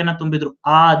ಬೇರೆ ವ್ಯಕ್ತಿಯನ್ನ ತುಂಬಿದ್ರು.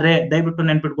 ಆದ್ರೆ ದಯವಿಟ್ಟು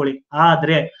ನೆನ್ಪಿಟ್ಕೊಳ್ಳಿ,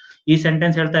 ಆದ್ರೆ ಈ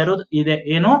ಸೆಂಟೆನ್ಸ್ ಹೇಳ್ತಾ ಇರೋದು ಇದೆ,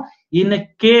 ಏನು? ಇನ್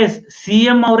ಕೇಸ್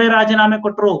CM ಅವರೇ ರಾಜೀನಾಮೆ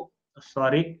ಕೊಟ್ರು,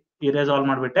 ಸಾರಿ ಇರೇಸ್ ಆಲ್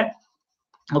ಮಾಡ್ಬಿಟ್ಟೆ.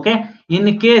 ಓಕೆ, ಇನ್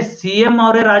ಕೇಸ್ CM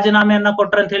ಅವರೇ ರಾಜೀನಾಮೆಯನ್ನ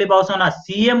ಕೊಟ್ರ ಅಂತ ಹೇಳಿ ಭಾವಿಸೋಣ.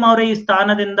 CM ಅವರೇ ಈ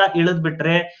ಸ್ಥಾನದಿಂದ ಇಳಿದ್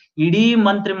ಬಿಟ್ರೆ ಇಡೀ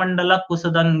ಮಂತ್ರಿ ಮಂಡಲ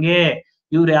ಕುಸದಂಗೆ.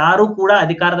 ಇವ್ರು ಯಾರು ಕೂಡ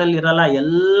ಅಧಿಕಾರದಲ್ಲಿ ಇರಲ್ಲ,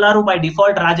 ಎಲ್ಲರೂ ಬೈ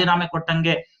ಡಿಫಾಲ್ಟ್ ರಾಜೀನಾಮೆ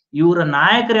ಕೊಟ್ಟಂಗೆ. ಇವ್ರ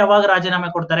ನಾಯಕರು ಯಾವಾಗ ರಾಜೀನಾಮೆ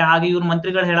ಕೊಡ್ತಾರೆ ಆಗ ಇವ್ರ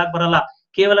ಮಂತ್ರಿಗಳು ಹೇಳಕ್ ಬರಲ್ಲ.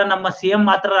 ಕೇವಲ ನಮ್ಮ CM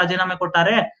ಮಾತ್ರ ರಾಜೀನಾಮೆ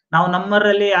ಕೊಟ್ಟಾರೆ, ನಾವು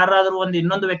ನಮ್ಮರಲ್ಲಿ ಯಾರಾದ್ರೂ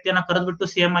ಇನ್ನೊಂದು ವ್ಯಕ್ತಿಯನ್ನ ಕರೆದ್ಬಿಟ್ಟು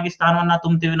CM ಆಗಿ ಸ್ಥಾನವನ್ನ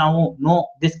ತುಂಬ್ತೀವಿ ನಾವು? No,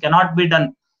 this cannot be done.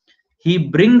 He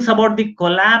brings about the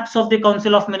collapse of the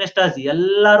council of ministers.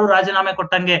 ಎಲ್ಲರೂ ರಾಜೀನಾಮೆ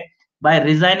ಕೊಟ್ಟಂಗೆ by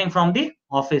resigning from the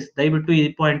office. ದಯವಿಟ್ಟು ಈ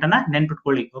ಪಾಯಿಂಟ್ ಅನ್ನ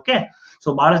ನೆನ್ಪಿಟ್ಕೊಳ್ಳಿ. ಓಕೆ, ಸೊ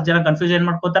ಬಹಳಷ್ಟು ಜನ ಕನ್ಫ್ಯೂಷನ್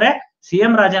ಮಾಡ್ಕೋತಾರೆ.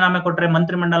 CM ರಾಜೀನಾಮೆ ಕೊಟ್ರೆ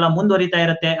ಮಂತ್ರಿ ಮಂಡಲ ಮುಂದುವರಿತಾ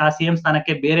ಇರುತ್ತೆ, ಆ CM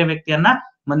ಸ್ಥಾನಕ್ಕೆ ಬೇರೆ ವ್ಯಕ್ತಿಯನ್ನ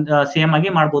CM ಆಗಿ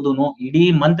ಮಾಡ್ಬೋದು. ನೋ, ಇಡೀ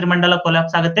ಮಂತ್ರಿ ಮಂಡಲ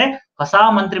ಕೊಲ್ಯಾಪ್ಸ್ ಆಗುತ್ತೆ, ಹೊಸ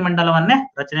ಮಂತ್ರಿ ಮಂಡಲವನ್ನೇ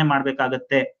ರಚನೆ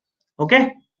ಮಾಡ್ಬೇಕಾಗತ್ತೆ. ಓಕೆ,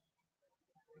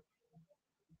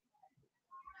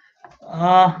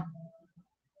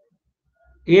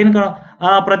 ಏನ್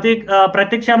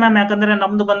ಪ್ರತೀಕ್ಷಾ ಮ್ಯಾಮ್, ಯಾಕಂದ್ರೆ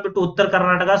ನಮ್ದು ಬಂದ್ಬಿಟ್ಟು ಉತ್ತರ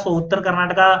ಕರ್ನಾಟಕ. ಸೊ ಉತ್ತರ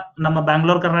ಕರ್ನಾಟಕ ನಮ್ಮ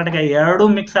ಬ್ಯಾಂಗ್ಳೂರ್ ಕರ್ನಾಟಕ ಎರಡು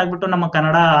ಮಿಕ್ಸ್ ಆಗ್ಬಿಟ್ಟು ನಮ್ಮ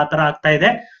ಕನ್ನಡ ಆತರ ಆಗ್ತಾ ಇದೆ.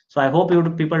 So I hope you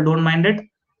people don't mind it.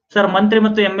 Sir, ಮಂತ್ರಿ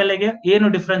ಮತ್ತು MLA ಗೆ ಏನು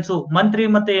ಡಿಫ್ರೆನ್ಸ್? ಮಂತ್ರಿ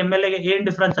ಮತ್ತೆ MLA ಗೆ ಏನ್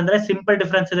ಡಿಫ್ರೆನ್ಸ್ ಅಂದ್ರೆ ಸಿಂಪಲ್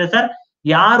ಡಿಫ್ರೆನ್ಸ್ ಇದೆ ಸರ್.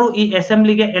 ಯಾರು ಈ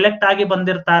ಅಸೆಂಬ್ಲಿಗೆ ಎಲೆಕ್ಟ್ ಆಗಿ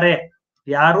ಬಂದಿರ್ತಾರೆ,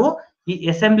 ಯಾರು ಈ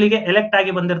ಅಸೆಂಬ್ಲಿಗೆ ಎಲೆಕ್ಟ್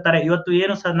ಆಗಿ ಬಂದಿರ್ತಾರೆ, ಇವತ್ತು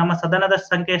ಏನು ನಮ್ಮ ಸದನದ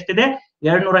ಸಂಖ್ಯೆ ಎಷ್ಟಿದೆ?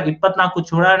 224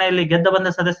 ಚುನಾವಣೆಯಲ್ಲಿ ಗೆದ್ದ ಬಂದ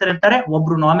ಸದಸ್ಯರಿರ್ತಾರೆ,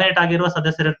 ಒಬ್ರು ನಾಮಿನೇಟ್ ಆಗಿರುವ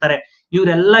ಸದಸ್ಯರಿರ್ತಾರೆ.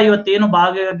 ಇವರೆಲ್ಲ ಇವತ್ತೇನು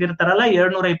ಭಾಗಿಯಾಗಿರ್ತಾರಲ್ಲ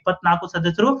 224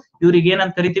 ಸದಸ್ಯರು, ಇವ್ರಿಗೆ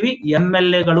ಏನಂತ ಕರಿತೀವಿ?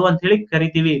 MLAಗಳು ಅಂತ ಹೇಳಿ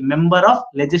ಕರಿತೀವಿ. Member of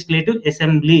legislative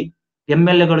assembly,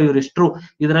 MLAಗಳು ಇವರಿಷ್ಟ್ರು.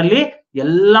 ಇದರಲ್ಲಿ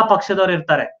ಎಲ್ಲಾ ಪಕ್ಷದವರು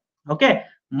ಇರ್ತಾರೆ. ಓಕೆ,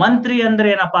 ಮಂತ್ರಿ ಅಂದ್ರೆ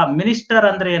ಏನಪ್ಪಾ? ಮಿನಿಸ್ಟರ್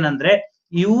ಅಂದ್ರೆ ಏನಂದ್ರೆ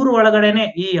ಇವ್ರ ಒಳಗಡೆನೆ,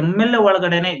 ಈ MLA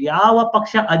ಒಳಗಡೆನೆ ಯಾವ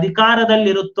ಪಕ್ಷ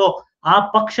ಅಧಿಕಾರದಲ್ಲಿರುತ್ತೋ ಆ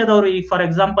ಪಕ್ಷದವರು. ಈಗ ಫಾರ್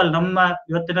ಎಕ್ಸಾಂಪಲ್ ನಮ್ಮ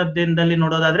ಇವತ್ತಿನ ದಿನದಲ್ಲಿ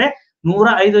ನೋಡೋದಾದ್ರೆ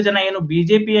 105 ಜನ ಏನು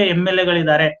ಬಿಜೆಪಿಯ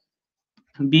MLAಗಳಿದ್ದಾರೆ,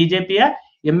 ಬಿಜೆಪಿಯ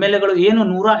MLAಗಳು ಏನು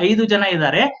 105 ಜನ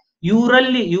ಇದ್ದಾರೆ.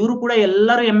 ಇವರು ಕೂಡ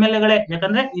ಎಲ್ಲರೂ MLAಗಳೇ,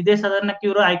 ಯಾಕಂದ್ರೆ ಇದೇ ಸದನಕ್ಕೆ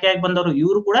ಇವರು ಆಯ್ಕೆಯಾಗಿ ಬಂದವರು.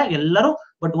 ಇವರು ಕೂಡ ಎಲ್ಲರೂ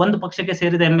ಬಟ್ ಒಂದು ಪಕ್ಷಕ್ಕೆ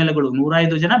ಸೇರಿದ MLAಗಳು,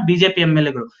 105 ಜನ ಬಿಜೆಪಿ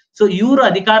MLAಗಳು. ಸೊ ಇವರು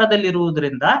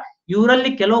ಅಧಿಕಾರದಲ್ಲಿರುವುದರಿಂದ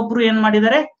ಇವರಲ್ಲಿ ಕೆಲವೊಬ್ರು ಏನ್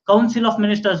ಮಾಡಿದ್ದಾರೆ? ಕೌನ್ಸಿಲ್ ಆಫ್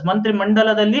ಮಿನಿಸ್ಟರ್ಸ್, ಮಂತ್ರಿ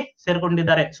ಮಂಡಲದಲ್ಲಿ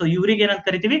ಸೇರ್ಕೊಂಡಿದ್ದಾರೆ. ಸೊ ಇವ್ರಿಗೆ ಏನಂತ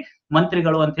ಕರಿತೀವಿ?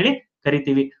 ಮಂತ್ರಿಗಳು ಅಂತ ಹೇಳಿ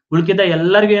ಕರಿತೀವಿ. ಉಳ್ಕಿದ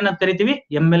ಎಲ್ಲರಿಗೂ ಏನಂತ ಕರಿತೀವಿ?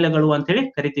 MLAಗಳು ಅಂತ ಹೇಳಿ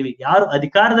ಕರಿತೀವಿ. ಯಾರು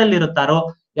ಅಧಿಕಾರದಲ್ಲಿ ಇರುತ್ತಾರೋ,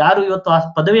 ಯಾರು ಇವತ್ತು ಆ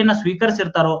ಪದವಿಯನ್ನ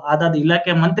ಸ್ವೀಕರಿಸಿರ್ತಾರೋ, ಅದಾದ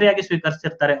ಇಲಾಖೆ ಮಂತ್ರಿಯಾಗಿ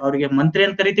ಸ್ವೀಕರಿಸಿರ್ತಾರೆ, ಅವರಿಗೆ ಮಂತ್ರಿ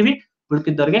ಅಂತ ಕರಿತೀವಿ.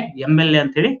 ಉಳ್ಕಿದ್ದವ್ರಿಗೆ MLA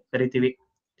ಅಂತ ಹೇಳಿ ಕರಿತೀವಿ.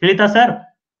 ತಿಳಿತಾ ಸರ್?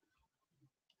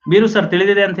 ಬೀರು ಸರ್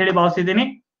ತಿಳಿದಿದೆ ಅಂತ ಹೇಳಿ ಭಾವಿಸಿದ್ದೀನಿ.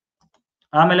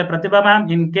 ಆಮೇಲೆ ಪ್ರತಿಭಾ ಮ್ಯಾಮ್,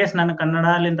 ಇನ್ ಕೇಸ್ ನನ್ನ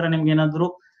ಕನ್ನಡಲಿಂದ ನಿಮ್ಗೆ ಏನಾದ್ರು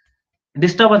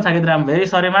ಡಿಸ್ಟರ್ಬೆನ್ಸ್ ಆಗಿದ್ರೆ I am very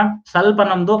sorry ma'am. ಸ್ವಲ್ಪ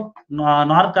ನಮ್ದು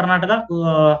ನಾರ್ತ್ ಕರ್ನಾಟಕ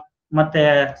ಮತ್ತೆ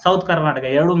ಸೌತ್ ಕರ್ನಾಟಕ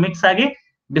ಎರಡು ಮಿಕ್ಸ್ ಆಗಿ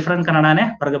ಡಿಫ್ರೆಂಟ್ ಕನ್ನಡನೇ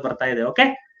ಹೊರಗೆ ಬರ್ತಾ ಇದೆ. Okay,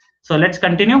 so let's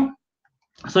continue.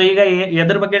 So ಈಗ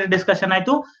ಎದ್ರ ಬಗ್ಗೆ ಡಿಸ್ಕಷನ್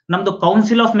ಆಯ್ತು? ನಮ್ದು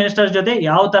ಕೌನ್ಸಿಲ್ ಆಫ್ ಮಿನಿಸ್ಟರ್ಸ್ ಜೊತೆ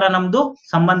ಯಾವ ತರ ನಮ್ದು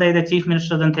ಸಂಬಂಧ ಇದೆ ಚೀಫ್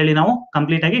ಮಿನಿಸ್ಟರ್ ಅಂತ ಹೇಳಿ ನಾವು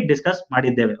ಕಂಪ್ಲೀಟ್ ಆಗಿ ಡಿಸ್ಕಸ್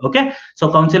ಮಾಡಿದ್ದೇವೆ. Okay, so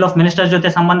council of ministers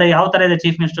ಜೊತೆ ಸಂಬಂಧ ಯಾವ ತರ ಇದೆ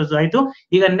ಚೀಫ್ ಮಿನಿಸ್ಟರ್ಸ್ ಆಯ್ತು.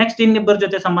 ಈಗ ನೆಕ್ಸ್ಟ್ ಇನ್ನಿಬ್ಬರ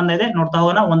ಜೊತೆ ಸಂಬಂಧ ಇದೆ, ನೋಡ್ತಾ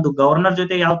ಹೋಗೋಣ. ಒಂದು ಗವರ್ನರ್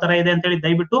ಜೊತೆ ಯಾವ ತರ ಇದೆ ಅಂತ ಹೇಳಿ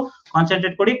ದಯವಿಟ್ಟು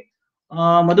ಕಾನ್ಸಂಟ್ರೇಟ್ ಕೊಡಿ.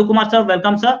 Madhukumar sir,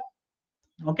 welcome sir.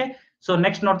 Okay, so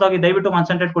next ನೋಡ್ತಾ ಹೋಗಿ ದಯವಿಟ್ಟು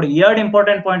ಕಾನ್ಸಂಟ್ರೇಟ್ ಕೊಡಿ. 2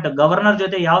 ಇಂಪಾರ್ಟೆಂಟ್ ಪಾಯಿಂಟ್ ಗವರ್ನರ್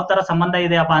ಜೊತೆ ಯಾವ ತರ ಸಂಬಂಧ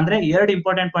ಇದೆಯಪ್ಪ ಅಂದ್ರೆ 2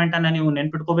 ಇಂಪಾರ್ಟೆಂಟ್ ಪಾಯಿಂಟ್ ಅನ್ನ ನೀವು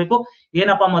ನೆನ್ಪಿಟ್ಕೋಬೇಕು.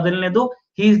 ಏನಪ್ಪಾ? ಮೊದಲನೇದು,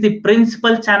 he is the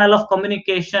principal channel of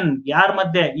communication. ಯಾರ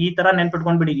ಮಧ್ಯೆ? ಈ ತರ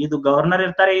ನೆನ್ಪಿಟ್ಕೊಂಡ್ಬಿಡಿ. ಇದು ಗವರ್ನರ್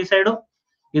ಇರ್ತಾರೆ ಈ ಸೈಡು,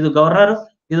 ಇದು ಗವರ್ನರ್,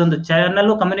 ಇದೊಂದು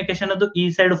ಚಾನಲ್ ಕಮ್ಯುನಿಕೇಶನ್ ಅದು. ಈ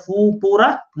ಸೈಡ್ ಪೂರಾ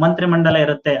ಮಂತ್ರಿ ಮಂಡಲ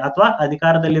ಇರುತ್ತೆ ಅಥವಾ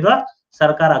ಅಧಿಕಾರದಲ್ಲಿರುವ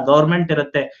ಸರ್ಕಾರ ಗವರ್ಮೆಂಟ್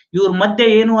ಇರುತ್ತೆ. ಇವ್ರ ಮಧ್ಯೆ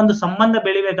ಏನು ಒಂದು ಸಂಬಂಧ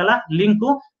ಬೆಳಿಬೇಕಲ್ಲ, ಲಿಂಕು,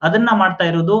 ಅದನ್ನ ಮಾಡ್ತಾ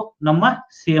ಇರೋದು ನಮ್ಮ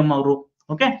CM ಅವರು.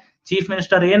 ಓಕೆ, ಚೀಫ್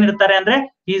ಮಿನಿಸ್ಟರ್ ಏನಿರ್ತಾರೆ ಅಂದ್ರೆ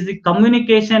is the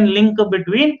communication link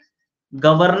between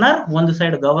governor, ಒಂದು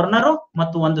ಸೈಡ್ ಗವರ್ನರ್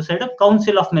ಮತ್ತು ಒಂದು side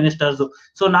council of ministers.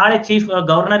 So ನಾಳೆ ಚೀಫ್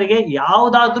ಗವರ್ನರ್ಗೆ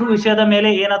ಯಾವ್ದಾದ್ರು ವಿಷಯದ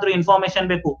ಮೇಲೆ ಏನಾದ್ರೂ ಇನ್ಫಾರ್ಮೇಶನ್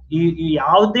ಬೇಕು, ಈ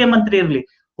ಯಾವುದೇ ಮಂತ್ರಿ ಇರ್ಲಿ,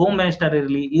 ಹೋಮ್ ಮಿನಿಸ್ಟರ್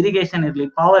ಇರ್ಲಿ, ಇರಿಗೇಷನ್ ಇರ್ಲಿ,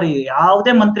 ಪವರ್,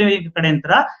 ಯಾವುದೇ ಮಂತ್ರಿ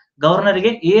ಕಡೆಯಿಂದ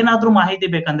ಗವರ್ನರ್ಗೆ ಏನಾದ್ರೂ ಮಾಹಿತಿ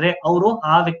ಬೇಕಂದ್ರೆ ಅವರು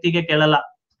ಆ ವ್ಯಕ್ತಿಗೆ ಕೇಳಲ್ಲ,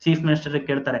 ಚೀಫ್ ಮಿನಿಸ್ಟರ್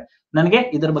ಕೇಳ್ತಾರೆ, ನನಗೆ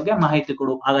ಇದ್ರ ಬಗ್ಗೆ ಮಾಹಿತಿ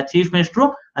ಕೊಡು. ಆಗ ಚೀಫ್ ಮಿನಿಸ್ಟರ್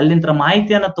ಅಲ್ಲಿಂದ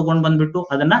ಮಾಹಿತಿಯನ್ನ ತಗೊಂಡ್ ಬಂದ್ಬಿಟ್ಟು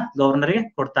ಅದನ್ನ ಗವರ್ನರ್ಗೆ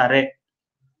ಕೊಡ್ತಾರೆ.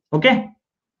 Okay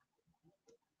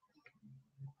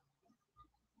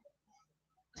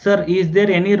sir, is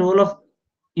there any role of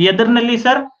ಎದರ್ನಲ್ಲಿ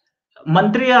sir?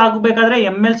 ಮಂತ್ರಿ ಆಗ್ಬೇಕಾದ್ರೆ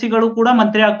MLCಗಳು ಕೂಡ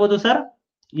ಮಂತ್ರಿ ಆಗ್ಬೋದು ಸರ್.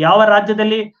 ಯಾವ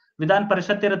ರಾಜ್ಯದಲ್ಲಿ ವಿಧಾನ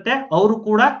ಪರಿಷತ್ ಇರುತ್ತೆ ಅವರು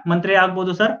ಕೂಡ ಮಂತ್ರಿ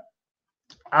ಆಗ್ಬೋದು ಸರ್.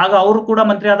 ಆಗ ಅವರು ಕೂಡ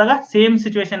ಮಂತ್ರಿ ಆದಾಗ ಸೇಮ್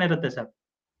ಸಿಚುವೇಶನ್ ಇರುತ್ತೆ ಸರ್.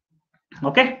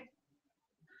 ಓಕೆ,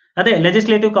 ಅದೇ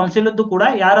ಲೆಜಿಸ್ಲೇಟಿವ್ ಕೌನ್ಸಿಲ್ ಕೂಡ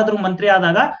ಯಾರಾದ್ರೂ ಮಂತ್ರಿ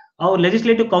ಆದಾಗ ಅವ್ರು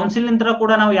ಲೆಜಿಸ್ಲೇಟಿವ್ ಕೌನ್ಸಿಲ್ ನಿಂದ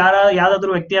ಕೂಡ ನಾವು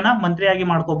ಯಾವ್ದಾದ್ರು ವ್ಯಕ್ತಿಯನ್ನ ಮಂತ್ರಿಯಾಗಿ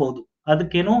ಮಾಡ್ಕೋಬಹುದು.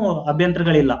 ಅದಕ್ಕೇನು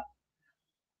ಅಭ್ಯಂತರಗಳಿಲ್ಲ.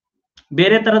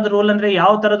 ಬೇರೆ ತರದ ರೂಲ್ ಅಂದ್ರೆ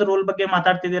ಯಾವ ತರದ ರೂಲ್ ಬಗ್ಗೆ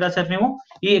ಮಾತಾಡ್ತಿದ್ದೀರಾ ಸರ್ ನೀವು?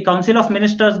 ಈ ಕೌನ್ಸಿಲ್ ಆಫ್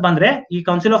ಮಿನಿಸ್ಟರ್ಸ್ ಬಂದ್ರೆ, ಈ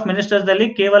ಕೌನ್ಸಿಲ್ ಆಫ್ ಮಿನಿಸ್ಟರ್ಸ್ ದಲ್ಲಿ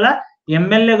ಕೇವಲ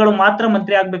MLAಗಳು ಮಾತ್ರ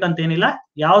ಮಂತ್ರಿ ಆಗ್ಬೇಕಂತ ಏನಿಲ್ಲ.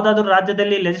 ಯಾವ್ದಾದ್ರು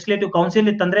ರಾಜ್ಯದಲ್ಲಿ ಲೆಜಿಸ್ಲೇಟಿವ್ ಕೌನ್ಸಿಲ್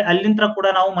ಇತ್ತಂದ್ರೆ ಅಲ್ಲಿಂದ ಕೂಡ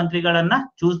ನಾವು ಮಂತ್ರಿಗಳನ್ನ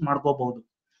ಚೂಸ್ ಮಾಡ್ಕೋಬಹುದು.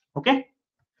 ಓಕೆ,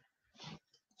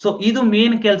 ಸೊ ಇದು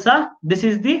ಮೇನ್ ಕೆಲಸ. This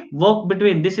is the work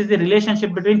between, this is the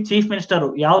relationship between chief minister,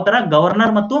 ಯಾವ ತರ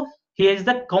ಗವರ್ನರ್ ಮತ್ತು he is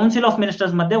the council of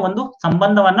ministers ಮಧ್ಯೆ ಒಂದು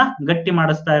ಸಂಬಂಧವನ್ನ ಗಟ್ಟಿ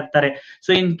ಮಾಡಿಸ್ತಾ ಇರ್ತಾರೆ. ಸೊ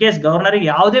ಇನ್ ಕೇಸ್ ಗವರ್ನರ್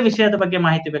ಯಾವುದೇ ವಿಷಯದ ಬಗ್ಗೆ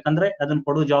ಮಾಹಿತಿ ಬೇಕಂದ್ರೆ ಅದನ್ನ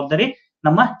ಕೊಡುವ ಜವಾಬ್ದಾರಿ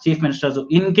ನಮ್ಮ ಚೀಫ್ ಮಿನಿಸ್ಟರ್ಸ್.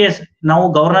 ಇನ್ ಕೇಸ್ ನಾವು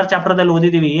ಗವರ್ನರ್ ಚಾಪ್ಟರ್ ದಲ್ಲಿ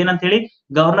ಓದಿದೀವಿ ಏನಂತ ಹೇಳಿ,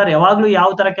 ಗವರ್ನರ್ ಯಾವಾಗ್ಲೂ ಯಾವ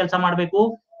ತರ ಕೆಲಸ ಮಾಡ್ಬೇಕು?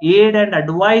 Aid and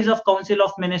advice of council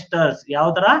of ministers. ಯಾವ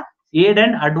ತರ? Aid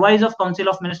and advice of council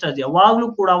of ministers. ಯಾವಾಗ್ಲೂ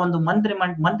ಕೂಡ ಒಂದು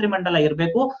ಮಂತ್ರಿ ಮಂಡಲ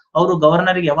ಇರಬೇಕು, ಅವರು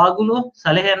ಗವರ್ನರ್ಗೆ ಯಾವಾಗ್ಲೂ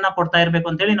ಸಲಹೆಯನ್ನ ಕೊಡ್ತಾ ಇರ್ಬೇಕು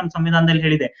ಅಂತ ಹೇಳಿ ನಮ್ಮ ಸಂವಿಧಾನದಲ್ಲಿ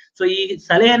ಹೇಳಿದೆ. ಸೊ ಈ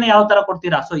ಸಲಹೆಯನ್ನ ಯಾವ ತರ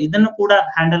ಕೊಡ್ತೀರಾ? ಸೊ ಇದನ್ನು ಕೂಡ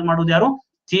ಹ್ಯಾಂಡಲ್ ಮಾಡೋದು ಯಾರು?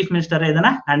 ಚೀಫ್ ಮಿನಿಸ್ಟರ್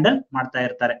ಇದನ್ನ ಹ್ಯಾಂಡಲ್ ಮಾಡ್ತಾ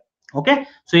ಇರ್ತಾರೆ. ಓಕೆ,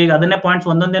 ಸೊ ಈಗ ಅದನ್ನೇ ಪಾಯಿಂಟ್ಸ್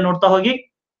ಒಂದೊಂದೇ ನೋಡ್ತಾ ಹೋಗಿ.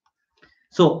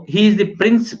 So he is the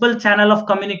principal channel of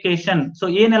communication. So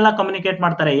ಏನೆಲ್ಲ ಕಮ್ಯುನಿಕೇಟ್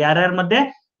ಮಾಡ್ತಾರೆ ಯಾರ್ಯಾರ ಮಧ್ಯೆ?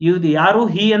 ಇದು ಯಾರು?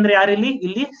 ಹಿ ಅಂದ್ರೆ ಯಾರಿಲ್ಲಿ?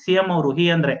 ಇಲ್ಲಿ CM ಅವರು. ಹಿ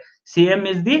ಅಂದ್ರೆ CM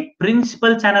is the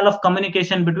principal channel of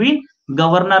communication between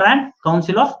governor and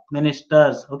council of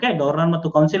ministers. Okay, governor ಮತ್ತು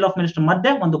ಕೌನ್ಸಿಲ್ ಆಫ್ ಮಿನಿಸ್ಟರ್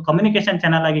ಮಧ್ಯೆ ಒಂದು ಕಮ್ಯುನಿಕೇಶನ್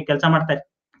ಚಾನಲ್ ಆಗಿ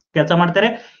ಕೆಲಸ ಮಾಡ್ತಾರೆ.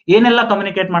 ಏನೆಲ್ಲ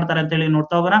ಕಮ್ಯುನಿಕೇಟ್ ಮಾಡ್ತಾರೆ ಅಂತ ಹೇಳಿ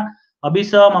ನೋಡ್ತಾ ಹೋಗೋಣ. Abhi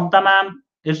sir, Mamata ma'am,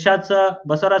 Irshad sir,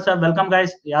 Basavaraj sir, welcome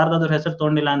guys. ಯಾರ್ದಾದ್ರು ಹೆಸರು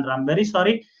ತಗೊಂಡಿಲ್ಲ ಅಂದ್ರೆ I am very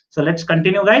sorry. So let's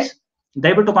continue guys.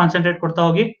 ದಯವಿಟ್ಟು ಕಾನ್ಸಂಟ್ರೇಟ್ ಕೊಡ್ತಾ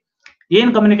ಹೋಗಿ.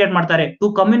 ಏನ್ ಕಮ್ಯುನಿಕೇಟ್ ಮಾಡ್ತಾರೆ? To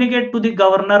communicate to the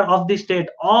governor of the state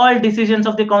all decisions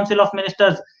of the counsel of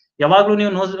ministers. ಯಾವಾಗ್ಲೂ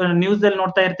ನೀವು ನ್ಯೂಸ್ ಅಲ್ಲಿ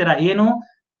ನೋಡ್ತಾ ಇರ್ತೀರಾ, ಏನು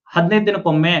 15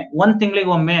 ದಿನಕ್ಕೊಮ್ಮೆ, 1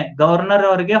 ತಿಂಗಳಿಗೊಮ್ಮೆ ಗವರ್ನರ್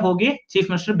ಅವರಿಗೆ ಹೋಗಿ ಚೀಫ್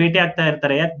ಮಿನಿಸ್ಟರ್ ಭೇಟಿ ಆಗ್ತಾ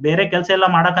ಇರ್ತಾರೆ. ಬೇರೆ ಕೆಲಸ ಎಲ್ಲ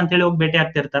ಮಾಡಕ್ ಅಂತ ಹೇಳಿ ಹೋಗಿ ಭೇಟಿ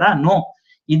ಆಗ್ತಿರ್ತಾರ? ನೋ,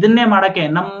 ಇದನ್ನೇ ಮಾಡಕ್ಕೆ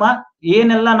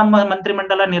ಏನೆಲ್ಲ ನಮ್ಮ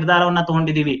ಮಂತ್ರಿಮಂಡಲ ನಿರ್ಧಾರವನ್ನ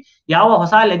ತಗೊಂಡಿದೀವಿ, ಯಾವ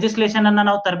ಹೊಸ ಲೆಜಿಸ್ಲೇಷನ್ ಅನ್ನ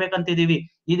ನಾವು ತರಬೇಕಂತಿದೀವಿ,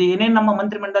 ಇದು ಏನೇನ್ ನಮ್ಮ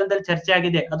ಮಂತ್ರಿಮಂಡಲದಲ್ಲಿ ಚರ್ಚೆ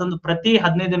ಆಗಿದೆ, ಅದೊಂದು ಪ್ರತಿ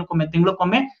 15 ದಿನಕ್ಕೊಮ್ಮೆ,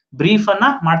 ತಿಂಗಳಕ್ಕೊಮ್ಮೆ ಬ್ರೀಫ್ ಅನ್ನ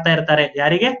ಮಾಡ್ತಾ ಇರ್ತಾರೆ.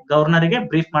 ಯಾರಿಗೆ? ಗವರ್ನರ್ಗೆ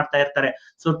ಬ್ರೀಫ್ ಮಾಡ್ತಾ ಇರ್ತಾರೆ.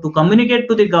 So to communicate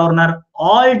to the governor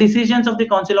all decisions of the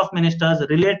counsel of ministers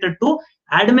related to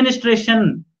administration.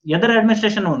 ಎದರ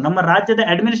administration? ನಮ್ಮ ರಾಜ್ಯದ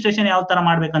ಅಡ್ಮಿನಿಸ್ಟ್ರೇಷನ್ ಯಾವ ತರ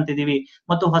ಮಾಡ್ಬೇಕಂತಿದೀವಿ,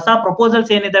 ಮತ್ತು ಹೊಸ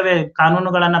ಪ್ರಪೋಸಲ್ಸ್ ಏನಿದಾವೆ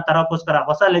ಕಾನೂನುಗಳನ್ನ ತರಕೋಸ್ಕರ,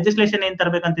 ಹೊಸ ಲೆಜಿಸ್ಲೇಷನ್ ಏನ್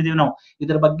ತರಬೇಕಂತಿದೀವಿ ನಾವು,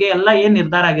 ಇದ್ರ ಬಗ್ಗೆ ಎಲ್ಲ ಏನ್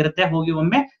ನಿರ್ಧಾರ ಆಗಿರುತ್ತೆ ಹೋಗಿ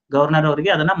ಒಮ್ಮೆ ಗವರ್ನರ್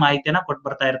ಅವರಿಗೆ ಅದನ್ನ ಮಾಹಿತಿಯನ್ನ ಕೊಟ್ಟು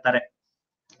ಬರ್ತಾ ಇರ್ತಾರೆ.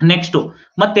 ನೆಕ್ಸ್ಟ್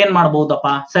ಮತ್ತೇನ್ ಮಾಡ್ಬಹುದಪ್ಪ?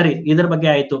 ಸರಿ, ಇದ್ರ ಬಗ್ಗೆ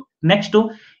ಆಯ್ತು. Next,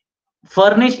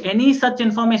 furnish any such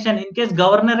information in case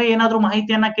governor ಏನಾದ್ರೂ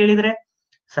ಮಾಹಿತಿಯನ್ನ ಕೇಳಿದ್ರೆ,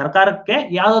 ಸರ್ಕಾರಕ್ಕೆ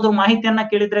ಯಾವ್ದಾದ್ರು ಮಾಹಿತಿಯನ್ನ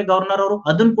ಕೇಳಿದ್ರೆ ಗವರ್ನರ್ ಅವರು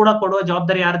ಅದನ್ನ ಕೂಡ ಕೊಡುವ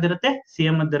ಜವಾಬ್ದಾರಿ ಯಾರ್ದಿರುತ್ತೆ?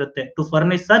 CM ಅದಿರುತ್ತೆ. To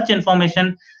furnish such information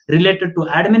related to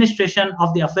administration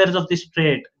of the affairs of the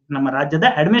state. ನಮ್ಮ ರಾಜ್ಯದ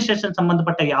ಅಡ್ಮಿನಿಸ್ಟ್ರೇಷನ್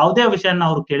ಸಂಬಂಧಪಟ್ಟ ಯಾವುದೇ ವಿಷಯನ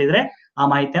ಅವ್ರು ಕೇಳಿದ್ರೆ ಆ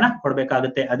ಮಾಹಿತಿಯನ್ನ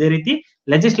ಕೊಡ್ಬೇಕಾಗುತ್ತೆ. ಅದೇ ರೀತಿ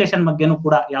ಲೆಜಿಸ್ಲೇಷನ್ ಬಗ್ಗೆನೂ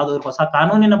ಕೂಡ, ಯಾವ್ದಾದ್ರು ಹೊಸ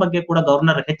ಕಾನೂನಿನ ಬಗ್ಗೆ ಕೂಡ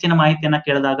ಗವರ್ನರ್ ಹೆಚ್ಚಿನ ಮಾಹಿತಿಯನ್ನ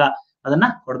ಕೇಳಿದಾಗ ಅದನ್ನ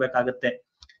ಕೊಡ್ಬೇಕಾಗುತ್ತೆ.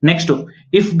 ನೆಕ್ಸ್ಟ್,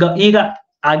 ಈಗ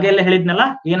ಹಾಗೆಲ್ಲ ಹೇಳಿದ್ನಲ್ಲ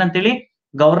ಏನಂತೇಳಿ,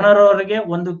 ಗವರ್ನರ್ ಅವರಿಗೆ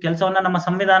ಒಂದು ಕೆಲಸವನ್ನ ನಮ್ಮ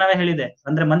ಸಂವಿಧಾನವೇ ಹೇಳಿದೆ.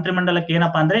 ಅಂದ್ರೆ ಮಂತ್ರಿಮಂಡಲಕ್ಕೆ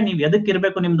ಏನಪ್ಪಾ ಅಂದ್ರೆ, ನೀವು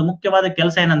ಎದಕ್ಕಿರ್ಬೇಕು, ನಿಮ್ದು ಮುಖ್ಯವಾದ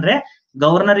ಕೆಲಸ ಏನಂದ್ರೆ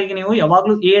ಗವರ್ನರಿಗೆ ನೀವು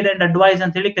ಯಾವಾಗ್ಲೂ ಏಡ್ ಅಂಡ್ ಅಡ್ವೈಸ್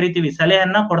ಅಂತ ಹೇಳಿ ಕರಿತೀವಿ,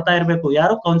 ಸಲಹೆಯನ್ನ ಕೊಡ್ತಾ ಇರ್ಬೇಕು.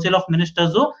 ಯಾರು? ಕೌನ್ಸಿಲ್ ಆಫ್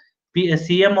ಮಿನಿಸ್ಟರ್ಸ್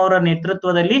ಸಿಎಂ ಅವರ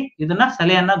ನೇತೃತ್ವದಲ್ಲಿ ಇದನ್ನ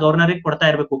ಸಲಹೆಯನ್ನ ಗವರ್ನರಿಗೆ ಕೊಡ್ತಾ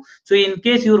ಇರ್ಬೇಕು. ಸೊ ಇನ್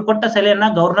ಕೇಸ್ ಇವ್ರು ಕೊಟ್ಟ ಸಲಹೆಯನ್ನ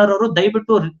ಗವರ್ನರ್ ಅವರು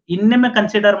ದಯವಿಟ್ಟು ಇನ್ನೊಮ್ಮೆ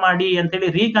ಕನ್ಸಿಡರ್ ಮಾಡಿ ಅಂತೇಳಿ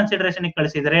ರೀಕನ್ಸಿಡರೇಷನ್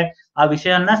ಕಳಿಸಿದ್ರೆ, ಆ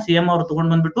ವಿಷಯನ ಸಿಎಂ ಅವರು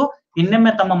ತಗೊಂಡ್ ಬಂದ್ಬಿಟ್ಟು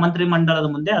ಇನ್ನೊಮ್ಮೆ ತಮ್ಮ ಮಂತ್ರಿ ಮಂಡಲದ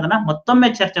ಮುಂದೆ ಅದನ್ನ ಮತ್ತೊಮ್ಮೆ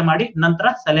ಚರ್ಚೆ ಮಾಡಿ ನಂತರ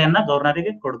ಸಲಹೆಯನ್ನ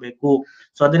ಗವರ್ನರಿಗೆ ಕೊಡ್ಬೇಕು.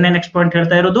 ಸೊ ಅದನ್ನೇ ನೆಕ್ಸ್ಟ್ ಪಾಯಿಂಟ್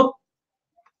ಹೇಳ್ತಾ ಇರೋದು.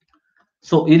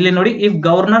 ಸೊ ಇಲ್ಲಿ ನೋಡಿ, if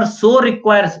governor so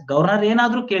requires, governor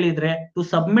ಏನಾದ್ರೂ ಕೇಳಿದ್ರೆ, to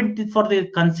submit for the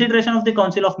consideration of the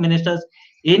counsel of ministers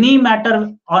any matter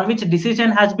on which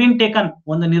decision has been taken.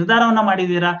 ಒಂದು ನಿರ್ಧಾರವನ್ನ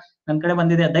ಮಾಡಿದೀರಾ, ನನ್ ಕಡೆ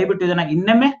ಬಂದಿದೆ, ದಯವಿಟ್ಟು ಇದನ್ನ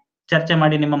ಇನ್ನೊಮ್ಮೆ ಚರ್ಚೆ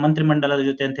ಮಾಡಿ ನಿಮ್ಮ ಮಂತ್ರಿಮಂಡಲದ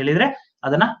ಜೊತೆ ಅಂತ ಹೇಳಿದ್ರೆ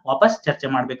ಅದನ್ನ ವಾಪಸ್ ಚರ್ಚೆ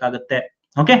ಮಾಡ್ಬೇಕಾಗುತ್ತೆ.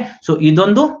 ಓಕೆ, ಸೊ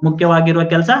ಇದೊಂದು ಮುಖ್ಯವಾಗಿರುವ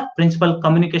ಕೆಲಸ, ಪ್ರಿನ್ಸಿಪಲ್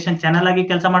ಕಮ್ಯುನಿಕೇಶನ್ ಚಾನೆಲ್ ಆಗಿ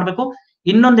ಕೆಲಸ ಮಾಡ್ಬೇಕು.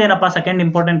 ಇನ್ನೊಂದೇನಪ್ಪಾ ಸೆಕೆಂಡ್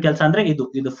ಇಂಪಾರ್ಟೆಂಟ್ ಕೆಲಸ ಅಂದ್ರೆ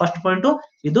ಇದು ಫಸ್ಟ್ ಪಾಯಿಂಟ್,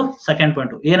 ಇದು ಸೆಕೆಂಡ್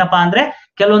ಪಾಯಿಂಟ್. ಏನಪ್ಪಾ ಅಂದ್ರೆ,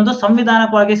 ಕೆಲವೊಂದು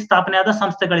ಸಂವಿಧಾನಕವಾಗಿ ಸ್ಥಾಪನೆಯಾದ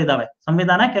ಸಂಸ್ಥೆಗಳಿದಾವೆ.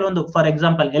 ಸಂವಿಧಾನ ಕೆಲವೊಂದು, ಫಾರ್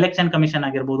ಎಕ್ಸಾಂಪಲ್ ಎಲೆಕ್ಷನ್ ಕಮಿಷನ್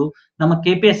ಆಗಿರ್ಬೋದು, ನಮ್ಮ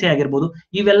KPSC ಆಗಿರ್ಬೋದು,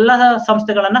 ಇವೆಲ್ಲ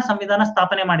ಸಂಸ್ಥೆಗಳನ್ನ ಸಂವಿಧಾನ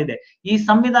ಸ್ಥಾಪನೆ ಮಾಡಿದೆ. ಈ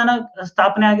ಸಂವಿಧಾನ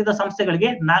ಸ್ಥಾಪನೆ ಆಗಿದ್ದ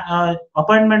ಸಂಸ್ಥೆಗಳಿಗೆ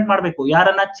ಅಪಾಯಿಂಟ್ಮೆಂಟ್ ಮಾಡ್ಬೇಕು.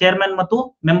 ಯಾರನ್ನ? ಚೇರ್ಮನ್ ಮತ್ತು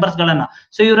ಮೆಂಬರ್ಸ್ ಗಳನ್ನ.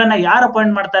 ಸೊ ಇವರನ್ನ ಯಾರು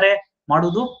ಅಪಾಯಿಂಟ್ ಮಾಡ್ತಾರೆ?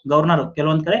 ಮಾಡುವುದು ಗವರ್ನರ್.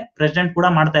 ಕೆಲವೊಂದ್ ಕಡೆ ಪ್ರೆಸಿಡೆಂಟ್ ಕೂಡ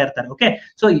ಮಾಡ್ತಾ ಇರ್ತಾರೆ. ಓಕೆ,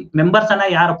 ಸೊ ಮೆಂಬರ್ಸ್ ಅನ್ನ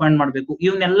ಯಾರು ಅಪಾಯಿಂಟ್ ಮಾಡ್ಬೇಕು,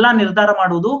 ಇವನ್ನೆಲ್ಲಾ ನಿರ್ಧಾರ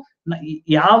ಮಾಡುವುದು,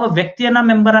 ಯಾವ ವ್ಯಕ್ತಿಯನ್ನ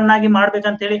ಮೆಂಬರ್ ಅನ್ನಾಗಿ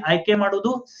ಮಾಡ್ಬೇಕಂತ ಹೇಳಿ ಆಯ್ಕೆ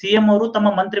ಮಾಡುವುದು ಸಿಎಂ ಅವರು ತಮ್ಮ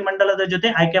ಮಂತ್ರಿ ಮಂಡಲದ ಜೊತೆ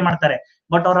ಆಯ್ಕೆ ಮಾಡ್ತಾರೆ.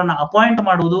 ಬಟ್ ಅವರನ್ನ ಅಪಾಯಿಂಟ್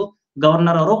ಮಾಡುವುದು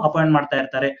ಗವರ್ನರ್ ಅವರು ಅಪಾಯಿಂಟ್ ಮಾಡ್ತಾ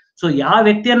ಇರ್ತಾರೆ. ಸೊ ಯಾವ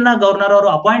ವ್ಯಕ್ತಿಯನ್ನ ಗವರ್ನರ್ ಅವರು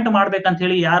ಅಪಾಯಿಂಟ್ ಮಾಡ್ಬೇಕಂತ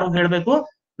ಹೇಳಿ ಯಾರು ಹೇಳ್ಬೇಕು?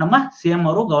 ನಮ್ಮ ಸಿಎಂ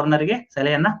ಅವರು ಗವರ್ನರ್ಗೆ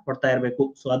ಸಲಹೆಯನ್ನ ಕೊಡ್ತಾ ಇರ್ಬೇಕು.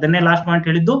 ಸೊ ಅದನ್ನೇ ಲಾಸ್ಟ್ ಪಾಯಿಂಟ್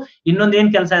ಹೇಳಿದ್ದು. ಇನ್ನೊಂದ್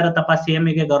ಏನ್ ಕೆಲಸ ಇರುತ್ತಪ್ಪ ಸಿಎಂ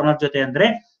ಗೆ ಗವರ್ನರ್ ಜೊತೆ ಅಂದ್ರೆ,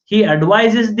 he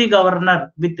advises the governor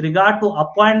with regard to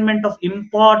appointment of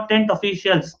important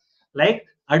officials like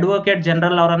advocate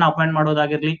general ಅವರನ್ನ ಅಪಾಯಿಂಟ್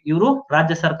ಮಾಡೋದಾಗಿರ್ಲಿ. ಇವರು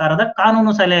ರಾಜ್ಯ ಸರ್ಕಾರದ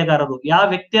ಕಾನೂನು ಸಲಹೆಗಾರರು. ಯಾವ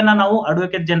ವ್ಯಕ್ತಿಯನ್ನ ನಾವು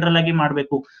ಅಡ್ವೊಕೇಟ್ ಜನರಲ್ ಆಗಿ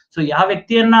ಮಾಡ್ಬೇಕು, ಸೊ ಯಾವ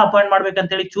ವ್ಯಕ್ತಿಯನ್ನ ಅಪಾಯಿಂಟ್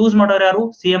ಮಾಡ್ಬೇಕಂತ ಹೇಳಿ ಚೂಸ್ ಮಾಡೋರು ಯಾರು?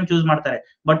 ಸಿಎಂ ಚೂಸ್ ಮಾಡ್ತಾರೆ.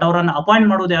 ಬಟ್ ಅವರನ್ನ ಅಪಾಯಿಂಟ್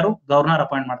ಮಾಡೋದು ಯಾರು? ಗವರ್ನರ್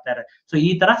ಅಪಾಯಿಂಟ್ ಮಾಡ್ತಾರೆ. ಸೊ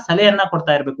ಈ ತರ ಸಲಹೆಯನ್ನ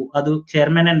ಕೊಡ್ತಾ ಇರ್ಬೇಕು. ಅದು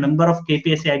chairman and member of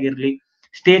KPSC ಆಗಿರ್ಲಿ,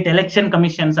 ಸ್ಟೇಟ್ ಎಲೆಕ್ಷನ್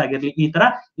ಕಮಿಷನ್ಸ್ ಆಗಿರ್ಲಿ, ಈ ತರ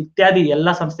ಇತ್ಯಾದಿ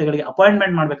ಎಲ್ಲಾ ಸಂಸ್ಥೆಗಳಿಗೆ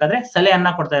ಅಪಾಯಿಂಟ್ಮೆಂಟ್ ಮಾಡ್ಬೇಕಾದ್ರೆ ಸಲಹೆಯನ್ನ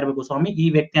ಕೊಡ್ತಾ ಇರ್ಬೇಕು. ಸ್ವಾಮಿ, ಈ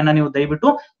ವ್ಯಕ್ತಿಯನ್ನ ನೀವು ದಯವಿಟ್ಟು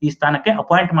ಈ ಸ್ಥಾನಕ್ಕೆ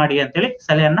ಅಪಾಯಿಂಟ್ ಮಾಡಿ ಅಂತೇಳಿ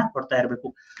ಸಲಹೆಯನ್ನ ಕೊಡ್ತಾ ಇರ್ಬೇಕು.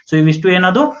 ಸೊ ಇವಿಷ್ಟು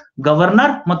ಏನದು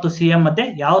ಗವರ್ನರ್ ಮತ್ತು ಸಿಎಂ ಮಧ್ಯೆ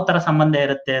ಯಾವ ತರ ಸಂಬಂಧ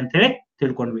ಇರುತ್ತೆ ಅಂತ ಹೇಳಿ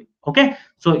ತಿಳ್ಕೊಂಡ್ವಿ. ಓಕೆ,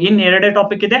 ಸೊ ಇನ್ ಎರಡೇ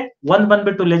ಟಾಪಿಕ್ ಇದೆ. ಒಂದ್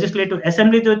ಬಂದ್ಬಿಟ್ಟು ಲೆಜಿಸ್ಲೇಟಿವ್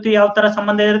ಅಸೆಂಬ್ಲಿ ಜೊತೆ ಯಾವ ತರ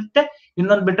ಸಂಬಂಧ ಇರುತ್ತೆ,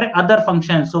 ಇನ್ನೊಂದ್ ಬಿಟ್ರೆ ಅದರ್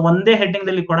ಫಂಕ್ಷನ್. ಸೊ ಒಂದೇ ಹೆಡ್ಡಿಂಗ್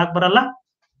ದಲ್ಲಿ ಕೊಡಕ್ ಬರಲ್ಲ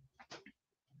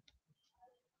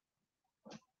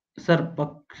ಸರ್.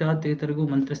 ಪಕ್ಷಾತೀತರಿಗೂ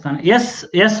ಮಂತ್ರಿ ಸ್ಥಾನ, ಎಸ್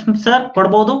ಸರ್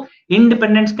ಕೊಡ್ಬೋದು.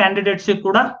 ಇಂಡಿಪೆಂಡೆಂಟ್ ಕ್ಯಾಂಡಿಡೇಟ್ಸ್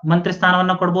ಕೂಡ ಮಂತ್ರಿ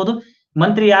ಸ್ಥಾನವನ್ನ ಕೊಡ್ಬೋದು.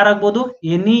 ಮಂತ್ರಿ ಯಾರಾಗ್ಬೋದು?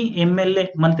 ಎನಿ MLA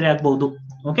ಮಂತ್ರಿ ಆಗ್ಬಹುದು.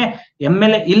 ಓಕೆ,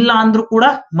 MLA ಇಲ್ಲ ಅಂದ್ರೂ ಕೂಡ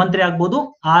ಮಂತ್ರಿ ಆಗ್ಬೋದು.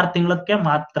 6 ತಿಂಗಳಕ್ಕೆ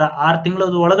ಮಾತ್ರ. 6 ತಿಂಗಳ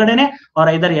ಒಳಗಡೆನೆ ಅವ್ರ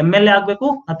ಐದರ್ MLA ಆಗ್ಬೇಕು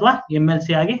ಅಥವಾ MLC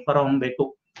ಆಗಿ ಹೊರಹೊಮ್ಮಬೇಕು.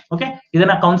 ಓಕೆ,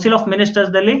 ಇದನ್ನ ಕೌನ್ಸಿಲ್ ಆಫ್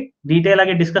ಮಿನಿಸ್ಟರ್ಸ್ ದಲ್ಲಿ ಡೀಟೇಲ್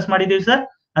ಆಗಿ ಡಿಸ್ಕಸ್ ಮಾಡಿದೀವಿ ಸರ್.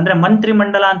 ಅಂದ್ರೆ ಮಂತ್ರಿ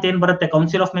ಮಂಡಲ ಅಂತ ಏನ್ ಬರುತ್ತೆ,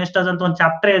 ಕೌನ್ಸಿಲ್ ಆಫ್ ಮಿನಿಸ್ಟರ್ಸ್ ಅಂತ ಒಂದು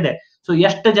ಚಾಪ್ಟರ್ ಇದೆ. ಸೊ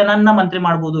ಎಷ್ಟು ಜನನ್ನ ಮಂತ್ರಿ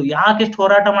ಮಾಡ್ಬೋದು, ಯಾಕೆ ಎಷ್ಟು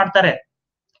ಹೋರಾಟ ಮಾಡ್ತಾರೆ,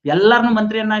 ಎಲ್ಲಾರನ್ನು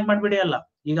ಮಂತ್ರಿಯನ್ನಾಗಿ ಮಾಡ್ಬಿಡಿ ಅಲ್ಲ.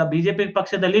 ಈಗ ಬಿಜೆಪಿ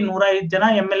ಪಕ್ಷದಲ್ಲಿ 105 ಜನ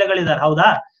MLA ಗಳಿದ್ದಾರೆ, ಹೌದಾ?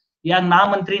 ಯಾಕೆ ನಾ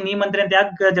ಮಂತ್ರಿ ನೀ ಮಂತ್ರಿ ಅಂತ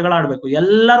ಯಾಕೆ ಜಗಳ ಆಡ್ಬೇಕು,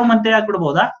 ಎಲ್ಲರೂ ಮಂತ್ರಿ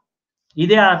ಆಗ್ಬಿಡ್ಬೋದಾ?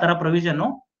 ಇದೇ ಆ ತರ ಪ್ರೊವಿಷನ್?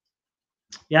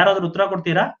 ಯಾರಾದ್ರೂ ಉತ್ತರ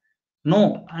ಕೊಡ್ತೀರಾ? ನೋ.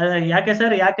 ಯಾಕೆ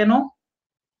ಸರ್, ಯಾಕೆ no?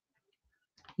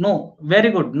 No, very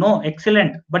good, no,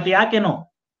 excellent. But ಯಾಕೆ ನೋ?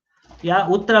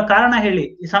 ಉತ್ತರ ಕಾರಣ ಹೇಳಿ.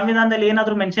 ಈ ಸಂವಿಧಾನದಲ್ಲಿ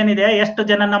ಏನಾದ್ರೂ ಮೆನ್ಷನ್ ಇದೆಯಾ ಎಷ್ಟು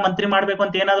ಜನನ್ನ ಮಂತ್ರಿ ಮಾಡ್ಬೇಕು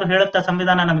ಅಂತ ಏನಾದ್ರೂ ಹೇಳುತ್ತಾ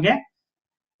ಸಂವಿಧಾನ ನಮಗೆ?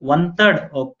 1/3.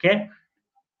 ಓಕೆ,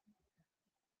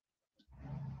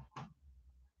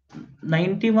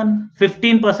 91,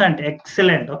 15%.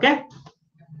 ಎಕ್ಸಲೆಂಟ್. ಓಕೆ,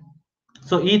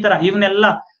 ಸೊ ಈ ತರ ಇವನ್ನೆಲ್ಲ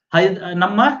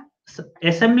ನಮ್ಮ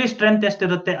ಅಸೆಂಬ್ಲಿ ಸ್ಟ್ರೆಂತ್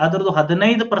ಎಷ್ಟಿರುತ್ತೆ ಅದರದ್ದು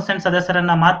 15%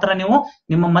 ಸದಸ್ಯರನ್ನ ಮಾತ್ರ ನೀವು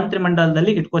ನಿಮ್ಮ ಮಂತ್ರಿ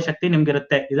ಮಂಡಲದಲ್ಲಿ ಇಟ್ಕೋ ಶಕ್ತಿ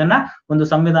ನಿಮ್ಗಿರುತ್ತೆ. ಇದನ್ನ ಒಂದು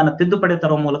ಸಂವಿಧಾನ ತಿದ್ದುಪಡಿ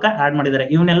ತರುವ ಮೂಲಕ ಆಡ್ ಮಾಡಿದ್ದಾರೆ.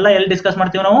 ಇವನ್ನೆಲ್ಲ ಎಲ್ಲಿ ಡಿಸ್ಕಸ್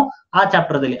ಮಾಡ್ತೀವಿ ನಾವು? ಆ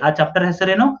ಚಾಪ್ಟರ್ ದಲ್ಲಿ. ಆ ಚಾಪ್ಟರ್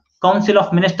ಹೆಸರೇನು? ಕೌನ್ಸಿಲ್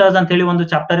ಆಫ್ ಮಿನಿಸ್ಟರ್ಸ್ ಅಂತ ಹೇಳಿ ಒಂದು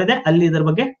ಚಾಪ್ಟರ್ ಇದೆ, ಅಲ್ಲಿ ಇದ್ರ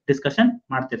ಬಗ್ಗೆ ಡಿಸ್ಕಷನ್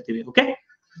ಮಾಡ್ತಿರ್ತೀವಿ. ಓಕೆ,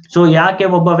 ಸೊ ಯಾಕೆ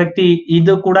ಒಬ್ಬ ವ್ಯಕ್ತಿ,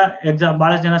 ಇದು ಕೂಡ ಎಕ್ಸಾಮ್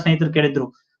ಬಹಳಷ್ಟು ಜನ ಸ್ನೇಹಿತರು ಕೇಳಿದ್ರು.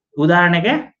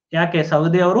 ಉದಾಹರಣೆಗೆ, ಯಾಕೆ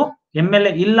ಸೌದಿ ಅವರು MLA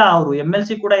ಇಲ್ಲ, ಅವರು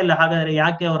MLC ಕೂಡ ಇಲ್ಲ, ಹಾಗಾದ್ರೆ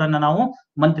ಯಾಕೆ ಅವರನ್ನ ನಾವು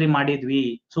ಮಂತ್ರಿ ಮಾಡಿದ್ವಿ?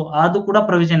 ಸೊ ಅದು ಕೂಡ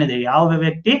ಪ್ರೊವಿಷನ್ ಇದೆ. ಯಾವ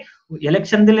ವ್ಯಕ್ತಿ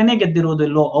ಎಲೆಕ್ಷನ್ ದಲ್ಲೇನೆ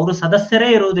ಗೆದ್ದಿರುವುದಿಲ್ಲೋ, ಅವರು ಸದಸ್ಯರೇ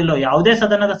ಇರುವುದಿಲ್ಲೋ, ಯಾವುದೇ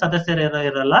ಸದನದ ಸದಸ್ಯರೇ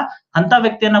ಇರಲ್ಲ, ಅಂತ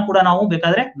ವ್ಯಕ್ತಿಯನ್ನ ಕೂಡ ನಾವು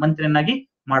ಬೇಕಾದ್ರೆ ಮಂತ್ರಿಯನ್ನಾಗಿ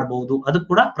ಮಾಡಬಹುದು. ಅದು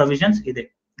ಕೂಡ ಪ್ರೊವಿಷನ್ಸ್ ಇದೆ.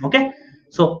 ಓಕೆ,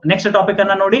 ಸೊ ನೆಕ್ಸ್ಟ್ ಟಾಪಿಕ್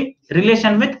ಅನ್ನ ನೋಡಿ,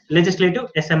 relation with legislative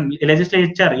assembly.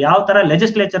 Legislature ಯಾವ ತರ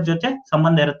ಲೆಜಿಸ್ಲೇಚರ್ ಜೊತೆ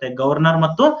ಸಂಬಂಧ ಇರುತ್ತೆ, ಗವರ್ನರ್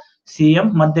ಮತ್ತು CM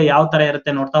ಮಧ್ಯೆ ಯಾವ ತರ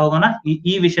ಇರುತ್ತೆ ನೋಡ್ತಾ ಹೋಗೋಣ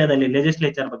ಈ ವಿಷಯದಲ್ಲಿ,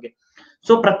 ಲೆಜಿಸ್ಲೇಚರ್ ಬಗ್ಗೆ.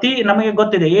 ಸೊ ನಮಗೆ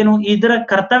ಗೊತ್ತಿದೆ ಏನು ಇದರ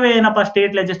ಕರ್ತವ್ಯ ಏನಪ್ಪಾ,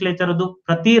 ಸ್ಟೇಟ್ ಲೆಜಿಸ್ಲೇಚರ್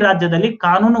ಪ್ರತಿ ರಾಜ್ಯದಲ್ಲಿ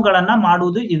ಕಾನೂನುಗಳನ್ನ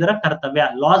ಮಾಡುವುದು ಇದರ ಕರ್ತವ್ಯ,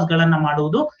 ಲಾಸ್ ಗಳನ್ನ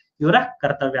ಮಾಡುವುದು ಇವರ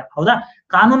ಕರ್ತವ್ಯ. ಹೌದಾ?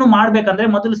 ಕಾನೂನು ಮಾಡ್ಬೇಕಂದ್ರೆ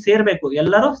ಮೊದಲು ಸೇರ್ಬೇಕು,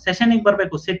 ಎಲ್ಲರೂ ಸೆಷನ್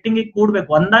ಬರ್ಬೇಕು, ಸಿಟ್ಟಿಂಗ್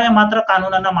ಕೂಡ್ಬೇಕು, ಅಂದಾಗ ಮಾತ್ರ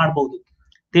ಕಾನೂನನ್ನ ಮಾಡಬಹುದು.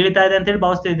 ತಿಳಿತಾ ಇದೆ ಅಂತ ಹೇಳಿ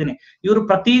ಭಾವಿಸ್ತಾ ಇದ್ದೀನಿ. ಇವರು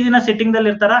ಪ್ರತಿದಿನ ಸಿಟ್ಟಿಂಗ್ ದಲ್ಲಿ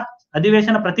ಇರ್ತಾರ?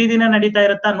 ಅಧಿವೇಶನ ಪ್ರತಿದಿನ ನಡೀತಾ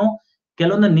ಇರುತ್ತಾನು?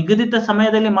 ಕೆಲವೊಂದು ನಿಗದಿತ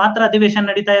ಸಮಯದಲ್ಲಿ ಮಾತ್ರ ಅಧಿವೇಶನ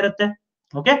ನಡೀತಾ ಇರುತ್ತೆ.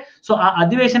 ಓಕೆ, ಸೊ ಆ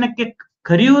ಅಧಿವೇಶನಕ್ಕೆ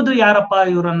ಕರೆಯುವುದು ಯಾರಪ್ಪ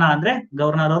ಇವರನ್ನ ಅಂದ್ರೆ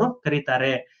ಗವರ್ನರ್ ಅವರು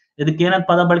ಕರೀತಾರೆ. ಇದಕ್ಕೆ ಏನಂತ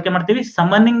ಪದ ಬಳಕೆ ಮಾಡ್ತೀವಿ?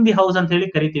 ಸಮನ್ನಿಂಗ್ ದಿ ಹೌಸ್ ಅಂತ ಹೇಳಿ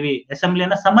ಕರಿತೀವಿ.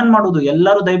 ಅಸೆಂಬ್ಲಿಯನ್ನ ಸಮನ್ ಮಾಡುವುದು,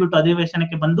 ಎಲ್ಲರೂ ದಯವಿಟ್ಟು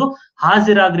ಅಧಿವೇಶನಕ್ಕೆ ಬಂದು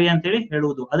ಹಾಜರಾಗ್ರಿ ಅಂತ ಹೇಳಿ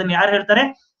ಹೇಳುವುದು. ಅದನ್ನ ಯಾರು ಹೇಳ್ತಾರೆ?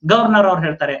 ಗವರ್ನರ್ ಅವ್ರು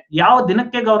ಹೇಳ್ತಾರೆ. ಯಾವ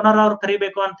ದಿನಕ್ಕೆ ಗವರ್ನರ್ ಅವ್ರು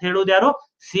ಕರಿಬೇಕು ಅಂತ ಹೇಳುವುದು ಯಾರು?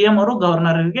 CM ಅವರು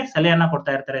ಗವರ್ನರ್ಗೆ ಸಲಹೆಯನ್ನ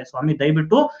ಕೊಡ್ತಾ ಇರ್ತಾರೆ. ಸ್ವಾಮಿ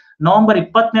ದಯವಿಟ್ಟು ನವೆಂಬರ್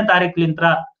 20ನೇ ತಾರೀಕಿನಿಂದ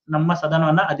ನಮ್ಮ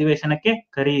ಸದನವನ್ನ ಅಧಿವೇಶನಕ್ಕೆ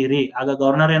ಕರೆಯಿರಿ. ಆಗ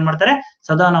ಗವರ್ನರ್ ಏನ್ ಮಾಡ್ತಾರೆ?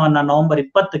 ಸದನವನ್ನ ನವೆಂಬರ್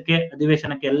 20ಕ್ಕೆ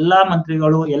ಅಧಿವೇಶನಕ್ಕೆ ಎಲ್ಲಾ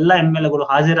ಮಂತ್ರಿಗಳು ಎಲ್ಲಾ MLAಗಳು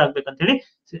ಹಾಜರಾಗ್ಬೇಕಂತ ಹೇಳಿ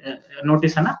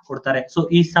ನೋಟಿಸ್ ಅನ್ನ ಕೊಡ್ತಾರೆ. ಸೊ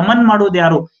ಈ ಸಮನ್ ಮಾಡುವುದು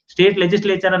ಯಾರು? ಸ್ಟೇಟ್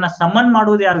ಲೆಜಿಸ್ಲೇಚರ್ ಅನ್ನ ಸಮನ್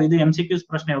ಮಾಡುವುದು ಯಾರು? ಇದು MCQs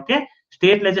ಪ್ರಶ್ನೆ. ಓಕೆ,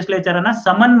 ಸ್ಟೇಟ್ ಲೆಜಿಸ್ಲೇಚರ್ ಅನ್ನ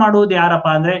ಸಮನ್ ಮಾಡುವುದು ಯಾರಪ್ಪ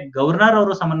ಅಂದ್ರೆ ಗವರ್ನರ್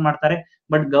ಅವರು ಸಮನ್ ಮಾಡ್ತಾರೆ.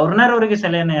 ಬಟ್ ಗವರ್ನರ್ ಅವರಿಗೆ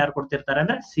ಸಲಹೆಯನ್ನ ಯಾರು ಕೊಡ್ತಿರ್ತಾರೆ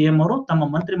ಅಂದ್ರೆ CM ಅವರು ತಮ್ಮ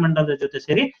ಮಂತ್ರಿ ಮಂಡಲದ ಜೊತೆ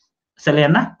ಸೇರಿ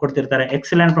ಸಲಹೆಯನ್ನ ಕೊಡ್ತಿರ್ತಾರೆ.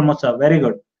 Excellent Pramod sir, very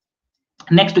good.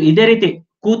 Next, ಇದೇ ರೀತಿ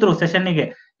ಕೂತ್ರು ಸೆಷನ್ನಿಗೆ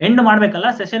ಎಂಡ್ ಮಾಡ್ಬೇಕಲ್ಲ,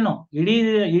 ಸೆಷನ್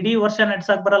ಇಡೀ ವರ್ಷ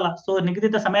ನಡೆಸಕ್ ಬರಲ್ಲ. ಸೊ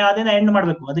ನಿಗದಿತ ಸಮಯ ಆದ್ರಿಂದ ಎಂಡ್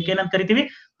ಮಾಡ್ಬೇಕು. ಅದಕ್ಕೆ ಏನಂತ ಕರಿತೀವಿ?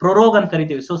 ಪ್ರೊರೋಗ್ ಅಂತ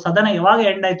ಕರಿತೀವಿ. ಸೊ ಸದನ ಯಾವಾಗ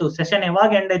ಎಂಡ್ ಆಯ್ತು, ಸೆಷನ್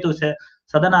ಯಾವಾಗ ಎಂಡ್ ಆಯ್ತು,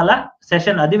 ಸದನ ಅಲ್ಲ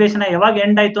ಸೆಷನ್ ಅಧಿವೇಶನ ಯಾವಾಗ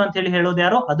ಎಂಡ್ ಆಯ್ತು ಅಂತ ಹೇಳಿ ಹೇಳೋದು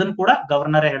ಯಾರು? ಅದನ್ನ ಕೂಡ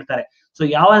ಗವರ್ನರೇ ಹೇಳ್ತಾರೆ. ಸೊ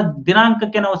ಯಾವ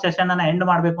ದಿನಾಂಕಕ್ಕೆ ನಾವು ಸೆಷನ್ ಅನ್ನ ಎಂಡ್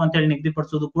ಮಾಡ್ಬೇಕು ಅಂತ ಹೇಳಿ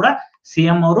ನಿಗದಿಪಡಿಸೋದು ಕೂಡ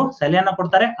CM ಅವರು ಸಲಹೆಯನ್ನ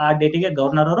ಕೊಡ್ತಾರೆ. ಆ ಡೇಟಿಗೆ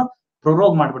ಗವರ್ನರ್ ಅವರು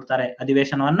ಪ್ರೊರೋಗ್ ಮಾಡ್ಬಿಡ್ತಾರೆ,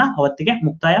 ಅಧಿವೇಶನವನ್ನ ಅವತ್ತಿಗೆ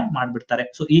ಮುಕ್ತಾಯ ಮಾಡ್ಬಿಡ್ತಾರೆ.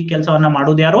 ಸೊ ಈ ಕೆಲಸವನ್ನ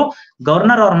ಮಾಡುವುದು ಯಾರು?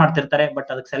 ಗವರ್ನರ್ ಅವ್ರು ಮಾಡ್ತಿರ್ತಾರೆ. ಬಟ್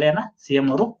ಅದಕ್ಕೆ ಸಲಹೆಯನ್ನ CM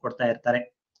ಅವರು ಕೊಡ್ತಾ ಇರ್ತಾರೆ.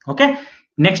 Okay,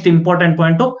 next important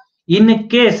point, in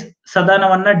case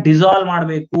ಸದನವನ್ನ dissolve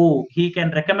ಮಾಡಬೇಕು, ಹಿ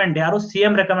ಕ್ಯಾನ್ ರೆಕಮೆಂಡ್. ಯಾರು?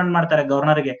 CM ರೆಕಮೆಂಡ್ ಮಾಡ್ತಾರೆ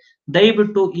ಗವರ್ನರ್ಗೆ,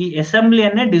 ದಯವಿಟ್ಟು ಈ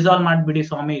ಅಸೆಂಬ್ಲಿಯನ್ನೇ ಡಿಸಾಲ್ವ್ ಮಾಡ್ಬಿಡಿ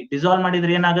ಸ್ವಾಮಿ. ಡಿಸಾಲ್ವ್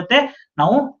ಮಾಡಿದ್ರೆ ಏನಾಗುತ್ತೆ?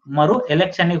 ನಾವು ಮರು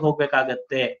ಎಲೆಕ್ಷನ್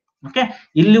ಹೋಗ್ಬೇಕಾಗತ್ತೆ. ಓಕೆ,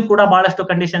 ಇಲ್ಲೂ ಕೂಡ ಬಹಳಷ್ಟು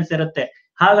ಕಂಡೀಷನ್ಸ್ ಇರುತ್ತೆ.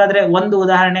 ಹಾಗಾದ್ರೆ ಒಂದು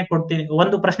ಉದಾಹರಣೆ ಕೊಡ್ತೀನಿ,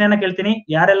 ಒಂದು ಪ್ರಶ್ನೆಯನ್ನ ಕೇಳ್ತೀನಿ.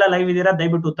 ಯಾರೆಲ್ಲ ಲೈವ್ ಇದ್ದೀರಾ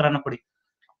ದಯವಿಟ್ಟು ಉತ್ತರನ ಕೊಡಿ.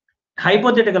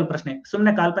 ಹೈಪೋಥೆಟಿಕಲ್ ಪ್ರಶ್ನೆ,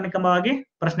 ಸುಮ್ನೆ ಕಾಲ್ಪನಿಕವಾಗಿ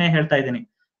ಪ್ರಶ್ನೆ ಹೇಳ್ತಾ ಇದ್ದೀನಿ.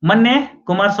 ಮೊನ್ನೆ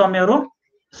ಕುಮಾರಸ್ವಾಮಿ ಅವರು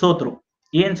ಸೋತ್ರು.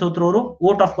 ಏನ್ ಸೋತ್ರು? ಅವರು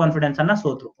ವೋಟ್ ಆಫ್ ಕಾನ್ಫಿಡೆನ್ಸ್ ಅನ್ನ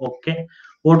ಸೋತ್ರು. ಓಕೆ,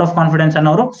 ವೋಟ್ ಆಫ್ ಕಾನ್ಫಿಡೆನ್ಸ್ ಅನ್ನ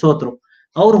ಅವರು ಸೋತ್ರು.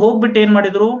 ಅವ್ರು ಹೋಗ್ಬಿಟ್ಟು ಏನ್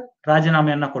ಮಾಡಿದ್ರು?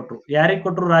 ರಾಜೀನಾಮೆಯನ್ನ ಕೊಟ್ರು. ಯಾರಿಗೆ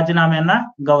ಕೊಟ್ರು ರಾಜೀನಾಮೆಯನ್ನ?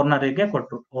 ಗವರ್ನರ್ಗೆ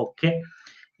ಕೊಟ್ರು. ಓಕೆ,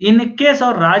 ಇನ್ ಕೇಸ್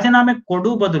ಅವ್ರು ರಾಜೀನಾಮೆ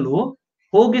ಕೊಡು ಬದಲು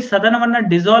ಹೋಗಿ ಸದನವನ್ನ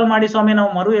ಡಿಸಾಲ್ವ್ ಮಾಡಿ ಸ್ವಾಮಿ ನಾವು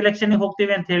ಮರು ಎಲೆಕ್ಷನ್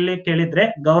ಹೋಗ್ತೀವಿ ಅಂತ ಹೇಳಿ ಕೇಳಿದ್ರೆ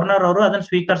ಗವರ್ನರ್ ಅವರು ಅದನ್ನ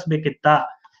ಸ್ವೀಕರಿಸಬೇಕಿತ್ತಾ?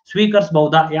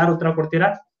 ಸ್ವೀಕರಿಸಬಹುದಾ? ಯಾರು ಉತ್ತರ ಕೊಡ್ತೀರಾ?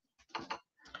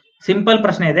 ಸಿಂಪಲ್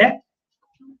ಪ್ರಶ್ನೆ ಇದೆ.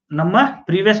 ನಮ್ಮ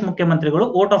ಪ್ರೀವಿಯಸ್ ಮುಖ್ಯಮಂತ್ರಿಗಳು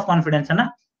ವೋಟ್ ಆಫ್ ಕಾನ್ಫಿಡೆನ್ಸ್ ಅನ್ನ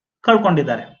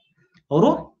ಕಳ್ಕೊಂಡಿದ್ದಾರೆ.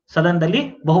 ಅವರು ಸದನದಲ್ಲಿ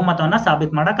ಬಹುಮತವನ್ನ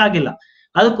ಸಾಬೀತು ಮಾಡಕ್ ಆಗಿಲ್ಲ.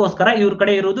 ಅದಕ್ಕೋಸ್ಕರ ಇವ್ರ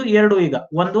ಕಡೆ ಇರುವುದು ಎರಡು. ಈಗ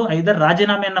ಒಂದು, ಐದರ್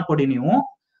ರಾಜೀನಾಮೆಯನ್ನ ಕೊಡಿ ನೀವು,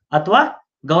 ಅಥವಾ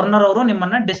ಗವರ್ನರ್ ಅವರು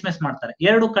ನಿಮ್ಮನ್ನ ಡಿಸ್ಮಿಸ್ ಮಾಡ್ತಾರೆ.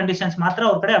 ಎರಡು ಕಂಡೀಷನ್ಸ್ ಮಾತ್ರ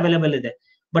ಅವ್ರ ಕಡೆ ಅವೈಲೇಬಲ್ ಇದೆ.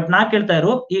 ಬಟ್ ನಾ ಕೇಳ್ತಾ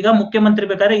ಇರೋ, ಈಗ ಮುಖ್ಯಮಂತ್ರಿ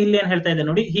ಬೇಕಾದ್ರೆ ಇಲ್ಲಿ ಏನ್ ಹೇಳ್ತಾ ಇದೆ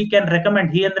ನೋಡಿ, ಹಿ ಕ್ಯಾನ್ ರೆಕಮೆಂಡ್.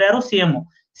 ಹಿ ಅಂದ್ರೆ ಯಾರು?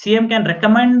 CM can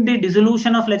recommend the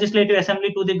dissolution of legislative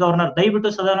assembly to the governor.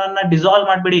 ದಯವಿಟ್ಟು ಸದನವನ್ನ ಡಿಸಾಲ್ವ್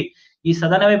ಮಾಡ್ಬಿಡಿ, ಈ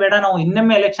ಸದನವೇ ಬೇಡ, ನಾವು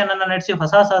ಇನ್ನೊಮ್ಮೆ ಎಲೆಕ್ಷನ್ ಅನ್ನ ನಡೆಸಿ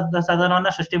ಹೊಸ ಸದನವನ್ನ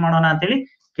ಸೃಷ್ಟಿ ಮಾಡೋಣ ಅಂತ ಹೇಳಿ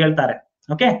ಕೇಳ್ತಾರೆ.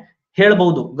 ಓಕೆ,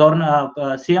 ಹೇಳ್ಬಹುದು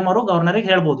CM ಅವರು ಗವರ್ನರ್ಗೆ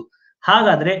ಹೇಳ್ಬಹುದು.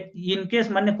 ಹಾಗಾದ್ರೆ ಇನ್ ಕೇಸ್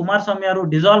ಮೊನ್ನೆ ಕುಮಾರಸ್ವಾಮಿ ಅವರು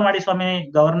ಡಿಸಾಲ್ವ್ ಮಾಡಿ ಸ್ವಾಮಿ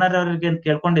ಗವರ್ನರ್ ಅವರಿಗೆ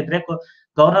ಕೇಳ್ಕೊಂಡಿದ್ರೆ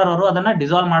ಗವರ್ನರ್ ಅವರು ಅದನ್ನ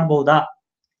ಡಿಸಾಲ್ವ್ ಮಾಡಬಹುದಾ?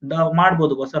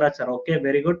 ಮಾಡ್ಬೋದು Basavaraj sir. Okay,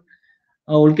 very good.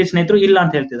 ಉಳ್ಕಿ ಸ್ನೇಹಿತರು ಇಲ್ಲ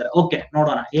ಅಂತ ಹೇಳ್ತಿದ್ದಾರೆ. ಓಕೆ,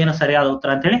 ನೋಡೋಣ ಏನು ಸರಿಯಾದ ಉತ್ತರ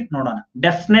ಅಂತ ಹೇಳಿ ನೋಡೋಣ.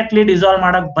 ಡೆಫಿನೆಟ್ಲಿ ಡಿಸಾಲ್ವ್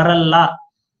ಮಾಡಕ್ ಬರಲ್ಲ.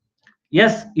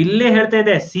 ಎಸ್, ಇಲ್ಲೇ ಹೇಳ್ತಾ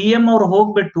ಇದೆ, ಸಿಎಂ ಅವ್ರು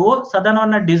ಹೋಗ್ಬಿಟ್ಟು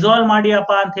ಸದನವನ್ನ ಡಿಸಾಲ್ವ್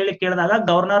ಮಾಡಿಯಪ್ಪ ಅಂತ ಹೇಳಿ ಕೇಳಿದಾಗ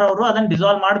ಗವರ್ನರ್ ಅವರು ಅದನ್ನ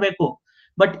ಡಿಸಾಲ್ವ್ ಮಾಡ್ಬೇಕು.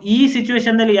 ಬಟ್ ಈ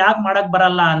ಸಿಚುವೇಶನ್ ದಲ್ಲಿ ಯಾಕೆ ಮಾಡಕ್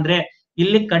ಬರಲ್ಲ ಅಂದ್ರೆ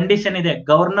ಇಲ್ಲಿ ಕಂಡೀಷನ್ ಇದೆ.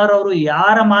 ಗವರ್ನರ್ ಅವರು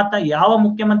ಯಾವ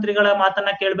ಮುಖ್ಯಮಂತ್ರಿಗಳ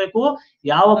ಮಾತನ್ನ ಕೇಳ್ಬೇಕು,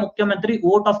 ಯಾವ ಮುಖ್ಯಮಂತ್ರಿ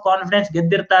ವೋಟ್ ಆಫ್ ಕಾನ್ಫಿಡೆನ್ಸ್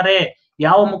ಗೆದ್ದಿರ್ತಾರೆ,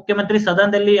 ಯಾವ ಮುಖ್ಯಮಂತ್ರಿ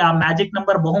ಸದನದಲ್ಲಿ ಆ ಮ್ಯಾಜಿಕ್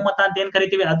ನಂಬರ್ ಬಹುಮತ ಅಂತ ಏನ್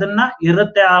ಕರಿತೀವಿ ಅದನ್ನ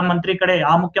ಇರುತ್ತೆ ಆ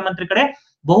ಮುಖ್ಯಮಂತ್ರಿ ಕಡೆ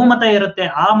ಬಹುಮತ ಇರುತ್ತೆ.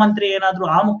 ಆ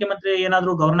ಮುಖ್ಯಮಂತ್ರಿ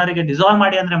ಏನಾದ್ರೂ ಗವರ್ನರ್ಗೆ ಡಿಸಾಲ್ವ್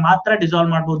ಮಾಡಿ ಅಂದ್ರೆ ಮಾತ್ರ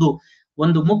ಡಿಸಾಲ್ವ್ ಮಾಡ್ಬೋದು.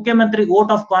 ಒಂದು ಮುಖ್ಯಮಂತ್ರಿ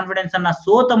ವೋಟ್ ಆಫ್ ಕಾನ್ಫಿಡೆನ್ಸ್ ಅನ್ನ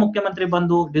ಸೋತ ಮುಖ್ಯಮಂತ್ರಿ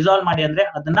ಬಂದು ಡಿಸಾಲ್ವ್ ಮಾಡಿ ಅಂದ್ರೆ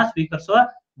ಅದನ್ನ ಸ್ವೀಕರಿಸುವ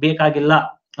ಬೇಕಾಗಿಲ್ಲ,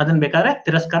 ಅದನ್ನ ಬೇಕಾದ್ರೆ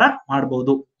ತಿರಸ್ಕಾರ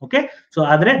ಮಾಡಬಹುದು. ಓಕೆ, ಸೊ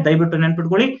ಆದ್ರೆ ದಯವಿಟ್ಟು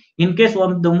ನೆನ್ಪಿಟ್ಕೊಳ್ಳಿ, ಇನ್ ಕೇಸ್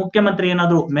ಒಂದು ಮುಖ್ಯಮಂತ್ರಿ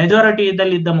ಏನಾದ್ರು ಮೆಜಾರಿಟಿ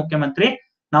ಇದ್ದ ಮುಖ್ಯಮಂತ್ರಿ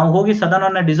ನಾವು ಹೋಗಿ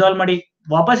ಸದನವನ್ನ ಡಿಸಾಲ್ವ್ ಮಾಡಿ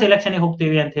ವಾಪಸ್ ಎಲೆಕ್ಷನ್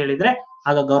ಹೋಗ್ತೀವಿ ಅಂತ ಹೇಳಿದ್ರೆ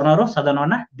ಆಗ ಗವರ್ನರ್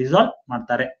ಸದನವನ್ನ ಡಿಸಾಲ್ವ್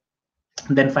ಮಾಡ್ತಾರೆ.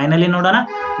 ದೆನ್ ಫೈನಲಿ ನೋಡೋಣ,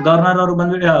 ಗವರ್ನರ್ ಅವರು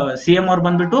ಸಿಎಂ ಅವ್ರು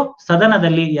ಬಂದ್ಬಿಟ್ಟು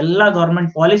ಸದನದಲ್ಲಿ ಎಲ್ಲಾ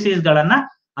ಗವರ್ಮೆಂಟ್ ಪಾಲಿಸೀಸ್ ಗಳನ್ನ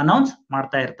ಅನೌನ್ಸ್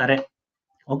ಮಾಡ್ತಾ ಇರ್ತಾರೆ.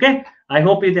 ಓಕೆ, ಐ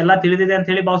ಹೋಪ್ ಇದೆಲ್ಲ ತಿಳಿದಿದೆ ಅಂತ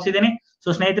ಹೇಳಿ ಭಾವಿಸಿದ್ದೀನಿ. ಸೊ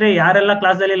ಸ್ನೇಹಿತರೆ, ಯಾರೆಲ್ಲ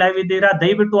ಕ್ಲಾಸ್ ಅಲ್ಲಿ ಲೈವ್ ಇದ್ದೀರಾ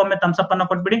ದಯವಿಟ್ಟು ಒಮ್ಮೆ ಥಮ್ಸ್ ಅಪ್ ಅನ್ನ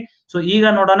ಕೊಟ್ಬಿಡಿ. ಸೊ ಈಗ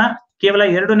ನೋಡೋಣ, ಕೇವಲ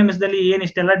 2 ನಿಮಿಷದಲ್ಲಿ ಏನ್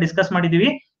ಇಷ್ಟೆಲ್ಲ ಡಿಸ್ಕಸ್ ಮಾಡಿದೀವಿ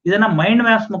ಇದನ್ನ ಮೈಂಡ್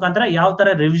ಮ್ಯಾಪ್ಸ್ ಮುಖಾಂತರ ಯಾವ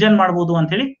ತರ ರಿವಿಷನ್ ಮಾಡಬಹುದು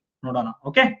ಅಂತ ಹೇಳಿ ನೋಡೋಣ.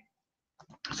 ಓಕೆ,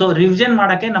 ಸೊ ರಿವಿಷನ್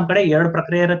ಮಾಡಕ್ಕೆ ನಮ್ ಕಡೆ 2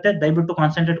 ಪ್ರಕ್ರಿಯೆ ಇರುತ್ತೆ, ದಯವಿಟ್ಟು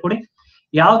ಕಾನ್ಸಂಟ್ರೇಟ್ ಕೊಡಿ.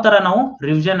 ಯಾವ ತರ ನಾವು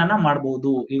ರಿವಿಷನ್ ಅನ್ನ ಮಾಡಬಹುದು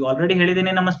ಈಗ ಆಲ್ರೆಡಿ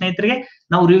ಹೇಳಿದೀನಿ ನಮ್ಮ ಸ್ನೇಹಿತರಿಗೆ.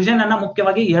 ನಾವು ರಿವಿಷನ್ ಅನ್ನ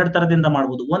ಮುಖ್ಯವಾಗಿ 2 ತರದಿಂದ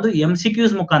ಮಾಡಬಹುದು. ಒಂದು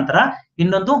MCQs ಮುಖಾಂತರ,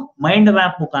 ಇನ್ನೊಂದು ಮೈಂಡ್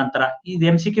ಮ್ಯಾಪ್ ಮುಖಾಂತರ. ಈ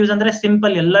MCQs ಅಂದ್ರೆ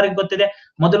ಸಿಂಪಲ್, ಎಲ್ಲರಿಗೂ ಗೊತ್ತಿದೆ.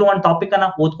 ಮೊದಲು ಒಂದು ಟಾಪಿಕ್ ಅನ್ನ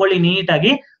ಓದ್ಕೊಳ್ಳಿ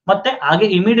ನೀಟಾಗಿ, ಮತ್ತೆ ಹಾಗೆ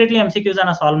ಇಮಿಡಿಯೇಟ್ಲಿ MCQs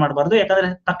ಅನ್ನ ಸಾಲ್ವ್ ಮಾಡಬಾರ್ದು.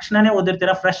 ಯಾಕಂದ್ರೆ ತಕ್ಷಣನೇ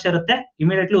ಓದಿರ್ತೀರಾ, ಫ್ರೆಶ್ ಇರುತ್ತೆ,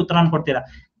 ಇಮಿಡಿಯೇಟ್ಲಿ ಉತ್ತರ ಕೊಡ್ತೀರಾ.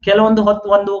 ಕೆಲವೊಂದು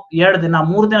 2 ದಿನ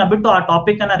 3 ದಿನ ಬಿಟ್ಟು ಆ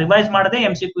ಟಾಪಿಕ್ ಅನ್ನ ರಿವೈಸ್ ಮಾಡದೆ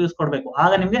MCQs ಕೊಡ್ಬೇಕು,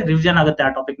 ಆಗ ನಿಮ್ಗೆ ರಿವಿಷನ್ ಆಗುತ್ತೆ ಆ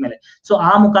ಟಾಪಿಕ್ ಮೇಲೆ. ಸೊ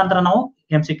ಆ ಮುಖಾಂತರ ನಾವು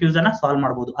MCQs ಅನ್ನ ಸಾಲ್ವ್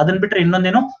ಮಾಡಬಹುದು. ಅದನ್ನ ಬಿಟ್ರೆ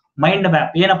ಇನ್ನೊಂದೇನು, ಮೈಂಡ್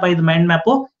ಮ್ಯಾಪ್. ಏನಪ್ಪಾ ಇದು ಮೈಂಡ್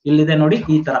ಮ್ಯಾಪ್? ಇಲ್ಲಿದೆ ನೋಡಿ,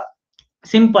 ಈ ತರ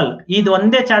ಸಿಂಪಲ್. ಇದು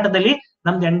ಒಂದೇ ಚಾಟದಲ್ಲಿ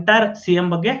ನಮ್ಗೆ ಎಂಟೈರ್ ಸಿಎಂ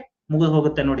ಬಗ್ಗೆ ಮುಗಿದು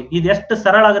ಹೋಗುತ್ತೆ ನೋಡಿ. ಇದು ಎಷ್ಟು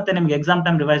ಸರಳ ಆಗುತ್ತೆ ನಿಮ್ಗೆ ಎಕ್ಸಾಮ್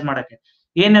ಟೈಮ್ ರಿವೈಸ್ ಮಾಡಕ್ಕೆ.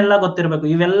 ಏನೆಲ್ಲ ಗೊತ್ತಿರಬೇಕು,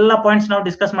 ಇವೆಲ್ಲ ಪಾಯಿಂಟ್ಸ್ ನಾವು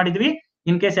ಡಿಸ್ಕಸ್ ಮಾಡಿದ್ವಿ.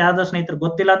 ಇನ್ ಕೇಸ್ ಯಾವ್ದೋ ಸ್ನೇಹಿತರು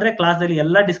ಗೊತ್ತಿಲ್ಲ ಅಂದ್ರೆ ಕ್ಲಾಸ್ ಅಲ್ಲಿ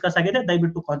ಎಲ್ಲ ಡಿಸ್ಕಸ್ ಆಗಿದೆ,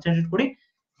 ದಯವಿಟ್ಟು ಕಾನ್ಸಂಟ್ರೇಟ್ ಕೊಡಿ.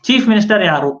 ಚೀಫ್ ಮಿನಿಸ್ಟರ್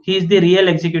ಯಾರು? He is the real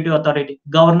executive authority.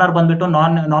 Governor ಬಂದ್ಬಿಟ್ಟು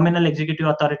ನಾಮಿನಲ್ ಎಕ್ಸಿಕ್ಯೂಟಿವ್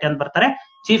ಅಥಾರಿಟಿ ಅಂತ ಬರ್ತಾರೆ.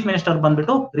 ಚೀಫ್ ಮಿನಿಸ್ಟರ್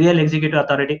ಬಂದ್ಬಿಟ್ಟು ರಿಯಲ್ ಎಕ್ಸಿಕ್ಯೂಟಿವ್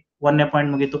ಅಥಾರಿಟಿ. 1ನೇ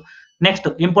ಪಾಯಿಂಟ್ ಮುಗೀತು. ನೆಕ್ಸ್ಟ್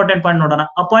ಇಂಪಾರ್ಟೆಂಟ್ ಪಾಯಿಂಟ್ ನೋಡೋಣ,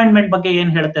 ಅಪಾಯಿಂಟ್ಮೆಂಟ್ ಬಗ್ಗೆ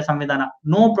ಏನ್ ಹೇಳುತ್ತೆ ಸಂವಿಧಾನ.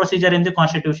 No procedure in the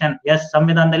constitution. S,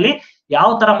 ಸಂವಿಧಾನದಲ್ಲಿ ಯಾವ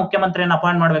ತರ ಮುಖ್ಯಮಂತ್ರಿಯನ್ನು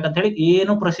ಅಪಾಯಿಂಟ್ ಮಾಡ್ಬೇಕಂತ ಹೇಳಿ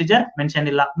ಏನು ಪ್ರೊಸೀಜರ್ ಮೆನ್ಷನ್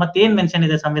ಇಲ್ಲ. ಮತ್ತೇನ್ ಮೆನ್ಷನ್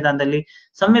ಇದೆ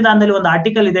ಸಂವಿಧಾನದಲ್ಲಿ ಒಂದು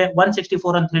ಆರ್ಟಿಕಲ್ ಇದೆ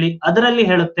 164 ಅಂತ ಹೇಳಿ, ಅದರಲ್ಲಿ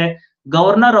ಹೇಳುತ್ತೆ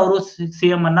ಗವರ್ನರ್ ಅವರು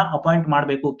ಸಿಎಂ ಅನ್ನ ಅಪಾಯಿಂಟ್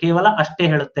ಮಾಡ್ಬೇಕು, ಕೇವಲ ಅಷ್ಟೇ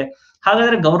ಹೇಳುತ್ತೆ.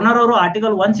 ಹಾಗಾದ್ರೆ ಗವರ್ನರ್ ಅವರು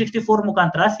ಆರ್ಟಿಕಲ್ 164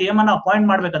 ಮುಖಾಂತರ ಸಿಎಂ ಅನ್ನ ಅಪಾಯಿಂಟ್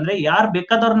ಮಾಡ್ಬೇಕಂದ್ರೆ ಯಾರು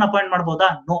ಬೇಕಾದವ್ರನ್ನ ಅಪಾಯಿಂಟ್ ಮಾಡ್ಬೋದಾ?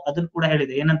 ನೋ, ಅದನ್ನ ಕೂಡ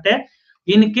ಹೇಳಿದೆ. ಏನಂತೆ,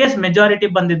 ಇನ್ ಕೇಸ್ ಮೆಜಾರಿಟಿ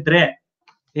ಬಂದಿದ್ರೆ,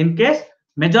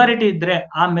 ಇದ್ರೆ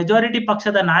ಆ ಮೆಜಾರಿಟಿ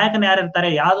ಪಕ್ಷದ ನಾಯಕನ ಯಾರಿರ್ತಾರೆ,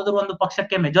 ಯಾವ್ದಾದ್ರು ಒಂದು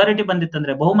ಪಕ್ಷಕ್ಕೆ ಮೆಜಾರಿಟಿ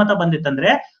ಬಂದಿತ್ತಂದ್ರೆ, ಬಹುಮತ ಬಂದಿತ್ತಂದ್ರೆ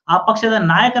ಆ ಪಕ್ಷದ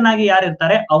ನಾಯಕನಾಗಿ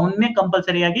ಯಾರಿರ್ತಾರೆ ಅವನ್ನೇ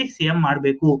ಕಂಪಲ್ಸರಿಯಾಗಿ ಸಿಎಂ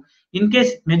ಮಾಡ್ಬೇಕು. ಇನ್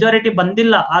ಕೇಸ್ ಮೆಜಾರಿಟಿ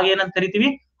ಬಂದಿಲ್ಲ, ಆಗ ಏನಂತ ಕರಿತೀವಿ,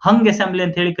 ಹಂಗ್ ಅಸೆಂಬ್ಲಿ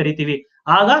ಅಂತ ಹೇಳಿ ಕರಿತೀವಿ.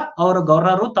 ಆಗ ಅವರು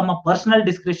ಗವರ್ನರ್ ತಮ್ಮ ಪರ್ಸನಲ್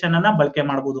ಡಿಸ್ಕ್ರಿಪ್ಷನ್ ಅನ್ನ ಬಳಕೆ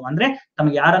ಮಾಡಬಹುದು. ಅಂದ್ರೆ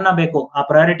ತಮ್ಗೆ ಯಾರನ್ನ ಬೇಕು ಆ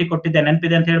ಪ್ರಯಾರಿಟಿ ಕೊಟ್ಟಿದ್ದೆ,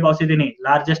 ನೆನಪಿದೆ ಅಂತ ಹೇಳಿ ಭಾವಿಸಿದೀನಿ.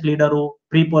 ಲಾರ್ಜೆಸ್ಟ್ ಲೀಡರು,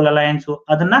 ಪ್ರೀಪೋಲ್ ಅಲಯನ್ಸ್,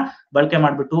 ಅದನ್ನ ಬಳಕೆ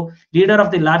ಮಾಡ್ಬಿಟ್ಟು leader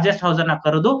of the largest house ಅನ್ನ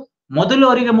ಕರೆದು ಮೊದಲು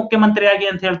ಅವರಿಗೆ ಮುಖ್ಯಮಂತ್ರಿಯಾಗಿ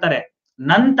ಅಂತ ಹೇಳ್ತಾರೆ.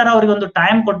 ನಂತರ ಅವ್ರಿಗೆ ಒಂದು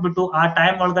ಟೈಮ್ ಕೊಟ್ಬಿಟ್ಟು ಆ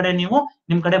ಟೈಮ್ ಒಳಗಡೆ ನೀವು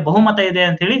ನಿಮ್ ಕಡೆ ಬಹುಮತ ಇದೆ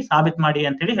ಅಂತ ಹೇಳಿ ಸಾಬೀತ್ ಮಾಡಿ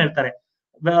ಅಂತ ಹೇಳಿ ಹೇಳ್ತಾರೆ.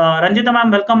 Ranjita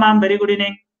ma'am, welcome ma'am, very good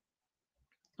evening.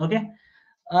 Okay,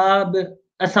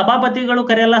 ಸಭಾಪತಿಗಳು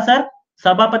ಕರೆಯಲ್ಲ sir,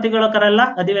 ಸಭಾಪತಿಗಳು ಕರೆಯಲ್ಲ,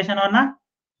 ಅಧಿವೇಶನವನ್ನ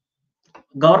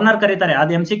governor ಕರೀತಾರೆ.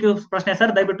 ಅದು MCQ ಪ್ರಶ್ನೆ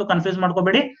ಸರ್, ದಯವಿಟ್ಟು ಕನ್ಫ್ಯೂಸ್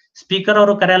ಮಾಡ್ಕೋಬೇಡಿ. ಸ್ಪೀಕರ್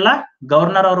ಅವರು ಕರೆಯಲ್ಲ,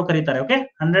 ಗವರ್ನರ್ ಅವರು ಕರೀತಾರೆ. ಓಕೆ,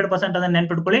 100% ಅದನ್ನ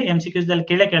ನೆನ್ಪಿಟ್ಕೊಳ್ಳಿ, MCQs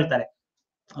ದಲ್ಲಿ ಕೇಳ್ತಾರೆ.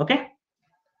 ಓಕೆ,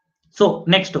 ಸೊ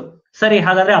ನೆಕ್ಸ್ಟ್ ಸರಿ,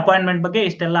 ಹಾಗಾದ್ರೆ ಅಪಾಯಿಂಟ್ಮೆಂಟ್ ಬಗ್ಗೆ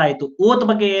ಇಷ್ಟೆಲ್ಲ ಆಯ್ತು. ಓತ್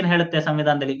ಬಗ್ಗೆ ಏನ್ ಹೇಳುತ್ತೆ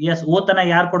ಸಂವಿಧಾನದಲ್ಲಿ? ಎಸ್, ಓತ್ ಅನ್ನ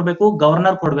ಯಾರು ಕೊಡ್ಬೇಕು?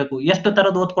 ಗವರ್ನರ್ ಕೊಡ್ಬೇಕು. ಎಷ್ಟು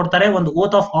ತರದ ಓತ್ ಕೊಡ್ತಾರೆ? ಒಂದು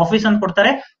ಓತ್ ಆಫ್ ಆಫೀಸ್ ಅಂತ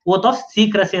ಕೊಡ್ತಾರೆ, ಓತ್ ಆಫ್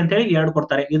ಸೀಕ್ರೆಸಿ ಅಂತ ಹೇಳಿ 2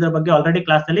 ಕೊಡ್ತಾರೆ. ಇದ್ರ ಬಗ್ಗೆ ಆಲ್ರೆಡಿ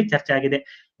ಕ್ಲಾಸ್ ಅಲ್ಲಿ ಚರ್ಚೆ ಆಗಿದೆ.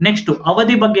 ನೆಕ್ಸ್ಟ್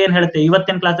ಅವಧಿ ಬಗ್ಗೆ ಏನ್ ಹೇಳುತ್ತೆ?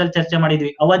 ಇವತ್ತಿನ ಕ್ಲಾಸ್ ಅಲ್ಲಿ ಚರ್ಚೆ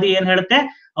ಮಾಡಿದ್ವಿ. ಅವಧಿ ಏನ್ ಹೇಳುತ್ತೆ?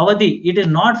 ಅವಧಿ it is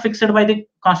not fixed by the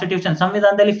constitution.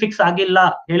 ಸಂವಿಧಾನದಲ್ಲಿ ಫಿಕ್ಸ್ ಆಗಿಲ್ಲ,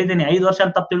 ಹೇಳಿದ್ದೀನಿ. 5 ವರ್ಷ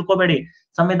ಅಂತ ತಪ್ಪು ತಿಳ್ಕೊಬೇಡಿ.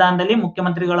 ಸಂವಿಧಾನದಲ್ಲಿ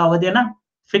ಮುಖ್ಯಮಂತ್ರಿಗಳ ಅವಧಿಯನ್ನ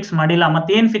ಫಿಕ್ಸ್ ಮಾಡಿಲ್ಲ.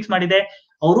 ಮತ್ತೇನ್ ಫಿಕ್ಸ್ ಮಾಡಿದೆ?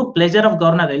 ಅವರು ಪ್ಲೆಜರ್ ಆಫ್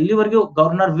ಗವರ್ನರ್, ಎಲ್ಲಿವರೆಗೂ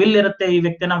ಗವರ್ನರ್ ವಿಲ್ ಇರುತ್ತೆ ಈ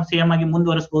ವ್ಯಕ್ತಿನ ಸಿಎಂ ಆಗಿ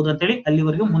ಮುಂದುವರಿಸಬಹುದು ಅಂತ ಹೇಳಿ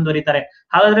ಅಲ್ಲಿವರೆಗೂ ಮುಂದುವರಿತಾರೆ.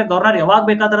 ಹಾಗಾದ್ರೆ ಗವರ್ನರ್ ಯಾವಾಗ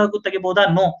ಬೇಕಾದ್ರೂ ತೆಗಿಬಹುದಾ?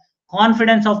 No.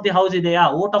 Confidence of the house ಇದೆಯಾ?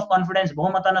 ವೋಟ್ ಆಫ್ ಕಾನ್ಫಿಡೆನ್ಸ್,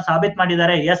 ಬಹುಮತನ ಸಾಬೀತ್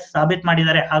ಮಾಡಿದ್ದಾರೆ. ಎಸ್, ಸಾಬೀತ್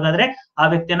ಮಾಡಿದ್ದಾರೆ. ಹಾಗಾದ್ರೆ ಆ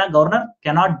ವ್ಯಕ್ತಿಯನ್ನ ಗವರ್ನರ್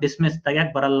ಕೆನಾಟ್ ಡಿಸ್ಮಿಸ್,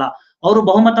 ತೆಗಿಯಕ್ ಬರಲ್ಲ. ಅವರು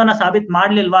ಬಹುಮತವನ್ನ ಸಾಬೀತ್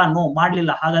ಮಾಡ್ಲಿಲ್ವಾ? ನೋ,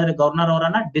 ಮಾಡ್ಲಿಲ್ಲ. ಹಾಗಾದ್ರೆ ಗವರ್ನರ್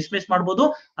ಅವರನ್ನ ಡಿಸ್ಮಿಸ್ ಮಾಡಬಹುದು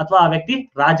ಅಥವಾ ಆ ವ್ಯಕ್ತಿ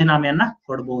ರಾಜೀನಾಮೆಯನ್ನ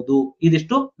ಕೊಡಬಹುದು.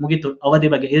 ಇದಿಷ್ಟು ಮುಗೀತು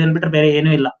ಅವಧಿ ಬಗ್ಗೆ. ಇದನ್ ಬಿಟ್ರೆ ಬೇರೆ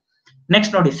ಏನೂ ಇಲ್ಲ.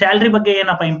 ನೆಕ್ಸ್ಟ್ ನೋಡಿ, ಸ್ಯಾಲರಿ ಬಗ್ಗೆ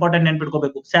ಏನಪ್ಪಾ important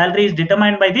ನೆನ್ಪಿಟ್ಕೋಬೇಕು. Salary is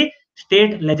determined by the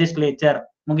state legislature.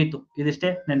 ಮುಗೀತು, ಇದಿಷ್ಟೇ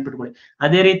ನೆನ್ಪಿಟ್ಕೊಳ್ಳಿ.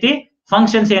 ಅದೇ ರೀತಿ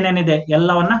ಫಂಕ್ಷನ್ಸ್ ಏನೇನಿದೆ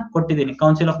ಎಲ್ಲವನ್ನ ಕೊಟ್ಟಿದ್ದೀನಿ.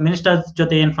 ಕೌನ್ಸಿಲ್ ಆಫ್ ಮಿನಿಸ್ಟರ್ಸ್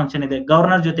ಜೊತೆ ಏನ್ ಫಂಕ್ಷನ್ ಇದೆ,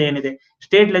 ಗವರ್ನರ್ ಜೊತೆ ಏನಿದೆ,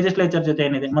 ಸ್ಟೇಟ್ ಲೆಜಿಸ್ಲೇಚರ್ ಜೊತೆ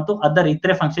ಏನಿದೆ, ಮತ್ತು ಅದರ್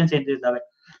ಇತರೆ ಫಂಕ್ಷನ್ಸ್ ಏನಿದ್ದಾವೆ.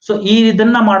 ಸೊ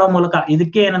ಇದನ್ನ ಮಾಡೋ ಮೂಲಕ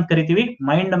ಇದಕ್ಕೆ ಏನಂತ ಕರಿತೀವಿ,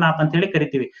 ಮೈಂಡ್ ಮ್ಯಾಪ್ ಅಂತ ಹೇಳಿ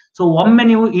ಕರಿತೀವಿ. ಸೊ ಒಮ್ಮೆ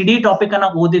ನೀವು ಇಡೀ ಟಾಪಿಕ್ ಅನ್ನ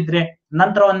ಓದಿದ್ರೆ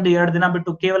ನಂತರ ಒಂದು 2 ದಿನ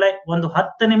ಬಿಟ್ಟು ಕೇವಲ ಒಂದು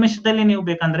 10 ನಿಮಿಷದಲ್ಲಿ ನೀವು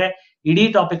ಬೇಕಂದ್ರೆ ಇಡೀ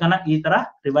ಟಾಪಿಕ್ ಅನ್ನ ಈ ತರ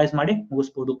ರಿವೈಸ್ ಮಾಡಿ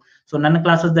ಮುಗಿಸಬಹುದು. ಸೊ ನನ್ನ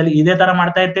ಕ್ಲಾಸಸ್ ದಲ್ಲಿ ಇದೇ ತರ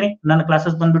ಮಾಡ್ತಾ ಇರ್ತೀನಿ. ನನ್ನ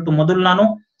ಕ್ಲಾಸಸ್ ಬಂದ್ಬಿಟ್ಟು ಮೊದಲು ನಾನು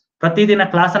ಪ್ರತಿದಿನ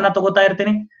ಕ್ಲಾಸ್ ಅನ್ನ ತಗೋತಾ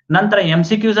ಇರ್ತೀನಿ, ನಂತರ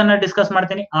MCQs ಅನ್ನ ಡಿಸ್ಕಸ್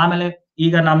ಮಾಡ್ತೀನಿ. ಆಮೇಲೆ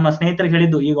ಈಗ ನಮ್ಮ ಸ್ನೇಹಿತರಿಗೆ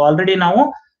ಹೇಳಿದ್ದು, ಈಗ ಆಲ್ರೆಡಿ ನಾವು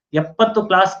 70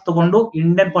 ಕ್ಲಾಸ್ ತಗೊಂಡು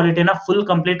ಇಂಡಿಯನ್ ಪಾಲಿಟಿನ ಫುಲ್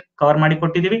ಕಂಪ್ಲೀಟ್ ಕವರ್ ಮಾಡಿ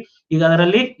ಕೊಟ್ಟಿದೀವಿ. ಈಗ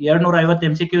ಅದರಲ್ಲಿ 250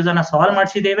 MCQs ಅನ್ನ ಸಾಲ್ವ್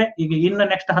ಮಾಡಿಸಿದ್ದೇವೆ. ಈಗ ಇನ್ನು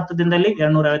ನೆಕ್ಸ್ಟ್ 10 ದಿನದಲ್ಲಿ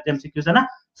 250 MCQs ಅನ್ನ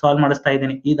ಸಾಲ್ವ್ ಮಾಡಿಸ್ತಾ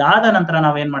ಇದ್ದೀನಿ. ಇದಾದ ನಂತರ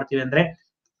ನಾವೇನ್ ಮಾಡ್ತೀವಿ ಅಂದ್ರೆ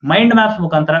ಮೈಂಡ್ ಮ್ಯಾಪ್ಸ್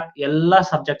ಮುಖಾಂತರ ಎಲ್ಲಾ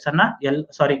ಸಬ್ಜೆಕ್ಟ್ಸ್ ಅನ್ನ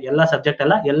ಎಲ್ಲಾ ಸಬ್ಜೆಕ್ಟ್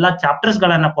ಅಲ್ಲ, ಎಲ್ಲಾ ಚಾಪ್ಟರ್ಸ್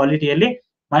ಗಳನ್ನ ಪಾಲಿಟಿಯಲ್ಲಿ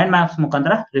ಮೈಂಡ್ ಮ್ಯಾಪ್ಸ್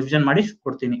ಮುಖಾಂತರ ರಿವಿಷನ್ ಮಾಡಿ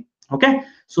ಕೊಡ್ತೀನಿ. ಓಕೆ,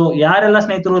 ಸೊ ಯಾರೆಲ್ಲ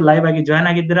ಸ್ನೇಹಿತರು ಲೈವ್ ಆಗಿ ಜಾಯ್ನ್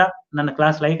ಆಗಿದ್ದೀರಾ, ನನ್ನ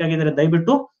ಕ್ಲಾಸ್ ಲೈಕ್ ಆಗಿದ್ರೆ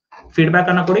ದಯವಿಟ್ಟು ಫೀಡ್ಬ್ಯಾಕ್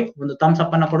ಅನ್ನ ಕೊಡಿ, ಒಂದು ಥಮ್ಸ್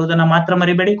ಅಪ್ ಅನ್ನ ಕೊಡುವುದನ್ನ ಮಾತ್ರ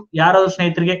ಮರಿಬೇಡಿ. ಯಾರಾದ್ರೂ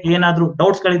ಸ್ನೇಹಿತರಿಗೆ ಏನಾದ್ರೂ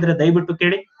ಡೌಟ್ಸ್ ಗಳಿದ್ರೆ ದಯವಿಟ್ಟು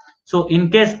ಕೇಳಿ. So in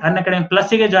case Unacademy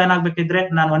plus ಗೆ ಜಾಯ್ನ್ ಆಗ್ಬೇಕಿದ್ರೆ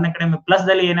ನಾನು ಅನ್ಅಕಾಡೆಮಿ ಪ್ಲಸ್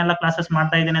ದಲ್ಲಿ ಏನೆಲ್ಲ ಕ್ಲಾಸಸ್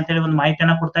ಮಾಡ್ತಾ ಇದ್ದೀನಿ ಅಂತ ಹೇಳಿ ಒಂದು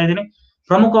ಮಾಹಿತಿಯನ್ನ ಕೊಡ್ತಾ ಇದ್ದೀನಿ.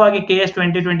 ಪ್ರಮುಖವಾಗಿ KS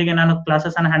 2020 ನಾನು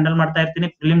ಕ್ಲಾಸಸ್ ಅನ್ನ ಹ್ಯಾಂಡಲ್ ಮಾಡ್ತಾ ಇರ್ತೀನಿ.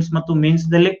 ಪ್ರಿಲಿಮ್ಸ್ ಮತ್ತು ಮೇನ್ಸ್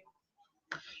ದಲ್ಲಿ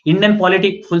ಇಂಡಿಯನ್ ಪಾಲಿಟಿ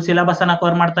ಫುಲ್ ಸಿಲೆಬಸ್ ಅನ್ನ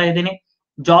ಕವರ್ ಮಾಡ್ತಾ ಇದ್ದೀನಿ.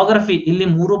 ಜಾಗ್ರಫಿ ಇಲ್ಲಿ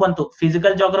 3 ಬಂತು,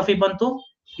 ಫಿಸಿಕಲ್ ಜಾಗ್ರಫಿ ಬಂತು,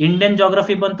 ಇಂಡಿಯನ್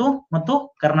ಜಾಗ್ರಫಿ ಬಂತು ಮತ್ತು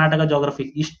ಕರ್ನಾಟಕ ಜಾಗ್ರಫಿ,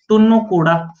 ಇಷ್ಟನ್ನು ಕೂಡ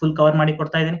ಫುಲ್ ಕವರ್ ಮಾಡಿ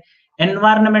ಕೊಡ್ತಾ ಇದ್ದೀನಿ.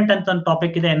 ಎನ್ವೈರನ್ಮೆಂಟ್ ಅಂತ ಒಂದು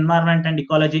ಟಾಪಿಕ್ ಇದೆ, environment and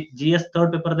ecology, GS 3rd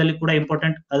paper ದಲ್ಲಿ ಕೂಡ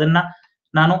ಇಂಪಾರ್ಟೆಂಟ್, ಅದನ್ನ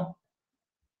ನಾನು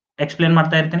ಎಕ್ಸ್ಪ್ಲೇನ್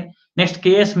ಮಾಡ್ತಾ ಇರ್ತೀನಿ. ನೆಕ್ಸ್ಟ್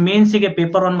KS ಮೇನ್ಸ್ ಗೆ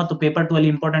ಪೇಪರ್ 1 ಮತ್ತು ಪೇಪರ್ 2 ಅಲ್ಲಿ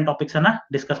ಇಂಪಾರ್ಟೆಂಟ್ ಟಾಪಿಕ್ಸ್ ಅನ್ನ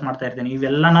ಡಿಸ್ಕಸ್ ಮಾಡ್ತಾ ಇರ್ತೀನಿ.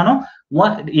 ಇವೆಲ್ಲ ನಾನು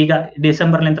ಈಗ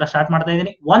ಡಿಸೆಂಬರ್ ಲಿಂದ ಸ್ಟಾರ್ಟ್ ಮಾಡ್ತಾ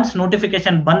ಇದ್ದೀನಿ. ಒನ್ಸ್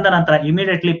ನೋಟಿಫಿಕೇಶನ್ ಬಂದ ನಂತರ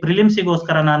ಇಮಿಡಿಯೇಟ್ಲಿ ಪ್ರಿಲಿಮ್ಸ್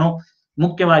ಗೋಸ್ಕರ ನಾನು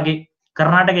ಮುಖ್ಯವಾಗಿ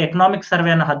ಕರ್ನಾಟಕ ಎಕನಾಮಿಕ್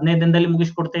ಸರ್ವೆ ಅನ್ನ 15 ದಿನದಲ್ಲಿ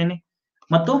ಮುಗಿಸ್ಕೊಡ್ತೇನೆ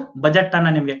ಮತ್ತು ಬಜೆಟ್ ಅನ್ನ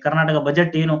ನಿಮ್ಗೆ ಕರ್ನಾಟಕ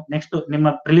ಬಜೆಟ್ ಏನು ನೆಕ್ಸ್ಟ್ ನಿಮ್ಮ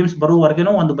ಪ್ರಿಲಿಮ್ಸ್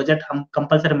ಬರುವವರೆಗೂ ಒಂದು ಬಜೆಟ್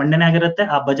ಕಂಪಲ್ಸರಿ ಮಂಡನೆ ಆಗಿರುತ್ತೆ.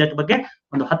 ಆ ಬಜೆಟ್ ಬಗ್ಗೆ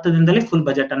ಒಂದು 10 ದಿನದಲ್ಲಿ ಫುಲ್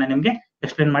ಬಜೆಟ್ ಅನ್ನ ನಿಮ್ಗೆ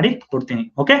ಎಕ್ಸ್ಪ್ಲೇನ್ ಮಾಡಿ ಕೊಡ್ತೀನಿ.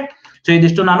 ಓಕೆ, ಸೊ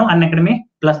ಇದಿಷ್ಟು ನಾನು ಅನ್ಅಕಾಡೆಮಿ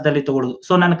ಪ್ಲಸ್ ದಲ್ಲಿ ತಗೊಳ್ಳೋದು.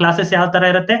 ಸೊ ನನ್ನ ಕ್ಲಾಸಸ್ ಯಾವ ತರ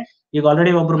ಇರುತ್ತೆ, ಈಗ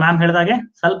ಆಲ್ರೆಡಿ ಒಬ್ರು ಮ್ಯಾಮ್ ಹೇಳಿದಾಗೆ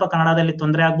ಸ್ವಲ್ಪ ಕನ್ನಡದಲ್ಲಿ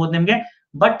ತೊಂದರೆ ಆಗ್ಬೋದು ನಿಮ್ಗೆ,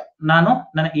 ಬಟ್ ನಾನು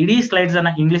ನನ್ನ ಇಡೀ ಸ್ಲೈಡ್ಸ್ ಅನ್ನ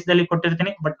ಇಂಗ್ಲಿಷ್ ದಲ್ಲಿ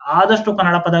ಕೊಟ್ಟಿರ್ತೀನಿ. ಬಟ್ ಆದಷ್ಟು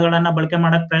ಕನ್ನಡ ಪದಗಳನ್ನ ಬಳಕೆ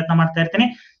ಮಾಡಕ್ ಪ್ರಯತ್ನ ಮಾಡ್ತಾ ಇರ್ತೀನಿ.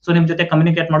 ಸೊ ನಿಮ್ ಜೊತೆ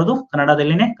ಕಮ್ಯುನಿಕೇಟ್ ಮಾಡೋದು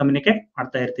ಕನ್ನಡದಲ್ಲಿನೇ ಕಮ್ಯುನಿಕೇಟ್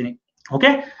ಮಾಡ್ತಾ ಇರ್ತೀನಿ. ಓಕೆ,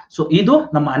 ಸೊ ಇದು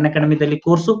ನಮ್ಮ ಅನ್ಅಕಾಡೆಮಿದಲ್ಲಿ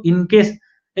course. In case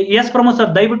S Pramod sir,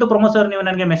 ದಯವಿಟ್ಟು ಪ್ರಮೋದ್ ಸರ್ ನೀವು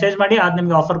ನನಗೆ ಮೆಸೇಜ್ ಮಾಡಿ, ಅದ್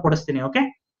ನಿಮ್ಗೆ ಆಫರ್ ಕೊಡಿಸ್ತೀನಿ. Okay,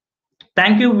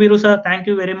 thank you Veeru sir, thank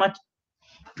you very much.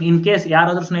 In case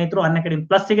ಯಾರಾದ್ರೂ ಸ್ನೇಹಿತರು ಅನ್ಅಕಾಡೆಮಿ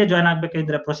ಪ್ಲಸ್ ಗೆ ಜಾಯ್ನ್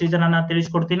ಆಗ್ಬೇಕಿದ್ರೆ ಪ್ರೊಸೀಜರ್ ಅನ್ನ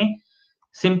ತಿಳಿಸ್ಕೊಡ್ತೀನಿ.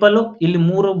 ಸಿಂಪಲ್, ಇಲ್ಲಿ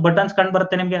 3 ಬಟನ್ಸ್ ಕಂಡು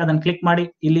ಬರುತ್ತೆ ನಿಮ್ಗೆ, ಅದನ್ನ ಕ್ಲಿಕ್ ಮಾಡಿ.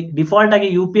 ಇಲ್ಲಿ ಡಿಫಾಲ್ಟ್ ಆಗಿ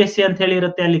UPSC ಅಂತ ಹೇಳಿ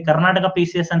ಇರುತ್ತೆ, ಅಲ್ಲಿ ಕರ್ನಾಟಕ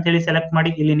PCS ಅಂತ ಹೇಳಿ ಸೆಲೆಕ್ಟ್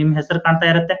ಮಾಡಿ, ಇಲ್ಲಿ ನಿಮ್ ಹೆಸರು ಕಾಣ್ತಾ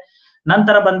ಇರುತ್ತೆ.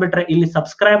 ನಂತರ ಬಂದ್ಬಿಟ್ರೆ ಇಲ್ಲಿ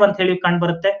ಸಬ್ಸ್ಕ್ರೈಬ್ ಅಂತ ಹೇಳಿ ಕಂಡು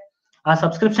ಬರುತ್ತೆ. ಆ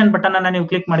ಸಬ್ಸ್ಕ್ರಿಪ್ಷನ್ ಬಟನ್ ಅನ್ನ ನೀವು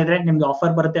ಕ್ಲಿಕ್ ಮಾಡಿದ್ರೆ ನಿಮ್ಗೆ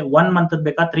ಆಫರ್ ಬರುತ್ತೆ. 1 ಮಂತ್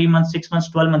ಬೇಕಾ, 3 ಮಂತ್ಸ್, 6 ಮಂತ್ಸ್,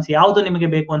 12 ಮಂತ್ಸ್, ಯಾವ್ದು ನಿಮಗೆ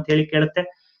ಬೇಕು ಅಂತ ಹೇಳಿ ಕೇಳುತ್ತೆ.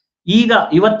 ಈಗ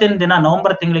ಇವತ್ತಿನ ದಿನ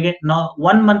ನವೆಂಬರ್ ತಿಂಗಳಿಗೆ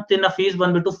 1 ಮಂತಿನ ಫೀಸ್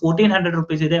ಬಂದ್ಬಿಟ್ಟು 1400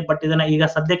 rupees ಇದೆ. ಬಟ್ ಇದನ್ನ ಈಗ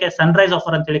ಸದ್ಯಕ್ಕೆ ಸನ್ರೈಸ್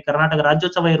ಆಫರ್ ಅಂತ ಹೇಳಿ ಕರ್ನಾಟಕ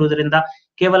ರಾಜ್ಯೋತ್ಸವ ಇರುವುದರಿಂದ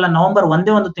ಕೇವಲ ನವೆಂಬರ್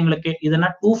ಒಂದೇ ಒಂದು ತಿಂಗಳಿಗೆ ಇದನ್ನ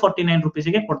 249 rupees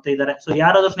ಗೆ ಕೊಡ್ತಾ ಇದ್ದಾರೆ. ಸೊ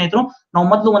ಯಾರಾದ್ರೂ ಸ್ನೇಹಿತರು ನಾವು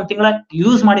ಮೊದಲು 1 ತಿಂಗಳ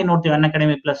ಯೂಸ್ ಮಾಡಿ ನೋಡ್ತೀವಿ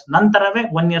ಅನ್ಅಕಾಡೆಮಿ ಪ್ಲಸ್, ನಂತರವೇ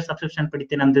 1 year ಸಬ್ಸ್ಕ್ರಿಪ್ಷನ್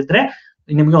ಪಡಿತೀನಿ ಅಂದಿದ್ರೆ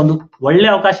ನಿಮ್ಗೆ ಒಂದು ಒಳ್ಳೆ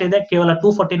ಅವಕಾಶ ಇದೆ. ಕೇವಲ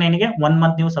 249 ಗೆ 1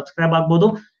 ಮಂತ್ ನೀವು ಸಬ್ಸ್ಕ್ರೈಬ್ ಆಗ್ಬೋದು.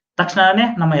 ತಕ್ಷಣನೇ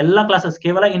ನಮ್ಮ ಎಲ್ಲಾ ಕ್ಲಾಸಸ್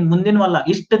ಕೇವಲ ಇನ್ ಮುಂದಿನವಲ್ಲ,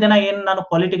 ಇಷ್ಟು ದಿನ ಏನ್ ನಾನು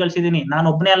ಪಾಲಿಟಿ ಕಳಿಸಿದೀನಿ, ನಾನು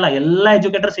ಒಬ್ಬನೇ ಅಲ್ಲ, ಎಲ್ಲಾ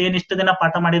ಎಜುಕೇಟರ್ಸ್ ಏನ್ ಇಷ್ಟು ದಿನ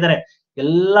ಪಾಠ ಮಾಡಿದ್ದಾರೆ,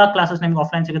 ಎಲ್ಲಾ ಕ್ಲಾಸಸ್ ನಿಮ್ಗೆ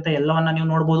ಆಫ್ಲೈನ್ ಸಿಗುತ್ತೆ. ಎಲ್ಲವನ್ನ ನೀವು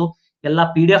ನೋಡ್ಬೋದು, ಎಲ್ಲಾ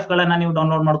PDF ಗಳನ್ನ ನೀವು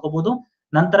ಡೌನ್ಲೋಡ್ ಮಾಡ್ಕೋಬಹುದು.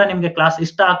 ನಂತರ ನಿಮ್ಗೆ ಕ್ಲಾಸ್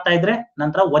ಇಷ್ಟ ಆಗ್ತಾ ಇದ್ರೆ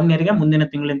ನಂತರ 1 year ಗೆ ಮುಂದಿನ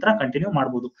ತಿಂಗಳಿಂದ ಕಂಟಿನ್ಯೂ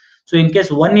ಮಾಡ್ಬೋದು. So in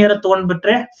case 1 year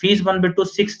ತಗೊಂಡ್ಬಿಟ್ರೆ fees ಬಂದ್ಬಿಟ್ಟು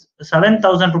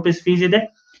 7,000 rupees ಫೀಸ್ ಇದೆ.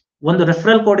 ಒಂದು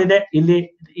ರೆಫರಲ್ ಕೋಡ್ ಇದೆ ಇಲ್ಲಿ.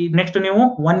 ನೆಕ್ಸ್ಟ್ ನೀವು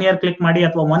 1 year ಕ್ಲಿಕ್ ಮಾಡಿ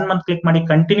ಅಥವಾ 1 ಮಂತ್ ಕ್ಲಿಕ್ ಮಾಡಿ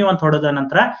ಕಂಟಿನ್ಯೂ ಅಂತ ಹೊಡೆದ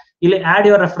ನಂತರ ಇಲ್ಲಿ ಆಡ್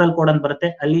ಯುವರ್ ರೆಫರಲ್ ಕೋಡ್ ಅಂತ ಬರುತ್ತೆ.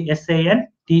 ಅಲ್ಲಿ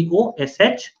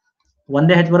SANTOSH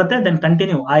ಒಂದೇ ಹೆಚ್ ಬರುತ್ತೆ, then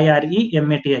continue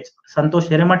IREMATH. Santosh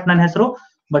Hiremath ನನ್ನ ಹೆಸರು,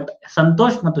 ಬಟ್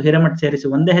ಸಂತೋಷ್ ಮತ್ತು ಹಿರೇಮಠ್ ಸೇರಿಸಿ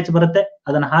ಒಂದೇ ಹೆಚ್ ಬರುತ್ತೆ.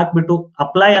 ಅದನ್ನ ಹಾಕ್ಬಿಟ್ಟು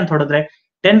ಅಪ್ಲೈ ಅಂತ ಹೊಡೆದ್ರೆ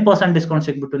 10% ಡಿಸ್ಕೌಂಟ್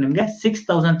ಸಿಗ್ಬಿಟ್ಟು ನಿಮ್ಗೆ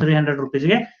 6,300 rupees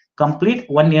ಗೆ ಕಂಪ್ಲೀಟ್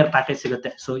 1 year ಪ್ಯಾಕೇಜ್ ಸಿಗುತ್ತೆ.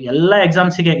 ಸೊ ಎಲ್ಲಾ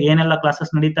ಎಕ್ಸಾಮ್ಸ್ ಗೆ ಏನೆಲ್ಲ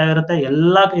ಕ್ಲಾಸಸ್ ನಡೀತಾ ಇರುತ್ತೆ,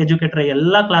 ಎಲ್ಲಾ ಎಜುಕೇಟರ್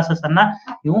ಎಲ್ಲಾ ಕ್ಲಾಸಸ್ ಅನ್ನ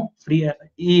ನೀವು ಫ್ರೀ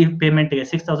ಈ ಪೇಮೆಂಟ್ ಗೆ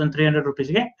 6,300 rupees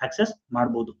ಗೆ ಆಕ್ಸೆಸ್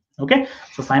ಮಾಡಬಹುದು. ಓಕೆ,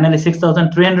 ಸೊ ಫೈನಲಿ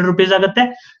 6,300 rupees ಆಗುತ್ತೆ.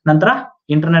 ನಂತರ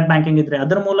ಇಂಟರ್ನೆಟ್ ಬ್ಯಾಂಕಿಂಗ್ ಇದ್ರೆ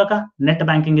ಅದರ ಮೂಲಕ, ನೆಟ್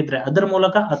ಬ್ಯಾಂಕಿಂಗ್ ಇದ್ರೆ ಅದರ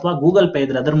ಮೂಲಕ, ಅಥವಾ ಗೂಗಲ್ ಪೇ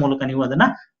ಇದ್ರೆ ಅದರ ಮೂಲಕ ನೀವು ಅದನ್ನ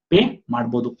ಪೇ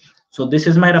ಮಾಡಬಹುದು. So this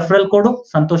is my referral code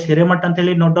Santosh Hiremath ಅಂತ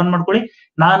ಹೇಳಿ ನೋಟ್ ಡೌನ್ ಮಾಡ್ಕೊಳ್ಳಿ.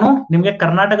 ನಾನು ನಿಮ್ಗೆ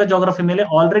ಕರ್ನಾಟಕ ಜಾಗ್ರಫಿ ಮೇಲೆ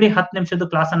ಆಲ್ರೆಡಿ 10 ನಿಮಿಷದ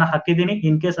ಕ್ಲಾಸ್ ಅನ್ನ ಹಾಕಿದ್ದೀನಿ.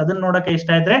 ಇನ್ ಕೇಸ್ ಅದನ್ನ ನೋಡಕ್ಕೆ ಇಷ್ಟ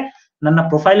ಇದ್ರೆ ನನ್ನ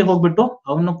ಪ್ರೊಫೈಲ್ ಹೋಗ್ಬಿಟ್ಟು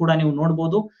ಅವನು ಕೂಡ ನೀವು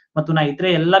ನೋಡ್ಬೋದು, ಮತ್ತು ನಾ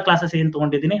ಇದ್ರೆ ಎಲ್ಲಾ ಕ್ಲಾಸಸ್ ಏನ್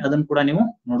ತಗೊಂಡಿದ್ದೀನಿ ಅದನ್ನ ಕೂಡ ನೀವು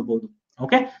ನೋಡ್ಬೋದು.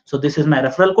 Okay, so this is my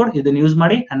referral code, ಇದನ್ನ ಯೂಸ್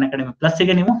ಮಾಡಿ ಅನ್ಅಕಾಡೆಮಿ ಪ್ಲಸ್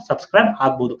ಗೆ ನೀವು ಸಬ್ಸ್ಕ್ರೈಬ್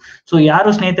ಆಗ್ಬಹುದು. ಸೊ ಯಾರು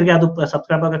ಸ್ನೇಹಿತರಿಗೆ ಅದು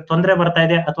ಸಬ್ಸ್ಕ್ರೈಬ್ ಆಗಕ್ಕೆ ತೊಂದರೆ ಬರ್ತಾ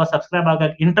ಇದೆ ಅಥವಾ ಸಬ್ಸ್ಕ್ರೈಬ್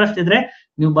ಆಗಕ್ಕೆ ಇಂಟ್ರೆಸ್ಟ್ ಇದ್ರೆ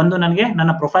ನೀವು ಬಂದು ನನಗೆ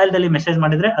ನನ್ನ ಪ್ರೊಫೈಲ್ ದಲ್ಲಿ ಮೆಸೇಜ್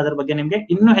ಮಾಡಿದ್ರೆ ಅದ್ರ ಬಗ್ಗೆ ನಿಮ್ಗೆ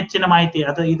ಇನ್ನೂ ಹೆಚ್ಚಿನ ಮಾಹಿತಿ,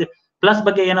 ಅದು ಇದು ಪ್ಲಸ್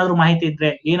ಬಗ್ಗೆ ಏನಾದ್ರು ಮಾಹಿತಿ ಇದ್ರೆ,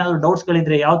 ಏನಾದ್ರು ಡೌಟ್ಸ್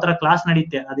ಗಳಿದ್ರೆ, ಯಾವ ತರ ಕ್ಲಾಸ್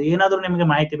ನಡೆಯುತ್ತೆ, ಅದು ಏನಾದ್ರು ನಿಮಗೆ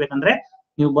ಮಾಹಿತಿ ಬೇಕಂದ್ರೆ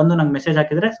ನೀವು ಬಂದು ನಂಗೆ ಮೆಸೇಜ್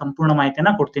ಹಾಕಿದ್ರೆ ಸಂಪೂರ್ಣ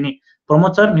ಮಾಹಿತಿಯನ್ನ ಕೊಡ್ತೀನಿ.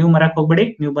 ಪ್ರಮೋದ್ ಸರ್ ನೀವು ಮರಕ್ ಹೋಗ್ಬೇಡಿ,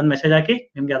 ನೀವು ಬಂದು ಮೆಸೇಜ್ ಹಾಕಿ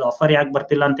ನಿಮ್ಗೆ ಅದು ಆಫರ್ ಯಾಕೆ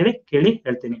ಬರ್ತಿಲ್ಲ ಅಂತೇಳಿ ಕೇಳಿ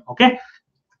ಹೇಳ್ತೀನಿ. ಓಕೆ,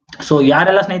 ಸೊ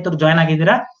ಯಾರೆಲ್ಲ ಸ್ನೇಹಿತರು ಜಾಯ್ನ್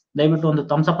ಆಗಿದ್ದೀರಾ ದಯವಿಟ್ಟು ಒಂದು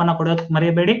ಥಮ್ಸ್ ಅಪ್ ಅನ್ನ ಕೊಡೋಕೆ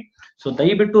ಮರೆಯಬೇಡಿ. ಸೊ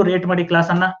ದಯವಿಟ್ಟು ರೇಟ್ ಮಾಡಿ ಕ್ಲಾಸ್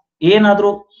ಅನ್ನ.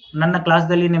 ಏನಾದ್ರೂ ನನ್ನ ಕ್ಲಾಸ್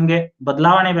ದಲ್ಲಿ ನಿಮ್ಗೆ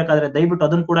ಬದಲಾವಣೆ ಬೇಕಾದ್ರೆ ದಯವಿಟ್ಟು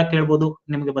ಅದನ್ನ ಕೂಡ ಕೇಳ್ಬೋದು,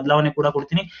 ನಿಮ್ಗೆ ಬದಲಾವಣೆ ಕೂಡ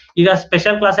ಕೊಡ್ತೀನಿ. ಈಗ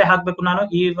ಸ್ಪೆಷಲ್ ಕ್ಲಾಸೇ ಹಾಕ್ಬೇಕು ನಾನು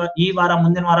ಈ ವಾರ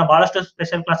ಮುಂದಿನ ವಾರ ಬಹಳಷ್ಟು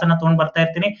ಸ್ಪೆಷಲ್ ಕ್ಲಾಸ್ ಅನ್ನ ತಗೊಂಡ್ ಬರ್ತಾ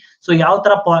ಇರ್ತೀನಿ. ಸೊ ಯಾವ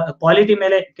ತರ ಪಾಲಿಟಿ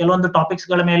ಮೇಲೆ ಕೆಲವೊಂದು ಟಾಪಿಕ್ಸ್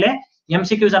ಗಳ ಮೇಲೆ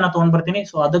MCQs ಅನ್ನ ತಗೊಂಡ್ ಬರ್ತೀನಿ.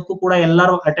 ಸೊ ಅದಕ್ಕೂ ಕೂಡ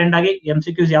ಎಲ್ಲರೂ ಅಟೆಂಡ್ ಆಗಿ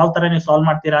MCQs ಯಾವ ತರ ನೀವು ಸಾಲ್ವ್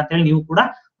ಮಾಡ್ತೀರಾ ಅಂತ ಹೇಳಿ ನೀವು ಕೂಡ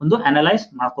ಒಂದು ಅನಲೈಸ್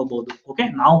ಮಾಡ್ಕೋಬಹುದು. ಓಕೆ,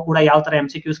 ನಾವು ಕೂಡ ಯಾವ ತರ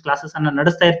MCQs ಕ್ಲಾಸಸ್ ಅನ್ನ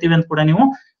ನಡೆಸ್ತಾ ಇರ್ತೀವಿ ಅಂತ ಕೂಡ ನೀವು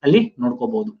ಅಲ್ಲಿ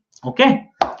ನೋಡ್ಕೋಬಹುದು. ಓಕೆ,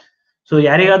 ಸೊ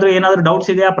ಯಾರಿಗಾದ್ರೂ ಏನಾದ್ರೂ ಡೌಟ್ಸ್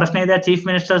ಇದೆಯಾ, ಪ್ರಶ್ನೆ ಇದೆಯಾ ಚೀಫ್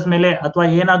ಮಿನಿಸ್ಟರ್ಸ್ ಮೇಲೆ, ಅಥವಾ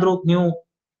ಏನಾದ್ರೂ ನೀವು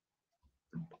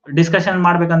ಡಿಸ್ಕಷನ್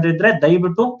ಮಾಡ್ಬೇಕಂತಿದ್ರೆ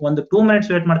ದಯವಿಟ್ಟು ಒಂದು 2 minutes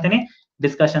ವೇಟ್ ಮಾಡ್ತೀನಿ,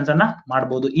 ಡಿಸ್ಕಷನ್ಸ್ ಅನ್ನ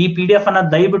ಮಾಡಬಹುದು. ಈ PDF ಅನ್ನ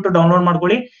ದಯವಿಟ್ಟು ಡೌನ್ಲೋಡ್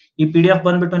ಮಾಡ್ಕೊಳ್ಳಿ. ಈ PDF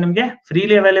ಬಂದ್ಬಿಟ್ಟು ನಿಮ್ಗೆ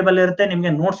ಫ್ರೀಲಿ ಅವೈಲೇಬಲ್ ಇರುತ್ತೆ,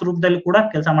 ನಿಮ್ಗೆ ನೋಟ್ಸ್ ರೂಪದಲ್ಲಿ ಕೂಡ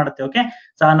ಕೆಲಸ ಮಾಡುತ್ತೆ. ಓಕೆ,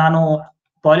 ನಾನು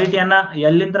ಪಾಲಿಟಿಯನ್ನ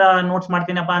ಎಲ್ಲಿಂದ ನೋಟ್ಸ್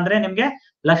ಮಾಡ್ತೀನಪ್ಪ ಅಂದ್ರೆ ನಿಮ್ಗೆ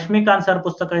ಲಕ್ಷ್ಮೀಕಾಂತ್ ಸರ್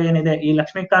ಪುಸ್ತಕ ಏನಿದೆ, ಈ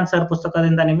ಲಕ್ಷ್ಮೀಕಾಂತ್ ಸರ್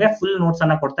ಪುಸ್ತಕದಿಂದ ನಿಮ್ಗೆ ಫುಲ್ ನೋಟ್ಸ್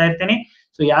ಅನ್ನ ಕೊಡ್ತಾ ಇರ್ತೀನಿ.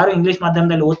 ಸೊ ಯಾರು ಇಂಗ್ಲಿಷ್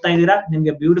ಮಾಧ್ಯಮದಲ್ಲಿ ಓದ್ತಾ ಇದ್ದೀರಾ,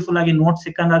 ನಿಮ್ಗೆ ಬ್ಯೂಟಿಫುಲ್ ಆಗಿ ನೋಟ್ಸ್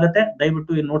ಸಿಕ್ಕಂಗಾಗುತ್ತೆ.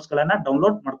 ದಯವಿಟ್ಟು ಈ ನೋಟ್ಸ್ ಗಳನ್ನ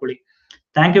ಡೌನ್ಲೋಡ್ ಮಾಡ್ಕೊಳ್ಳಿ.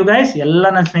 ಥ್ಯಾಂಕ್ ಯು ಗೈಸ್, ಎಲ್ಲ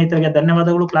ನನ್ನ ಸ್ನೇಹಿತರಿಗೆ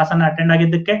ಧನ್ಯವಾದಗಳು ಕ್ಲಾಸ್ ಅನ್ನ ಅಟೆಂಡ್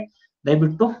ಆಗಿದ್ದಕ್ಕೆ.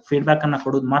 ದಯವಿಟ್ಟು ಫೀಡ್ಬ್ಯಾಕ್ ಅನ್ನ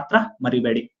ಕೊಡೋದು ಮಾತ್ರ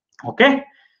ಮರಿಬೇಡಿ. ಓಕೆ,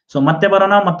 ಸೊ ಮತ್ತೆ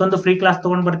ಬರೋಣ, ಮತ್ತೊಂದು ಫ್ರೀ ಕ್ಲಾಸ್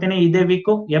ತಗೊಂಡ್ ಬರ್ತೀನಿ. ಇದೇ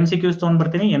ವೀಕ್ MCQs ತಗೊಂಡ್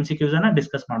ಬರ್ತೀನಿ, MCQs ಅನ್ನ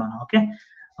ಡಿಸ್ಕಸ್ ಮಾಡೋಣ. Okay,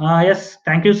 S,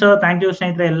 thank you sir, thank you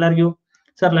ಸ್ನೇಹಿತರೆ ಎಲ್ಲರಿಗೂ.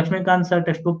 Sir Lakshmikant sir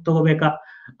text book ತಗೋಬೇಕಾ?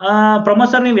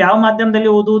 ಪ್ರಮೋದ್ ಸರ್, ನೀವು ಯಾವ ಮಾಧ್ಯಮದಲ್ಲಿ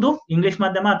ಓದುವುದು, ಇಂಗ್ಲಿಷ್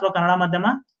ಮಾಧ್ಯಮ ಅಥವಾ ಕನ್ನಡ ಮಾಧ್ಯಮ?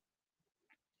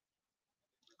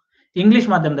 ಇಂಗ್ಲಿಷ್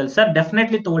ಮಾಧ್ಯಮದಲ್ಲಿ ಸರ್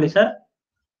ಡೆಫಿನೆಟ್ಲಿ ತಗೊಳ್ಳಿ ಸರ್.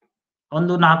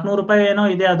 ಒಂದು 400 ರೂಪಾಯಿ ಏನೋ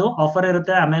ಇದೆ, ಅದು ಆಫರ್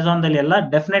ಇರುತ್ತೆ ಅಮೆಝಾನ್ ದಲ್ಲಿ ಎಲ್ಲ.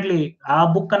 ಡೆಫಿನೆಟ್ಲಿ ಆ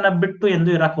ಬುಕ್ ಅನ್ನ ಬಿಟ್ಟು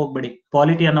ಎಂದು ಇರಕ್ ಹೋಗ್ಬೇಡಿ.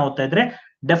 ಪಾಲಿಟಿ ಅನ್ನ ಓದ್ತಾ ಇದ್ರೆ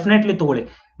ಡೆಫಿನೆಟ್ಲಿ ತಗೊಳ್ಳಿ.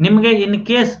 ನಿಮ್ಗೆ ಇನ್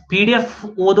ಕೇಸ್ PDF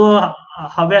ಓದೋ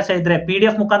ಹವ್ಯಾಸ ಇದ್ರೆ,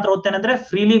 PDF ಮುಖಾಂತರ ಓದ್ತೇನೆ ಅಂದ್ರೆ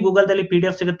ಫ್ರೀಲಿ ಗೂಗಲ್ ದಲ್ಲಿ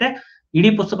PDF ಸಿಗುತ್ತೆ. ಇಡೀ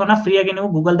ಪುಸ್ತಕನ ಫ್ರೀ ಆಗಿ ನೀವು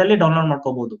ಗೂಗಲ್ ದಲ್ಲಿ ಡೌನ್ಲೋಡ್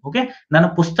ಮಾಡ್ಕೋಬಹುದು. ಓಕೆ, ನನ್ನ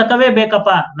ಪುಸ್ತಕವೇ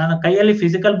ಬೇಕಪ್ಪ, ನನ್ನ ಕೈಯಲ್ಲಿ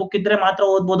ಫಿಸಿಕಲ್ ಬುಕ್ ಇದ್ರೆ ಮಾತ್ರ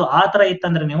ಓದ್ಬೋದು, ಆ ತರ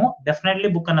ಇತ್ತಂದ್ರೆ ನೀವು ಡೆಫಿನೆಟ್ಲಿ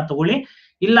ಬುಕ್ ಅನ್ನ ತಗೊಳ್ಳಿ.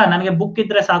 ಇಲ್ಲ ನನಗೆ ಬುಕ್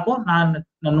ಇದ್ರೆ ಸಾಕು,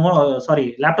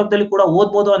 ಲ್ಯಾಪ್ಟಾಪ್ ದಲ್ಲಿ ಕೂಡ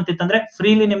ಓದ್ಬೋದು ಅಂತಿತ್ತಂದ್ರೆ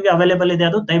ಫ್ರೀಲಿ ನಿಮ್ಗೆ ಅವೈಲೇಬಲ್ ಇದೆ,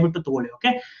 ಅದು ದಯವಿಟ್ಟು ತಗೊಳ್ಳಿ.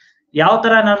 ಓಕೆ, ಯಾವ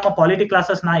ತರ ನಮ್ಮ ಪಾಲಿಟಿ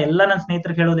ಕ್ಲಾಸಸ್ ಎಲ್ಲ ನನ್ನ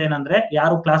ಸ್ನೇಹಿತರಿಗೆ ಹೇಳೋದೇನಂದ್ರೆ,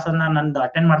 ಯಾರು ಕ್ಲಾಸ್ ಅನ್ನ ನಂದು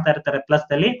ಅಟೆಂಡ್ ಮಾಡ್ತಾ ಇರ್ತಾರೆ ಪ್ಲಸ್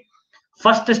ದಲ್ಲಿ,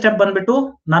 ಫಸ್ಟ್ ಸ್ಟೆಪ್ ಬಂದ್ಬಿಟ್ಟು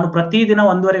ನಾನು ಪ್ರತಿದಿನ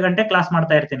 1.5 ಗಂಟೆ ಕ್ಲಾಸ್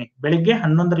ಮಾಡ್ತಾ ಇರ್ತೀನಿ, ಬೆಳಿಗ್ಗೆ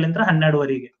 11ರಿಂದ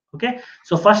 12ವರೆಗೆ. ಓಕೆ,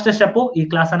 ಸೊ ಫಸ್ಟ್ ಸ್ಟೆಪ್ ಈ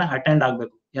ಕ್ಲಾಸ್ ಅನ್ನ ಅಟೆಂಡ್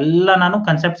ಆಗ್ಬೇಕು. ಎಲ್ಲ ನಾನು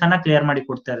ಕನ್ಸೆಪ್ಟ್ಸ್ ಅನ್ನ ಕ್ಲಿಯರ್ ಮಾಡಿ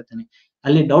ಕೊಡ್ತಾ ಇರ್ತೀನಿ.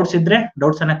 ಅಲ್ಲಿ ಡೌಟ್ಸ್ ಇದ್ರೆ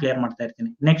ಡೌಟ್ಸ್ ಅನ್ನ ಕ್ಲಿಯರ್ ಮಾಡ್ತಾ ಇರ್ತೀನಿ.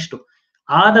 ನೆಕ್ಸ್ಟ್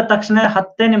ಆದ ತಕ್ಷಣ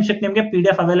 10 ನಿಮಿಷಕ್ಕೆ ನಿಮ್ಗೆ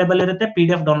PDF ಅವೈಲೇಬಲ್ ಇರುತ್ತೆ,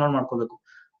 PDF ಡೌನ್ಲೋಡ್ ಮಾಡ್ಕೋಬೇಕು.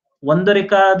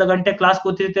 1.25 ಗಂಟೆ ಕ್ಲಾಸ್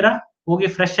ಕೂತಿರ್ತೀರಾ, ಹೋಗಿ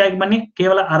ಫ್ರೆಶ್ ಆಗಿ ಬನ್ನಿ,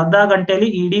 ಕೇವಲ ಅರ್ಧ ಗಂಟೆಯಲ್ಲಿ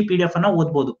ಇಡೀ PDF ಅನ್ನ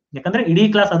ಓದ್ಬೋದು. ಯಾಕಂದ್ರೆ ಇಡೀ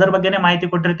ಕ್ಲಾಸ್ ಅದರ ಬಗ್ಗೆನೇ ಮಾಹಿತಿ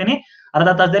ಕೊಟ್ಟಿರ್ತೀನಿ, ಅರ್ಧ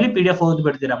ತಾಸದಲ್ಲಿ PDF ಓದ್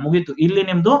ಬಿಡ್ತೀರಾ, ಮುಗೀತು. ಇಲ್ಲಿ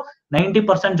ನಿಮ್ದು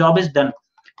 90% ಜಾಬ್ ಇಸ್ ಡನ್.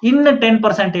 ಇನ್ನು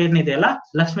 10% ಏನಿದೆಯಲ್ಲ,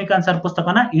 ಲಕ್ಷ್ಮೀಕಾಂತ್ ಸರ್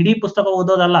ಪುಸ್ತಕನ ಇಡೀ ಪುಸ್ತಕ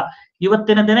ಓದೋದಲ್ಲ,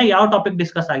 ಇವತ್ತಿನ ದಿನ ಯಾವ ಟಾಪಿಕ್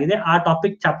ಡಿಸ್ಕಸ್ ಆಗಿದೆ ಆ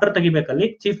topic chapter ತೆಗಿಬೇಕಲ್ಲಿ,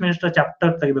 chief minister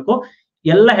chapter ತೆಗಿಬೇಕು,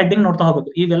 ಎಲ್ಲ ಹೆಡ್ಡಿಂಗ್ ನೋಡ್ತಾ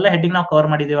ಹೋಗ್ಬೇಕು. ಇವೆಲ್ಲ ಹೆಡ್ಡಿಂಗ್ ನಾವು ಕವರ್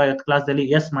ಮಾಡಿದೀವಿ ಇವತ್ತು ಕ್ಲಾಸ್ ದಲ್ಲಿ,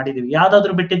 ಎಸ್ ಮಾಡಿದೀವಿ.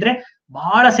 ಯಾವ್ದಾದ್ರು ಬಿಟ್ಟಿದ್ರೆ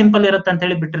ಬಹಳ ಸಿಂಪಲ್ ಇರುತ್ತೆ ಅಂತ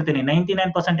ಹೇಳಿ ಬಿಟ್ಟಿರ್ತೀನಿ.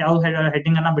 99% ಯಾವ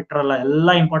ಹೆಡ್ಡಿಂಗ್ ಅನ್ನ ಬಿಟ್ಟಿರಲ್ಲ,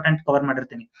 ಎಲ್ಲ ಇಂಪಾರ್ಟೆಂಟ್ ಕವರ್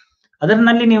ಮಾಡಿರ್ತೀನಿ.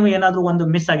 ಅದರಲ್ಲಿ ನೀವು ಏನಾದ್ರೂ ಒಂದು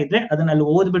ಮಿಸ್ ಆಗಿದ್ರೆ ಅದನ್ನಲ್ಲಿ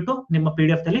ಓದ್ಬಿಟ್ಟು ನಿಮ್ಮ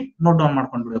PDF ದಲ್ಲಿ ನೋಟ್ ಡೌನ್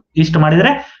ಮಾಡ್ಕೊಂಡ್ಬಿಡು. ಇಷ್ಟು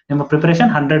ಮಾಡಿದ್ರೆ ನಿಮ್ಮ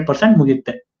ಪ್ರಿಪರೇಷನ್ 100%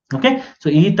 ಮುಗಿಯುತ್ತೆ. ಓಕೆ, ಸೊ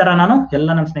ಈ ತರ ನಾನು ಎಲ್ಲ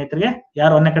ನಮ್ಮ ಸ್ನೇಹಿತರಿಗೆ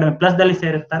ಯಾರು Unacademy ಪ್ಲಸ್ ದಲ್ಲಿ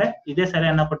ಸೇರಿರ್ತಾರೆ ಇದೇ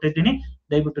ಸಲಹೆಯನ್ನ ಕೊಟ್ಟಿದ್ದೀನಿ.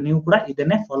 ದಯವಿಟ್ಟು ನೀವು ಕೂಡ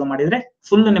ಇದನ್ನೇ ಫಾಲೋ ಮಾಡಿದ್ರೆ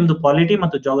ಫುಲ್ ನಿಮ್ದು ಪಾಲಿಟಿ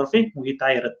ಮತ್ತು ಜಾಗ್ರಫಿ ಮುಗಿತಾ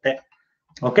ಇರುತ್ತೆ.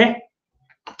 ಓಕೆ,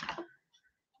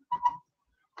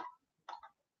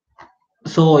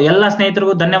 ಸೊ ಎಲ್ಲ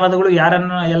ಸ್ನೇಹಿತರಿಗೂ ಧನ್ಯವಾದಗಳು,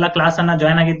 ಯಾರನ್ನ ಎಲ್ಲ ಕ್ಲಾಸ್ ಅನ್ನ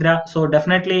ಜಾಯ್ನ್ ಆಗಿದ್ರ. ಸೊ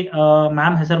ಡೆಫಿನೆಟ್ಲಿ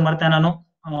ಮ್ಯಾಮ್ ಹೆಸರು ಮರ್ತೆ ನಾನು,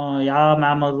 ಯಾವ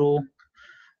ಮ್ಯಾಮ್ ಅವರು,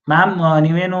 ಮ್ಯಾಮ್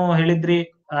ನೀವೇನು ಹೇಳಿದ್ರಿ,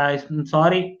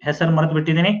 ಸಾರಿ ಹೆಸರು ಮರೆತು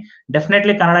ಬಿಟ್ಟಿದ್ದೀನಿ.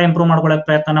 ಡೆಫಿನೆಟ್ಲಿ ಕನ್ನಡ ಇಂಪ್ರೂವ್ ಮಾಡ್ಕೊಳಕ್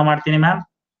ಪ್ರಯತ್ನ ಮಾಡ್ತೀನಿ ಮ್ಯಾಮ್.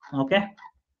 ಓಕೆ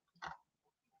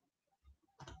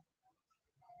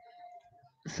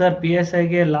ಸರ್, PSI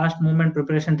ಗೆ ಲಾಸ್ಟ್ ಮೂಮೆಂಟ್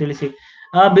ಪ್ರಿಪರೇಷನ್ ತಿಳಿಸಿ.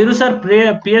 ಬಿರು ಸರ್,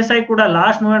 PSI ಕೂಡ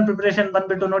ಲಾಸ್ಟ್ ಮೂಮೆಂಟ್ ಪ್ರಿಪರೇಷನ್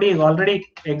ಬಂದ್ಬಿಟ್ಟು ನೋಡಿ, ಈಗ ಆಲ್ರೆಡಿ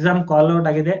ಎಕ್ಸಾಮ್ ಕಾಲ್ ಔಟ್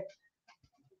ಆಗಿದೆ.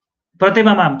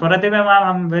 ಪ್ರತಿಭಾ ma'am, I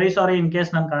am very sorry. In case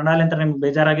ನಾನು ಕನ್ನಡ ಅಂತ ನಿಮ್ಗೆ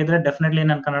ಬೇಜಾರಾಗಿದ್ರೆ ಡೆಫಿನೆಟ್ಲಿ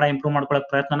ನಾನು ಕನ್ನಡ ಇಂಪ್ರೂವ್ ಮಾಡ್ಕೊಳಕ್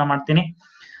ಪ್ರಯತ್ನ ಮಾಡ್ತೀನಿ.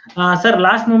 ಸರ್,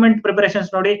 ಲಾಸ್ಟ್ ಮೂಮೆಂಟ್ ಪ್ರಿಪರೇಷನ್ಸ್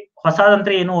ನೋಡಿ,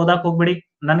 ಹೊಸದಂತ್ರ ಏನು ಓದಕ್ ಹೋಗ್ಬೇಡಿ.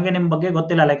 ನನಗೆ ನಿಮ್ ಬಗ್ಗೆ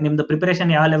ಗೊತ್ತಿಲ್ಲ, ಲೈಕ್ ನಿಮ್ದು ಪ್ರಿಪರೇಷನ್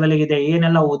ಯಾವ ಲೆವೆಲ್ ಇದೆ,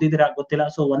 ಏನೆಲ್ಲ ಓದಿದಿರಾ ಗೊತ್ತಿಲ್ಲ.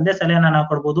 ಸೊ ಒಂದೇ ಸಲಹೆನ ನಾವು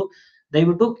ಕೊಡ್ಬೋದು,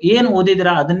 ದಯವಿಟ್ಟು ಏನ್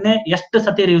ಓದಿದಿರಾ ಅದನ್ನೇ ಎಷ್ಟು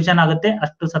ಸತಿ ರಿವಿಷನ್ ಆಗುತ್ತೆ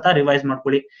ಅಷ್ಟು ಸತ ರಿವೈಸ್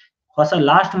ಮಾಡ್ಕೊಳ್ಳಿ.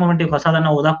 ಲಾಸ್ಟ್ ಮೂಮೆಂಟ್ ಹೊಸದನ್ನ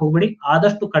ಓದಕ್ ಹೋಗ್ಬಿಡಿ,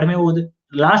 ಆದಷ್ಟು ಕಡಿಮೆ ಓದಿ.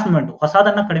 ಲಾಸ್ಟ್ ಮೂಮೆಂಟ್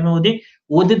ಹೊಸದನ್ನ ಕಡಿಮೆ ಓದಿ,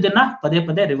 ಓದಿದ್ದನ್ನ ಪದೇ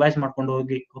ಪದೇ ರಿವೈಸ್ ಮಾಡ್ಕೊಂಡು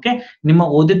ಹೋಗಿ. ಓಕೆ, ನಿಮ್ಮ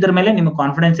ಓದಿದ್ರ ಮೇಲೆ ನಿಮ್ಗೆ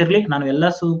ಕಾನ್ಫಿಡೆನ್ಸ್ ಇರ್ಲಿ, ನಾನು ಎಲ್ಲ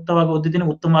ಸೂಕ್ತವಾಗಿ ಓದಿದ್ದೀನಿ,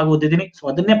 ಉತ್ತಮವಾಗಿ ಓದಿದ್ದೀನಿ. ಸೊ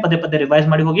ಅದನ್ನೇ ಪದೇ ಪದೇ ರಿವೈಸ್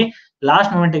ಮಾಡಿ ಹೋಗಿ.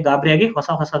 ಲಾಸ್ಟ್ ಮೂಮೆಂಟ್ ಗಾಬರಿಯಾಗಿ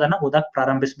ಹೊಸದನ್ನ ಓದಕ್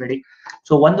ಪ್ರಾರಂಭಿಸಬೇಡಿ.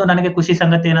 ಸೊ ಒಂದು ನನಗೆ ಖುಷಿ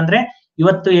ಸಂಗತಿ ಏನಂದ್ರೆ,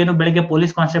 ಇವತ್ತು ಏನು ಬೆಳಿಗ್ಗೆ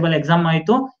ಪೊಲೀಸ್ ಕಾನ್ಸ್ಟೇಬಲ್ ಎಕ್ಸಾಮ್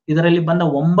ಆಯ್ತು, ಇದರಲ್ಲಿ ಬಂದ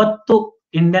 9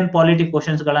 ಇಂಡಿಯನ್ ಪಾಲಿಟಿ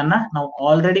ಕ್ವಶನ್ಸ್ ಗಳನ್ನ ನಾವು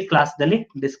ಆಲ್ರೆಡಿ ಕ್ಲಾಸ್ ದಲ್ಲಿ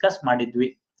ಡಿಸ್ಕಸ್ ಮಾಡಿದ್ವಿ.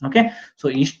 ಓಕೆ, ಸೊ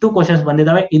ಇಷ್ಟು ಕ್ವಶನ್ಸ್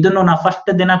ಬಂದಿದಾವೆ. ಇದನ್ನು ನಾ ಫಸ್ಟ್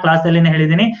ದಿನ ಕ್ಲಾಸ್ ಅಲ್ಲಿ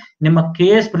ಹೇಳಿದೀನಿ. ನಿಮ್ಮ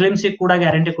KS ಪ್ರಿಲಿಮ್ಸ್ ಕೂಡ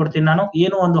ಗ್ಯಾರಂಟಿ ಕೊಡ್ತೀನಿ ನಾನು.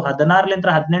 ಏನು ಒಂದು 16ರಿಂದ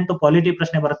 18 ಪಾಲಿಟಿ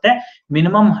ಪ್ರಶ್ನೆ ಬರುತ್ತೆ,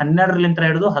 ಮಿನಿಮಮ್ 12ರಿಂದ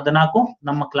ಹಿಡಿದು 14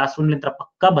 ನಮ್ಮ ಕ್ಲಾಸ್ ರೂಮ್ ಲಿಂದ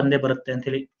ಪಕ್ಕ ಬಂದೇ ಬರುತ್ತೆ ಅಂತ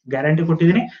ಹೇಳಿ. ಗ್ಯಾರಂಟಿ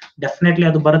ಕೊಟ್ಟಿದ್ದೀನಿ, ಡೆಫಿನೆಟ್ಲಿ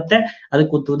ಅದು ಬರುತ್ತೆ.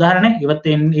 ಅದಕ್ಕೆ ಉದಾಹರಣೆ ಇವತ್ತು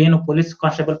ಏನು ಪೊಲೀಸ್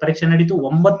ಕಾನ್ಸ್ಟೇಬಲ್ ಪರೀಕ್ಷೆ ನಡೀತು,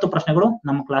 9 ಪ್ರಶ್ನೆಗಳು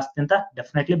ನಮ್ಮ ಕ್ಲಾಸ್ ನಿಂದ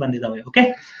ಡೆಫಿನೆಟ್ಲಿ ಬಂದಿದ್ದಾವೆ. Okay,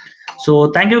 so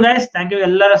thank you guys, thank you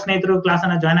ಎಲ್ಲರ ಸ್ನೇಹಿತರು ಕ್ಲಾಸ್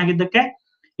ಅನ್ನ ಜಾಯ್ನ್ ಆಗಿದ್ದಕ್ಕೆ.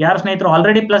 ಯಾರು ಸ್ನೇಹಿತರು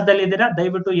ಆಲ್ರೆಡಿ ಪ್ಲಸ್ ದಲ್ಲಿ ಇದ್ದೀರಾ,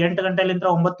 ದಯವಿಟ್ಟು 8 ಗಂಟೆಲಿಂದ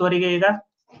 9:30 ಈಗ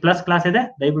ಪ್ಲಸ್ ಕ್ಲಾಸ್ ಇದೆ,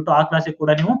 ದಯವಿಟ್ಟು ಆ ಕ್ಲಾಸಿಗೆ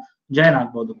ಕೂಡ ನೀವು ಜಾಯ್ನ್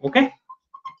ಆಗ್ಬಹುದು. ಓಕೆ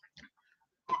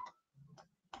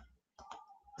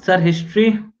ಸರ್, ಹಿಸ್ಟ್ರಿ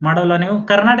ಮಾಡೋಲ್ಲ ನೀವು?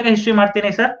 ಕರ್ನಾಟಕ ಹಿಸ್ಟ್ರಿ ಮಾಡ್ತೀನಿ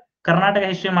ಸರ್, ಕರ್ನಾಟಕ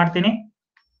ಹಿಸ್ಟ್ರಿ ಮಾಡ್ತೀನಿ,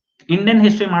 ಇಂಡಿಯನ್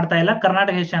ಹಿಸ್ಟ್ರಿ ಮಾಡ್ತಾ ಇಲ್ಲ,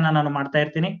 ಕರ್ನಾಟಕ ಹಿಸ್ಟ್ರಿಯನ್ನ ನಾನು ಮಾಡ್ತಾ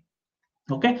ಇರ್ತೀನಿ.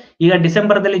 ಓಕೆ, ಈಗ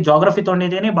ಡಿಸೆಂಬರ್ ದಲ್ಲಿ ಜಾಗ್ರಫಿ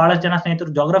ತಗೊಂಡಿದ್ದೀನಿ. ಬಹಳಷ್ಟು ಜನ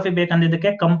ಸ್ನೇಹಿತರು ಜಾಗ್ರಫಿ ಬೇಕಂದಿದ್ದಕ್ಕೆ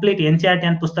ಕಂಪ್ಲೀಟ್ NCERT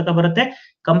ಅಂತ ಪುಸ್ತಕ ಬರುತ್ತೆ,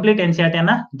 ಕಂಪ್ಲೀಟ್ NCERT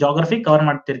ಅನ್ನ ಜಾಗ್ರಫಿ ಕವರ್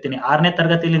ಮಾಡ್ತಿರ್ತೀನಿ. 6ನೇ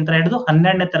ತರಗತಿಲಿಂದ ಹಿಡಿದು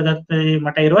 12ನೇ ತರಗತಿ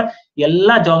ಮಟ್ಟ ಇರುವ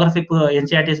ಎಲ್ಲಾ ಜಾಗ್ರಫಿ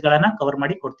NCERTs ಗಳನ್ನ ಕವರ್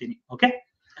ಮಾಡಿ ಕೊಡ್ತೀನಿ. Okay,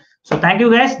 so thank you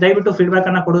guys, ದಯವಿಟ್ಟು ಫೀಡ್ಬ್ಯಾಕ್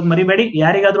ಅನ್ನ ಕೊಡೋದು ಮರಿಬೇಡಿ.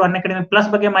 ಯಾರಿಗಾದ್ರೂ ಅನ್ಅಕಾಡೆಮಿ ಪ್ಲಸ್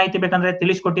ಬಗ್ಗೆ ಮಾಹಿತಿ ಬೇಕಂದ್ರೆ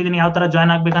ತಿಳಿಸ್ಕೊಟ್ಟಿದ್ದೀನಿ ಯಾವ ತರ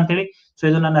ಜಾಯ್ನ್ ಆಗ್ಬೇಕಂತ ಹೇಳಿ. ಸೊ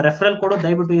ಇದು ನನ್ನ ರೆಫರಲ್ ಕೋಡ್,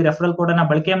 ದಯವಿಟ್ಟು ಈ ರೆಫರಲ್ ಕೋಡ್ ಅನ್ನ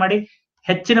ಬಳಕೆ ಮಾಡಿ.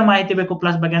 ಹೆಚ್ಚಿನ ಮಾಹಿತಿ ಬೇಕು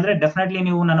ಪ್ಲಸ್ ಬಗ್ಗೆ ಅಂದ್ರೆ ಡೆಫಿನೆಟ್ಲಿ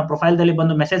ನೀವು ನನ್ನ ಪ್ರೊಫೈಲ್ ದಲ್ಲಿ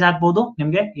ಬಂದು ಮೆಸೇಜ್ ಹಾಕಬಹುದು,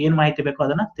 ನಿಮ್ಗೆ ಏನ್ ಮಾಹಿತಿ ಬೇಕೋ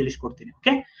ಅದನ್ನ ತಿಳಿಸ್ಕೊಡ್ತೀನಿ.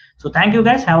 Okay, so thank you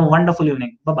guys, have a wonderful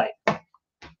evening, bye.